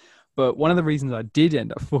Cells. But one of the reasons I did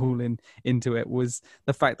end up falling into it was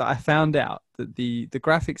the fact that I found out that the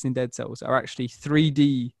graphics in Dead Cells are actually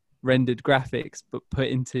 3D rendered graphics, but put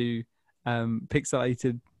into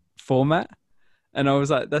pixelated format. And I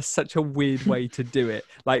was like, that's such a weird way to do it.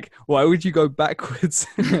 Like, why would you go backwards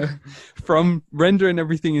from rendering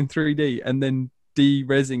everything in 3D and then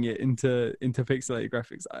de-resing it into pixelated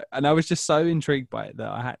graphics? And I was just so intrigued by it that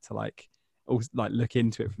I had to look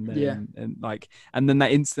into it from there. And then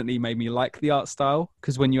that instantly made me like the art style,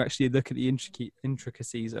 because when you actually look at the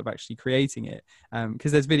intricacies of actually creating it,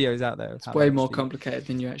 because there's videos out there, it's way more complicated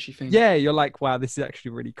than you actually think. Yeah, you're like, wow, this is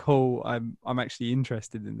actually really cool. I'm actually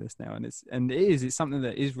interested in this now, and it's something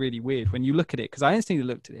that is really weird when you look at it, because I instantly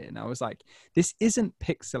looked at it and I was like, this isn't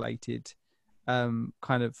pixelated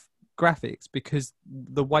kind of graphics, because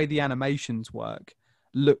the way the animations work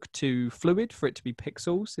look too fluid for it to be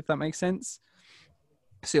pixels, if that makes sense.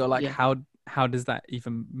 So you're like, how does that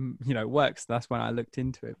even work? So that's when I looked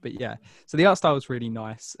into it. But yeah, so the art style is really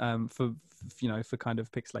nice for kind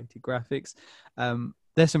of pixelated graphics.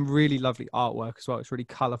 There's some really lovely artwork as well. It's really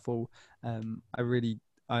colorful. I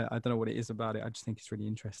don't know what it is about it. I just think it's really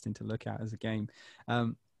interesting to look at as a game.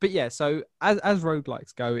 But yeah, so as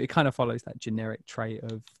roguelikes go, it kind of follows that generic trait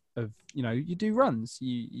of you do runs,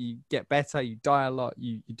 you get better, you die a lot,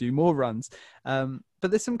 you do more runs, but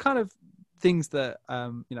there's some kind of things that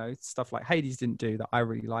stuff like Hades didn't do that I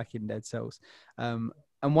really like in Dead Cells, and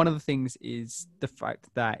one of the things is the fact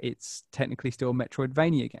that it's technically still a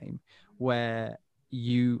Metroidvania game, where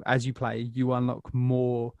as you play, you unlock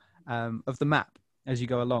more of the map as you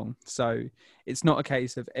go along. So it's not a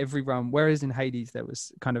case of every run, whereas in Hades there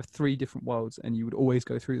was kind of 3 different worlds and you would always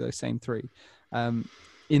go through those same 3.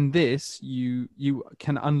 In this, you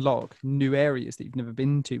can unlock new areas that you've never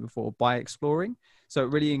been to before by exploring. So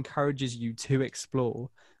it really encourages you to explore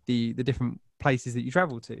the different places that you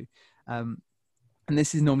travel to. And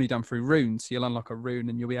this is normally done through runes. So you'll unlock a rune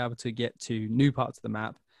and you'll be able to get to new parts of the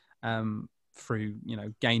map through,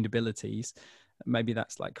 gained abilities. Maybe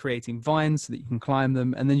that's like creating vines so that you can climb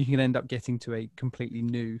them. And then you can end up getting to a completely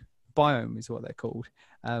new biome, is what they're called.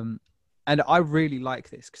 And I really like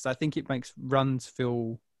this because I think it makes runs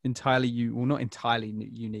feel not entirely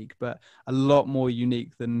unique, but a lot more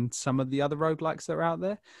unique than some of the other roguelikes that are out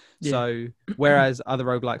there. Yeah. So whereas other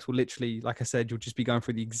roguelikes will literally, like I said, you'll just be going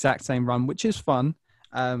through the exact same run, which is fun.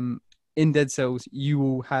 In Dead Cells, you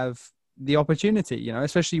will have the opportunity,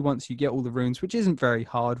 especially once you get all the runes, which isn't very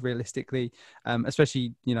hard realistically,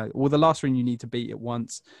 especially, the last rune you need to beat at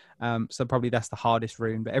once. So probably that's the hardest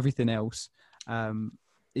rune, but everything else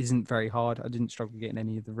isn't very hard. I didn't struggle getting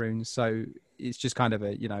any of the runes. So it's just kind of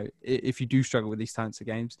if you do struggle with these types of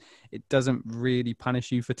games, it doesn't really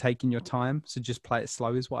punish you for taking your time. So just play it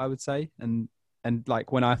slow is what I would say. And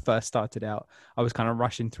like when I first started out, I was kind of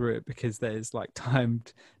rushing through it because there's like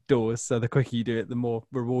timed doors. So the quicker you do it, the more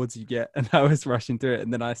rewards you get. And I was rushing through it.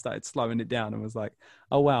 And then I started slowing it down and was like,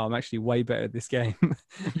 oh, wow, I'm actually way better at this game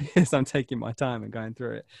because I'm taking my time and going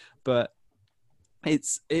through it. But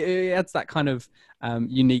it adds that kind of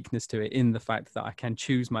uniqueness to it in the fact that I can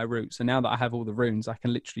choose my route. So now that I have all the runes, I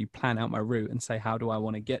can literally plan out my route and say, how do I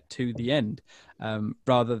want to get to the end?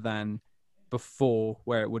 Rather than before,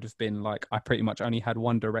 where it would have been like I pretty much only had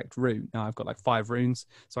one direct route. Now I've got like 5 runes,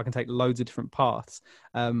 so I can take loads of different paths.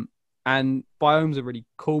 And biomes are really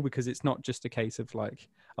cool because it's not just a case of like,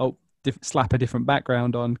 slap a different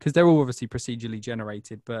background on, because they're all obviously procedurally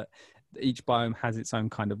generated, but each biome has its own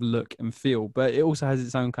kind of look and feel, but it also has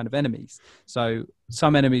its own kind of enemies. So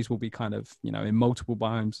some enemies will be kind of, in multiple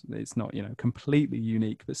biomes. It's not, completely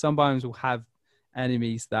unique, but some biomes will have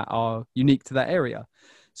enemies that are unique to that area.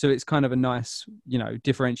 So it's kind of a nice,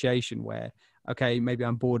 differentiation where, okay, maybe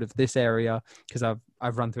I'm bored of this area because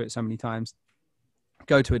I've run through it so many times.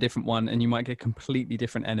 Go to a different one and you might get completely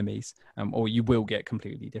different enemies, or you will get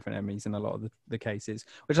completely different enemies in a lot of the cases,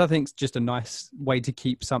 which I think is just a nice way to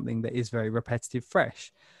keep something that is very repetitive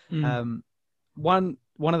fresh. One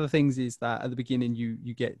of the things is that at the beginning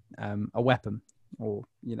you get a weapon, or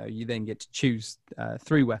you then get to choose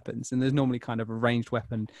 3 weapons, and there's normally kind of a ranged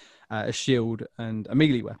weapon, a shield, and a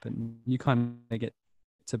melee weapon. You kind of get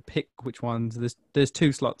to pick which ones. There's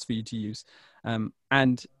 2 slots for you to use,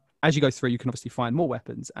 and as you go through, you can obviously find more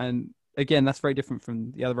weapons. And again, that's very different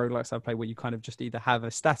from the other roguelikes I've played, where you kind of just either have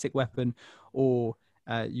a static weapon or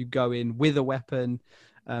you go in with a weapon.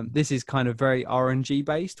 This is kind of very RNG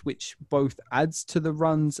based, which both adds to the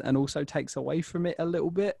runs and also takes away from it a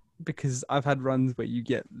little bit, because I've had runs where you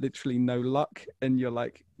get literally no luck and you're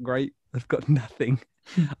like, great, I've got nothing.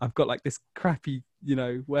 I've got like this crappy,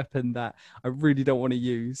 weapon that I really don't want to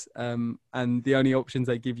use. And the only options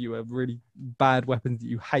they give you are really bad weapons that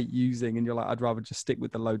you hate using. And you're like, I'd rather just stick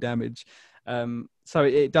with the low damage. So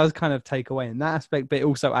it does kind of take away in that aspect, but it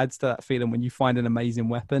also adds to that feeling when you find an amazing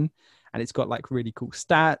weapon and it's got like really cool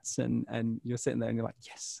stats and you're sitting there and you're like,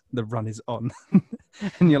 yes, the run is on.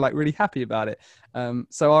 And you're like really happy about it.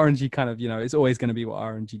 So RNG kind of, it's always going to be what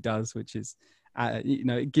RNG does, which is,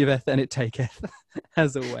 it giveth and it taketh,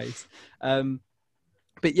 as always.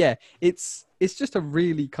 But yeah, it's just a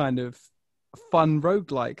really kind of fun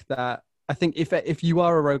roguelike that I think if you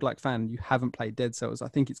are a roguelike fan and you haven't played Dead Cells, I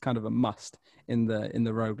think it's kind of a must in the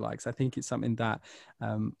roguelikes. I think it's something that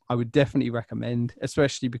I would definitely recommend,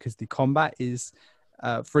 especially because the combat is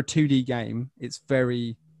for a 2D game, it's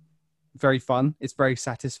very, very fun. It's very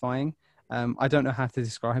satisfying. I don't know how to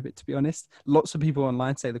describe it, to be honest. Lots of people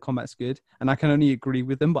online say the combat's good, and I can only agree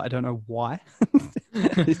with them, but I don't know why.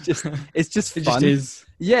 It's just fun. It just is.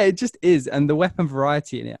 Yeah, it just is. And the weapon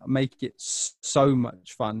variety in it make it so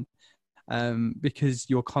much fun, because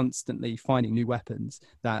you're constantly finding new weapons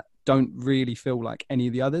that don't really feel like any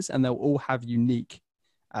of the others, and they'll all have unique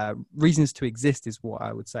reasons to exist, is what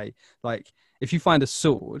I would say. Like, if you find a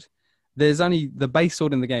sword, there's only the base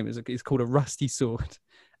sword in the game is called a rusty sword.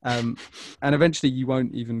 And eventually you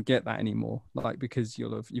won't even get that anymore, like, because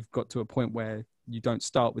you've got to a point where you don't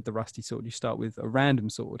start with the rusty sword, you start with a random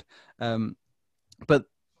sword. But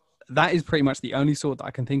that is pretty much the only sword that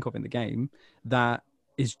I can think of in the game that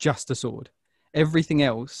is just a sword. Everything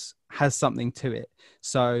else has something to it.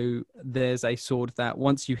 So there's a sword that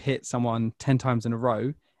once you hit someone 10 times in a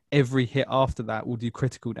row, every hit after that will do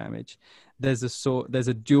critical damage. There's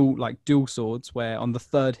a dual swords where on the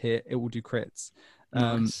third hit it will do crits.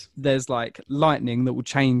 Nice. There's like lightning that will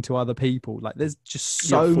chain to other people. Like, there's just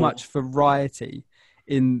so much variety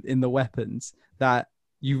in the weapons that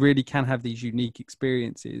you really can have these unique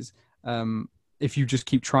experiences if you just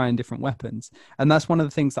keep trying different weapons. And that's one of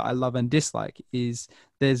the things that I love and dislike, is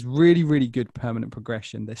there's really, really good permanent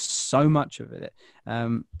progression. There's so much of it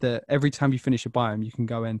that every time you finish a biome, you can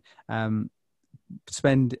go and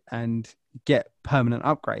spend and get permanent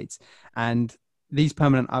upgrades. And these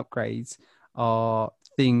permanent upgrades are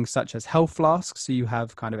things such as health flasks, so you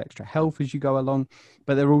have kind of extra health as you go along,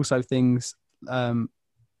 but there are also things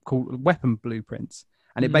called weapon blueprints,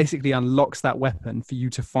 and it basically unlocks that weapon for you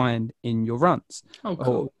to find in your runs. Oh,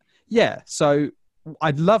 cool. So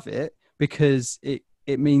I'd love it because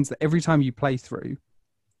it means that every time you play through,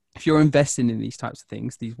 if you're investing in these types of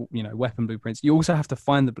things, these weapon blueprints, you also have to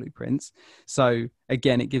find the blueprints. So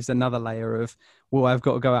again, it gives another layer of, well, I've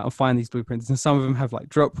got to go out and find these blueprints, and some of them have like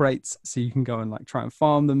drop rates, so you can go and like try and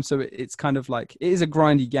farm them. So it's kind of like, it is a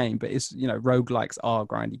grindy game, but it's roguelikes are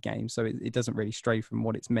grindy games, so it doesn't really stray from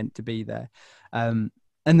what it's meant to be there. And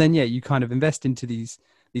then you kind of invest into these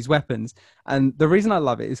weapons, and the reason I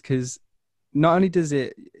love it is because not only does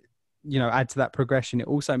it add to that progression, it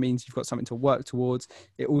also means you've got something to work towards.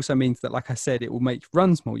 It also means that, like I said, it will make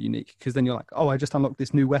runs more unique, because then you're like, oh, I just unlocked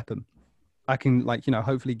this new weapon, I can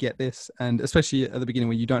hopefully get this. And especially at the beginning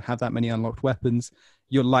when you don't have that many unlocked weapons,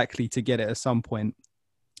 you're likely to get it at some point.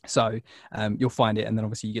 So you'll find it, and then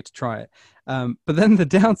obviously you get to try it. But then the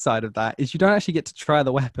downside of that is you don't actually get to try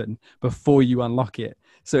the weapon before you unlock it.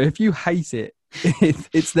 So if you hate it,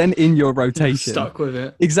 it's then in your rotation. Stuck with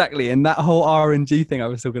it. Exactly. And that whole RNG thing I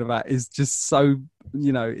was talking about is just so,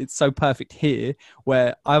 it's so perfect here,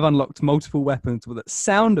 where I've unlocked multiple weapons that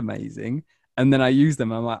sound amazing, and then I use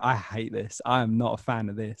them and I'm like, I hate this. I am not a fan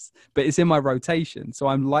of this. But it's in my rotation, so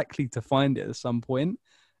I'm likely to find it at some point.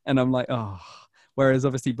 And I'm like, oh. Whereas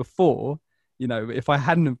obviously before, if I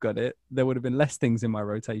hadn't have got it, there would have been less things in my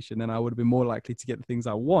rotation, and I would have been more likely to get the things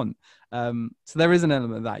I want. So there is an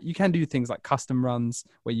element of that. You can do things like custom runs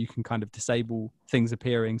where you can kind of disable things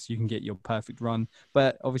appearing so you can get your perfect run.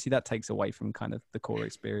 But obviously that takes away from kind of the core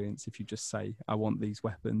experience if you just say, I want these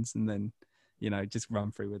weapons, and then, just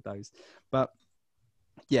run through with those. But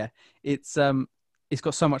yeah, it's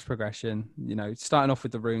got so much progression, starting off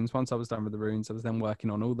with the runes. Once I was done with the runes, I was then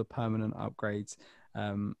working on all the permanent upgrades.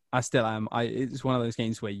 I still am. It's one of those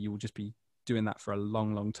games where you will just be doing that for a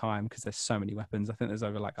long, long time, because there's so many weapons. I think there's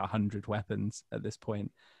over like 100 weapons at this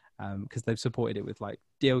point, because they've supported it with like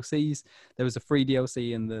DLCs. There was a free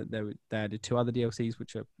DLC, and they added 2 other DLCs,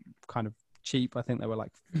 which are kind of cheap. I think they were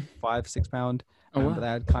like £5-6. But they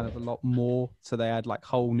had kind of a lot more. So they had like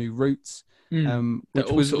whole new routes. That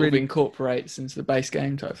all sort of incorporates into the base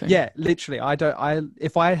game type thing. Yeah, literally.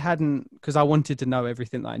 If I hadn't, because I wanted to know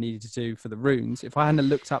everything that I needed to do for the runes, if I hadn't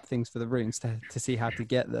looked up things for the runes to see how to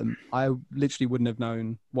get them, I literally wouldn't have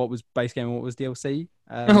known what was base game and what was DLC.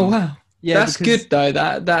 Oh wow, yeah, that's good though.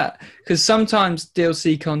 That because sometimes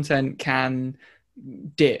DLC content can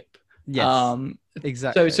dip. Yes.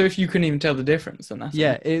 Exactly. So if you couldn't even tell the difference, then that's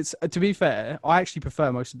it's to be fair, I actually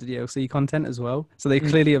prefer most of the DLC content as well. So they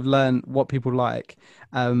clearly have learned what people like,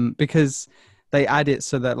 because they add it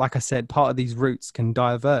so that, like I said, part of these routes can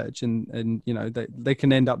diverge and you know they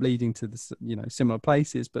can end up leading to this, you know, similar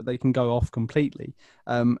places, but they can go off completely.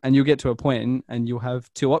 And you'll get to a point and you'll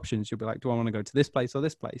have two options. You'll be like, do I want to go to this place or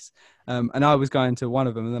this place? And I was going to one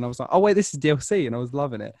of them, and then I was like, oh wait, this is DLC, and I was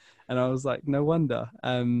loving it. And I was like, no wonder.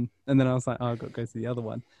 And then I was like, oh, I've got to go to the other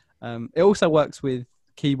one. It also works with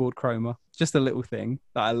keyboard chroma, just a little thing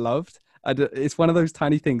that I loved. It's one of those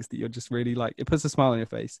tiny things that you're just really like, it puts a smile on your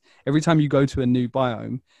face. Every time you go to a new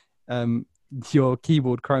biome, your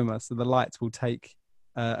keyboard chroma, so the lights will take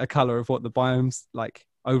a color of what the biome's like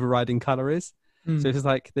overriding color is. So it's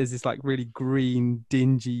like there's this like really green,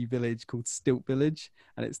 dingy village called Stilt Village,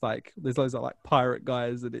 and it's like there's loads of like pirate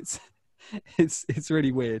guys, and it's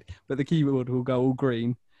really weird. But the keyboard will go all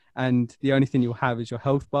green, and the only thing you'll have is your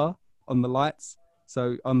health bar on the lights.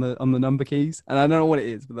 So on the number keys, and I don't know what it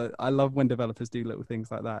is, but I love when developers do little things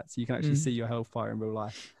like that, so you can actually see your health bar in real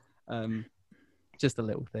life. Just a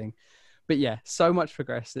little thing, but yeah, so much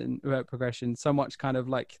progression, so much kind of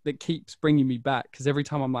like that keeps bringing me back, because every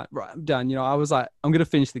time I'm like, right, I'm done. You know, I was like, I'm gonna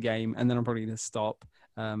finish the game, and then I'm probably gonna stop.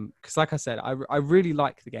 Because like I said, I really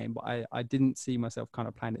like the game, but I didn't see myself kind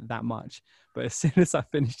of playing it that much. But as soon as I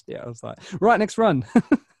finished it, I was like, right, next run.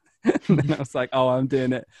 And then I was like, oh, I'm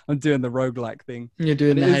doing it. I'm doing the roguelike thing. You're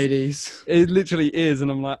doing the Hades. It literally is.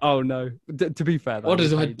 And I'm like, oh no. To be fair, what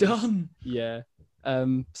have I done? Yeah.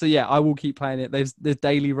 So yeah, I will keep playing it. There's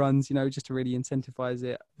daily runs, you know, just to really incentivize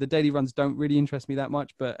it. The daily runs don't really interest me that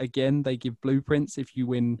much, but again, they give blueprints if you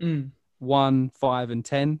win 1, 5, and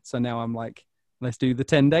 10. So now I'm like, let's do the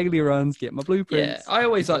 10 daily runs, get my blueprints. Yeah, I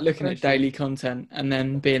always like looking at daily content and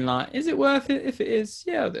then being like, is it worth it? If it is,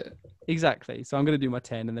 yeah, I'll do it. Exactly. So I'm going to do my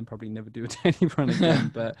 10 and then probably never do a daily run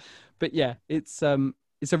again. but yeah, it's a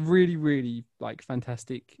really, really like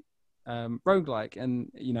fantastic roguelike.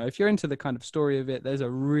 And, you know, if you're into the kind of story of it, there's a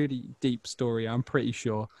really deep story, I'm pretty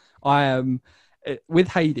sure. With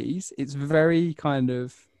Hades, it's very kind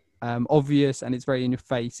of obvious, and it's very in your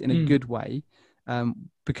face in a good way.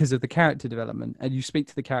 Because of the character development, and you speak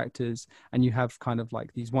to the characters and you have kind of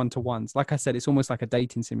like these one-to-ones. Like I said, it's almost like a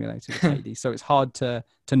dating simulator with Hades, so it's hard to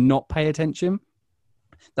not pay attention.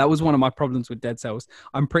 That was one of my problems with Dead Cells.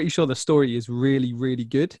 I'm pretty sure the story is really, really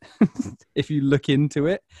good if you look into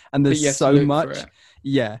it, and there's so much.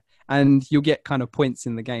 Yeah. And you'll get kind of points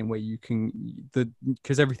in the game where you can,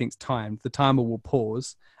 because everything's timed, the timer will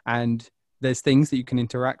pause, and there's things that you can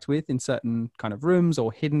interact with in certain kind of rooms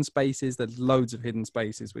or hidden spaces. There's loads of hidden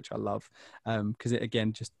spaces, which I love, because it,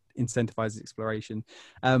 again, just incentivizes exploration.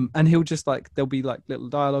 And he'll just like, there'll be like little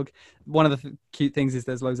dialogue. One of the cute things is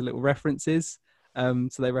there's loads of little references. So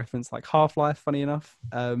they reference like Half-Life, funny enough.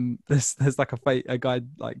 There's like a guy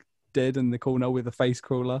like dead in the corner with a face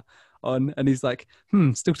crawler on, and he's like,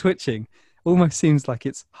 still twitching. Almost seems like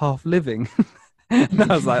it's half living. And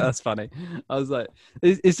I was like, that's funny. I was like,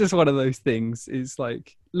 it's just one of those things. It's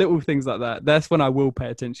like little things like that. That's when I will pay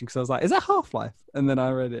attention, because I was like, is that Half-Life? And then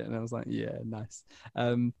I read it and I was like, yeah, nice.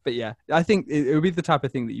 But yeah, I think it would be the type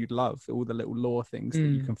of thing that you'd love, all the little lore things that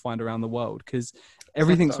you can find around the world, because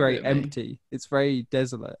everything's very empty. It's very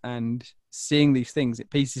desolate, and seeing these things, it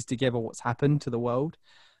pieces together what's happened to the world.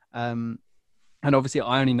 And obviously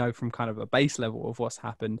I only know from kind of a base level of what's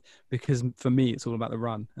happened, because for me, it's all about the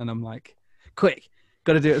run. And I'm like, quick,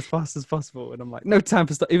 got to do it as fast as possible. And I'm like, no time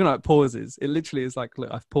for stuff. Even though it pauses, it literally is like, look,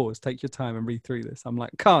 I've paused, take your time and read through this. I'm like,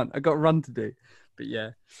 can't, I got a run to do. But yeah,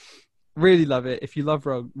 really love it. If you love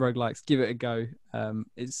roguelikes, give it a go.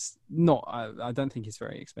 It's not, I don't think it's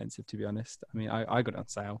very expensive, to be honest. I mean, I got it on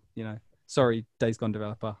sale, you know. Sorry, Days Gone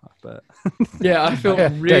developer, but yeah, I feel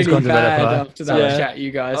really bad after that chat you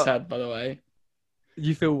guys had, by the way.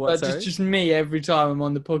 You feel what? Just me every time I'm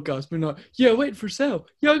on the podcast being like, yeah, wait for sale.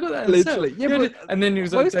 Yeah, I got that on sale. Yeah, but and then he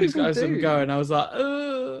was like, Days Gone go, and I was like,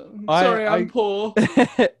 sorry, I'm poor.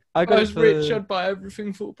 I was rich, I'd buy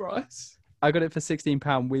everything full price. I got it for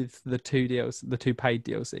 £16 with the two paid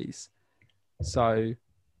DLCs. So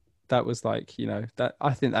that was like, you know, that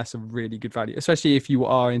I think that's a really good value, especially if you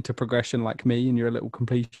are into progression like me and you're a little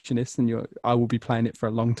completionist, and I will be playing it for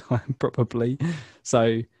a long time probably.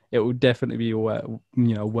 So it will definitely be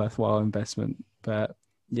a worthwhile investment. But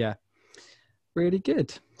yeah, really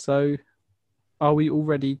good. So are we all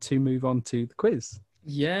ready to move on to the quiz?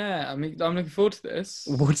 Yeah, I'm looking forward to this.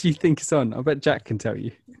 What do you think is on? I bet Jack can tell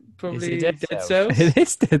you. Probably Dead Cells. It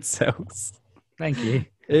is Dead Cells. Thank you.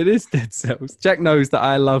 It is Dead Cells. Jack knows that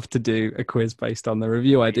I love to do a quiz based on the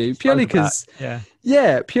review I do, purely because,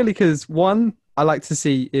 one, I like to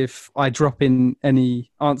see if I drop in any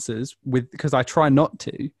answers because I try not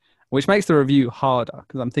to, which makes the review harder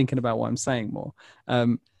because I'm thinking about what I'm saying more.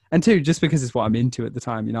 And two, just because it's what I'm into at the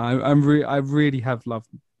time. You know, I really have loved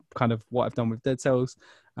kind of what I've done with Dead Cells.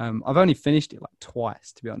 I've only finished it like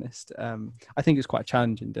twice, to be honest. I think it's quite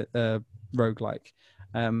challenging, roguelike,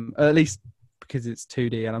 at least because it's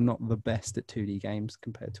 2D and I'm not the best at 2D games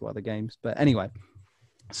compared to other games. But anyway,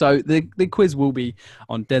 so the quiz will be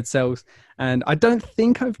on Dead Cells, and I don't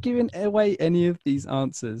think I've given away any of these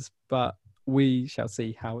answers, but we shall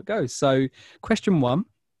see how it goes. So question 1,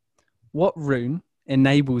 what rune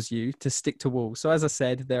enables you to stick to walls? So as I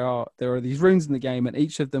said, there are these runes in the game, and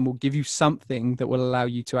each of them will give you something that will allow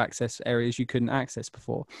you to access areas you couldn't access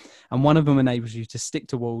before, and one of them enables you to stick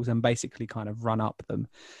to walls and basically kind of run up them.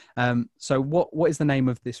 So what is the name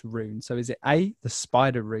of this rune? So is it A, the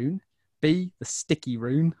spider rune, B, the sticky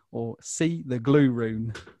rune, or C, the glue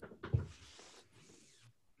rune?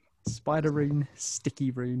 Spider rune,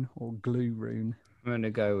 sticky rune, or glue rune? I'm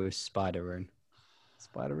gonna go with spider rune.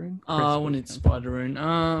 Spider rune? Oh, I wanted spider rune.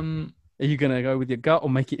 Are you gonna go with your gut or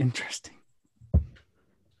make it interesting?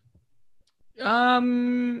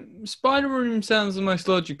 Spider rune sounds the most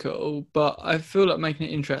logical, but I feel like making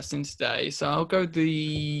it interesting today, so I'll go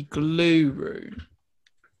the glue rune.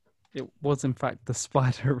 It was in fact the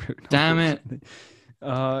spider rune. Damn it.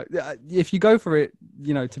 If you go for it,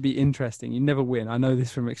 to be interesting, you never win. I know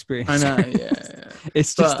this from experience. I know, yeah.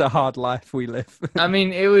 It's just a hard life we live. I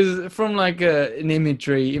mean, it was from like an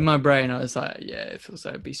imagery in my brain. I was like, yeah, it feels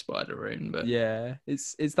like it'd be spider rune, but yeah,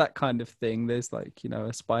 it's that kind of thing. There's like,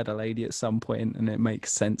 a spider lady at some point, and it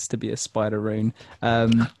makes sense to be a spider rune.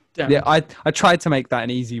 I tried to make that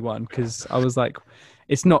an easy one because I was like,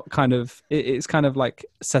 it's not kind of, it's kind of like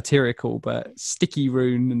satirical, but sticky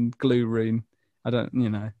rune and glue rune, I don't,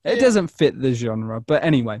 it doesn't fit the genre. But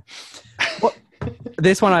anyway,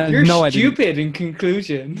 this one You're stupid in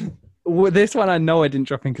conclusion. This one I know I didn't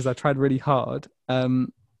drop in because I tried really hard.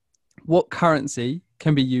 What currency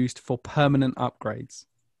can be used for permanent upgrades?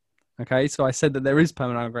 Okay, so I said that there is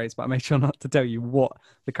permanent upgrades, but I made sure not to tell you what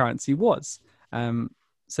the currency was.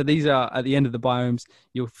 So these are at the end of the biomes.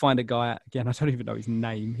 You'll find a guy, again, I don't even know his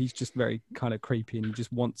name. He's just very kind of creepy and he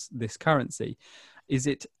just wants this currency. Is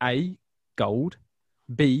it A, gold,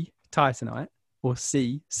 B, titanite, or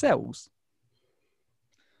C, cells?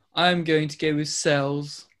 I'm going to go with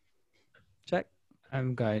cells. Check.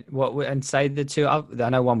 I'm going, and say the two, I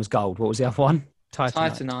know one was gold. What was the other one?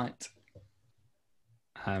 Titanite.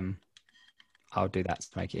 I'll do that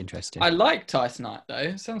to make it interesting. I like titanite though.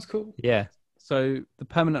 It sounds cool. Yeah. So the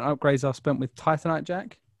permanent upgrades are spent with titanite,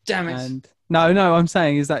 Jack. Damn it. And no, I'm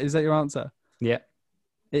saying, is that your answer? Yeah.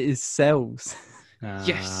 It is cells.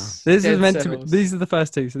 Yes. These are the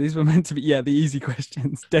first two. So these were meant to be, the easy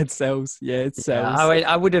questions. Dead cells. Yeah, it's cells.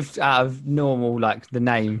 I would have, out of normal, like the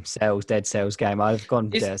name cells, Dead Cells game, I've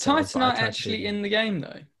gone. Is titanite actually in the game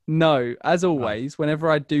though? No, as always, whenever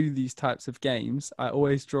I do these types of games, I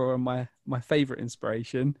always draw on my favorite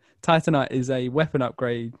inspiration. Titanite is a weapon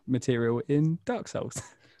upgrade material in Dark Souls.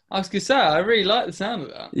 I was gonna say, I really like the sound of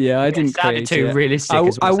that. Yeah, I didn't create too it. realistic.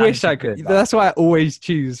 I wish I could. That's why I always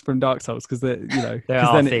choose from Dark Souls because then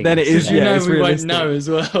it is. We won't know as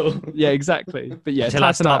well. Yeah, exactly. But yeah, until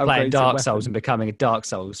I start playing Dark Souls and becoming a Dark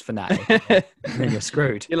Souls fanatic, then you're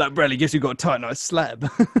screwed. You're like, Bradley, guess you got a Titanite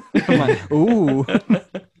slab. I'm like, ooh.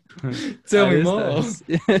 Tell me more.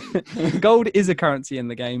 Gold is a currency in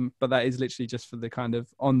the game, but that is literally just for the kind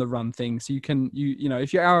of on the run thing. So you can,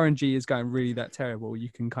 if your RNG is going really that terrible, you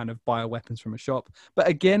can kind of buy weapons from a shop. But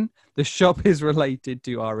again, the shop is related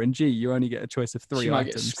to RNG. You only get a choice of 3 items. Might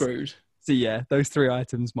get screwed. So yeah, those 3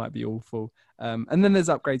 items might be awful. And then there's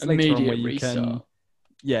upgrades later on where you can.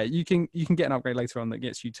 Yeah, you can get an upgrade later on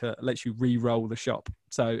that lets you re-roll the shop.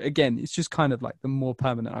 So again, it's just kind of like the more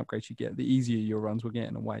permanent upgrades you get, the easier your runs will get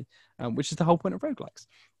in a way, which is the whole point of roguelikes.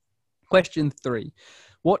 Question 3.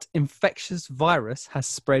 What infectious virus has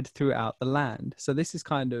spread throughout the land? So this is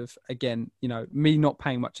kind of, again, me not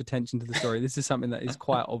paying much attention to the story. This is something that is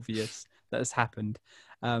quite obvious that has happened.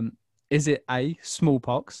 Is it A,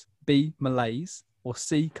 smallpox, B, malaise, or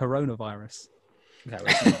C, coronavirus? No,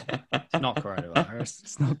 it's not coronavirus.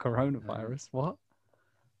 It's not coronavirus. What?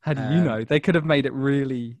 How do you know? They could have made it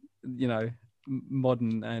really,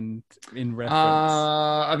 modern and in reference?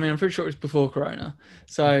 I mean, I'm pretty sure it was before Corona.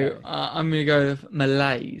 So I'm going to go with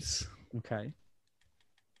Malaise. Okay.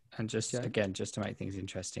 And just to make things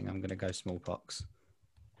interesting, I'm going to go smallpox.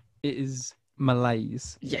 It is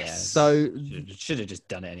malaise. Yes. So should have just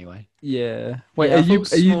done it anyway. Yeah. Wait, are you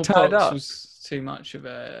tied up? Was too much of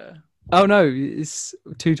a. Oh no, it's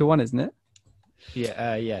 2-1, isn't it?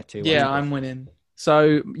 Yeah. 2-1. Yeah, I'm winning.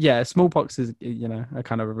 So yeah, smallpox is a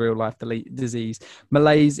kind of a real life disease.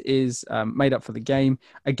 Malaise is made up for the game.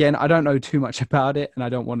 Again, I don't know too much about it, and I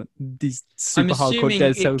don't want these super hardcore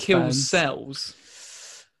Dead Cells it kills fans. cells.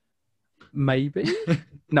 Maybe.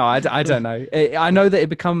 No, I don't know. I know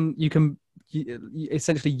that you can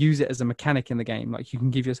essentially use it as a mechanic in the game. Like you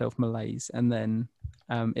can give yourself malaise, and then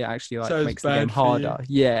it actually makes the game harder.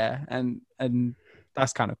 Yeah, and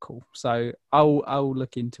that's kind of cool. So I'll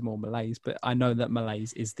look into more malaise, but I know that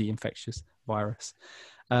malaise is the infectious virus.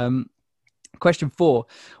 Question 4: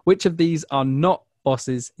 which of these are not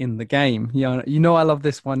bosses in the game? You know I love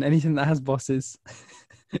this one. Anything that has bosses.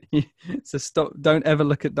 So don't ever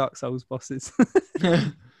look at Dark Souls bosses.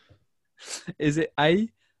 Is it A,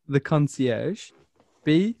 the concierge,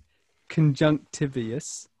 B,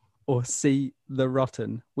 conjunctivius, or C, the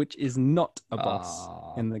rotten, which is not a boss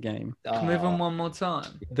in the game? Can we have them one more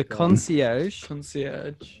time? The concierge,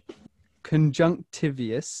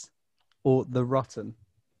 conjunctivius, or the rotten,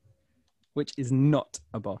 which is not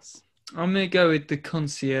a boss. I'm going to go with the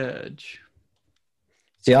concierge.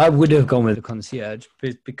 See, I would have gone with the concierge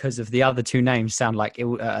because of the other two names sound like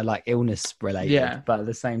illness related. Yeah. But at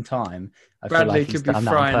the same time, I Bradley feel like he's could be done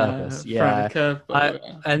that on purpose. throwing a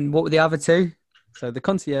curveball. And what were the other two? So the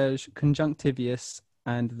concierge, conjunctivius,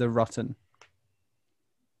 and the rotten.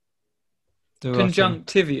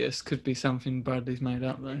 Conjunctivius could be something Bradley's made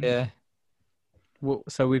up though. Yeah. Well,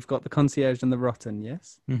 so we've got the concierge and the rotten,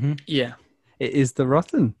 yes? Mm-hmm. Yeah. It is the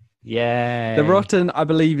rotten. Yeah. The rotten, I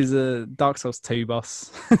believe, is a Dark Souls 2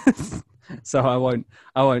 boss. So I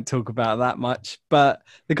won't talk about that much. But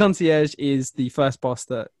the concierge is the first boss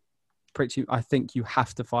that I think you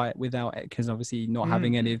have to fight without it, because obviously not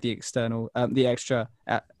having any of the extra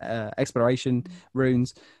exploration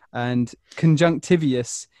runes. And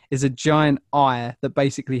conjunctivius is a giant eye that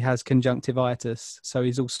basically has conjunctivitis, so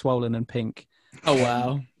he's all swollen and pink. Oh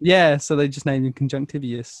wow! Yeah, so they just named him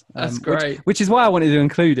conjunctivius. That's great. Which is why I wanted to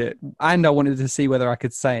include it, and I wanted to see whether I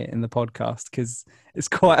could say it in the podcast, because it's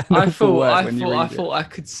quite an awful word. I thought I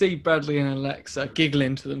could see Bradley and Alexa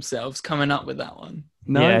giggling to themselves coming up with that one.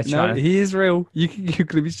 No, he is real. You can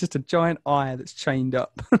Google him. He's just a giant eye that's chained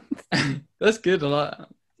up. That's good. I like that.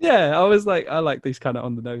 Yeah, I was like, I like these kind of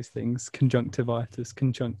on the nose things. Conjunctivitis,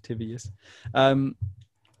 conjunctivius.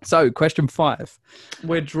 So, question 5.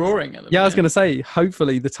 We're drawing at the minute. I was going to say,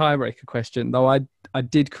 hopefully the tiebreaker question, though I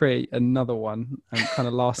did create another one kind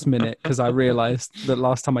of last minute, because I realised that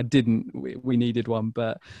last time I didn't, we needed one.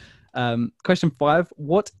 But question 5,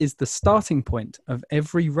 what is the starting point of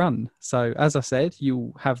every run? So, as I said,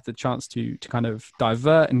 you'll have the chance to kind of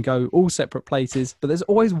divert and go all separate places, but there's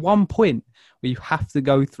always one point where you have to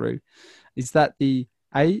go through. Is that the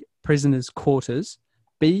A, prisoner's quarters,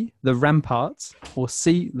 B, the ramparts, or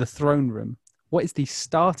C, the throne room? What is the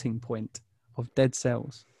starting point of Dead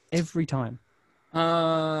Cells every time?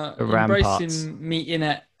 Embracing me in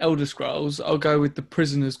at Elder Scrolls, I'll go with the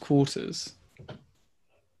prisoner's quarters.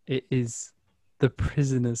 It is the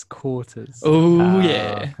prisoner's quarters. Oh,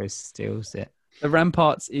 yeah. Chris steals it. The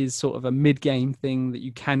ramparts is sort of a mid-game thing that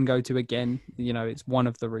you can go to again. It's one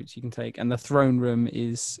of the routes you can take. And the throne room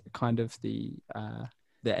is kind of the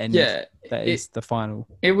end. Yeah, that is the final.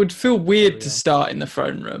 It would feel weird to start in the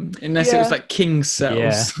throne room unless it was like King's cells.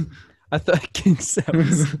 Yeah. I thought King's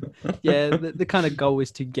cells. Yeah, the kind of goal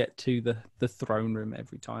is to get to the throne room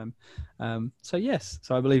every time. So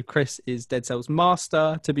I believe Chris is Dead Cells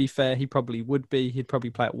master. To be fair, he probably would be. He'd probably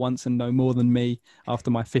play it once and know more than me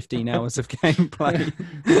after my 15 hours of gameplay.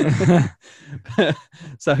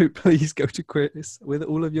 So please go to Chris with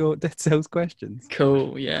all of your Dead Cells questions.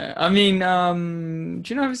 Cool, yeah. I mean,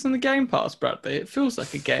 do you know if it's on the Game Pass, Bradley? It feels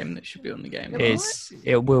like a game that should be on the Game Pass.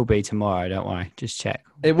 It will be tomorrow, don't worry. Just check.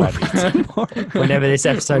 It will be tomorrow. Whenever this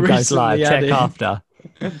episode goes live, check after.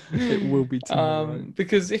 It will be tomorrow.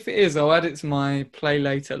 Because if it is, I'll add it to my play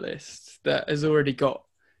later list that has already got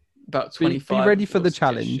about 25. Be ready for the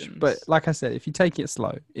challenge. But like I said, if you take it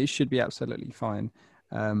slow, it should be absolutely fine.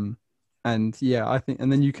 And yeah, I think,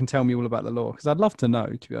 and then you can tell me all about the lore, because I'd love to know,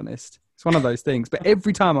 to be honest. It's one of those things. But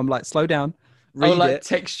every time I'm like, slow down. I'll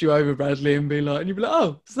text you over, Bradley, and be like, and you'd be like,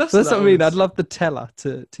 oh, so that's what I mean. I'd love the teller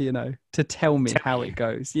to tell me how it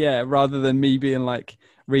goes. Yeah, rather than me being like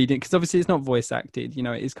reading, because obviously it's not voice acted, you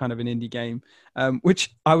know, it is kind of an indie game,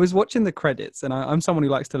 which I was watching the credits, and I'm someone who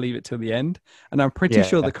likes to leave it till the end, and I'm pretty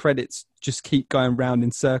sure the credits just keep going round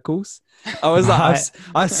in circles. I was like,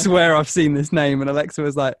 I swear I've seen this name, and Alexa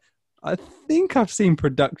was like, I think I've seen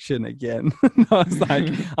production again. I was like,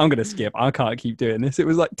 I'm going to skip. I can't keep doing this. It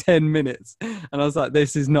was like 10 minutes. And I was like,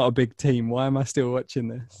 this is not a big team. Why am I still watching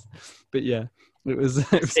this? But yeah, it was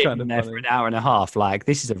kind of there funny. for an hour and a half. Like,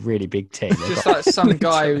 this is a really big team. Just like some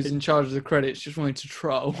guy who's in charge of the credits just wanted to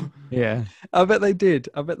troll. Yeah. I bet they did.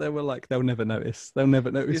 I bet they were like, they'll never notice. They'll never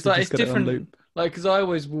notice. It's like, it's different. Like, because I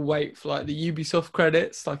always will wait for like the Ubisoft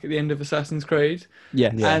credits, like at the end of Assassin's Creed.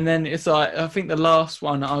 Yeah. And then it's like, I think the last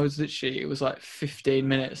one, it was like 15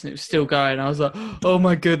 minutes and it was still going. I was like, oh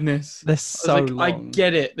my goodness. They're so long. I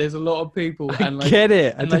get it. There's a lot of people. I get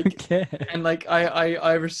it. I don't care. And like,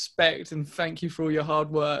 I respect and thank you for all your hard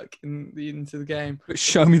work into the game. But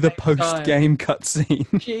show me the post-game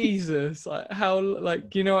cutscene. Jesus. Like, how,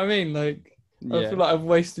 like, you know what I mean? Like, I feel like I've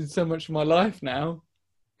wasted so much of my life now.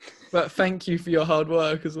 But thank you for your hard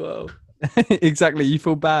work as well. Exactly. You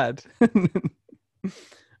feel bad.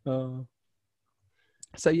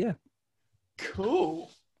 So, yeah. Cool.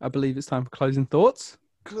 I believe it's time for closing thoughts.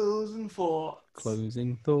 Closing thoughts.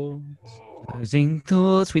 Closing thoughts. Closing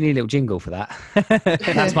thoughts. We need a little jingle for that.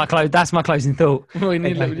 That's my closing thought. We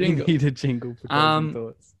need a little jingle. We need a jingle for closing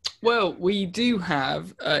thoughts. Well, we do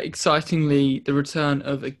have, excitingly, the return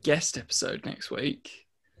of a guest episode next week.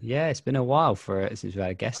 Yeah, it's been a while since we've had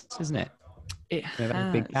a guest, isn't it? It has. A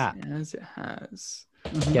big gap. It has. Guest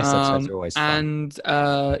episodes are always fun.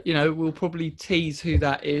 And, you know, we'll probably tease who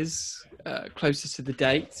that is closer to the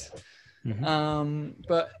date. Mm-hmm.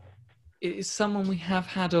 But it is someone we have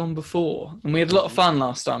had on before. And we had a lot of fun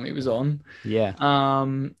last time he was on. Yeah.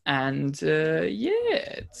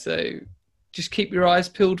 So just keep your eyes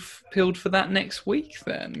peeled for that next week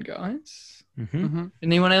then, guys. Mm-hmm.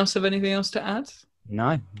 Anyone else have anything else to add?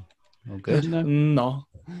 No. All good. No.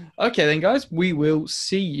 Okay then, guys. We will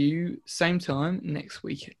see you same time next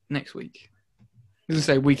week. I was going to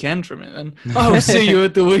say weekend from it then. I'll see you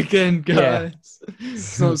at the weekend, guys. Yeah.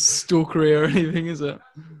 It's not stalkery or anything, is it?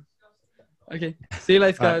 Okay. See you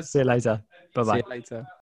later, guys. See you later. Bye-bye. See you later.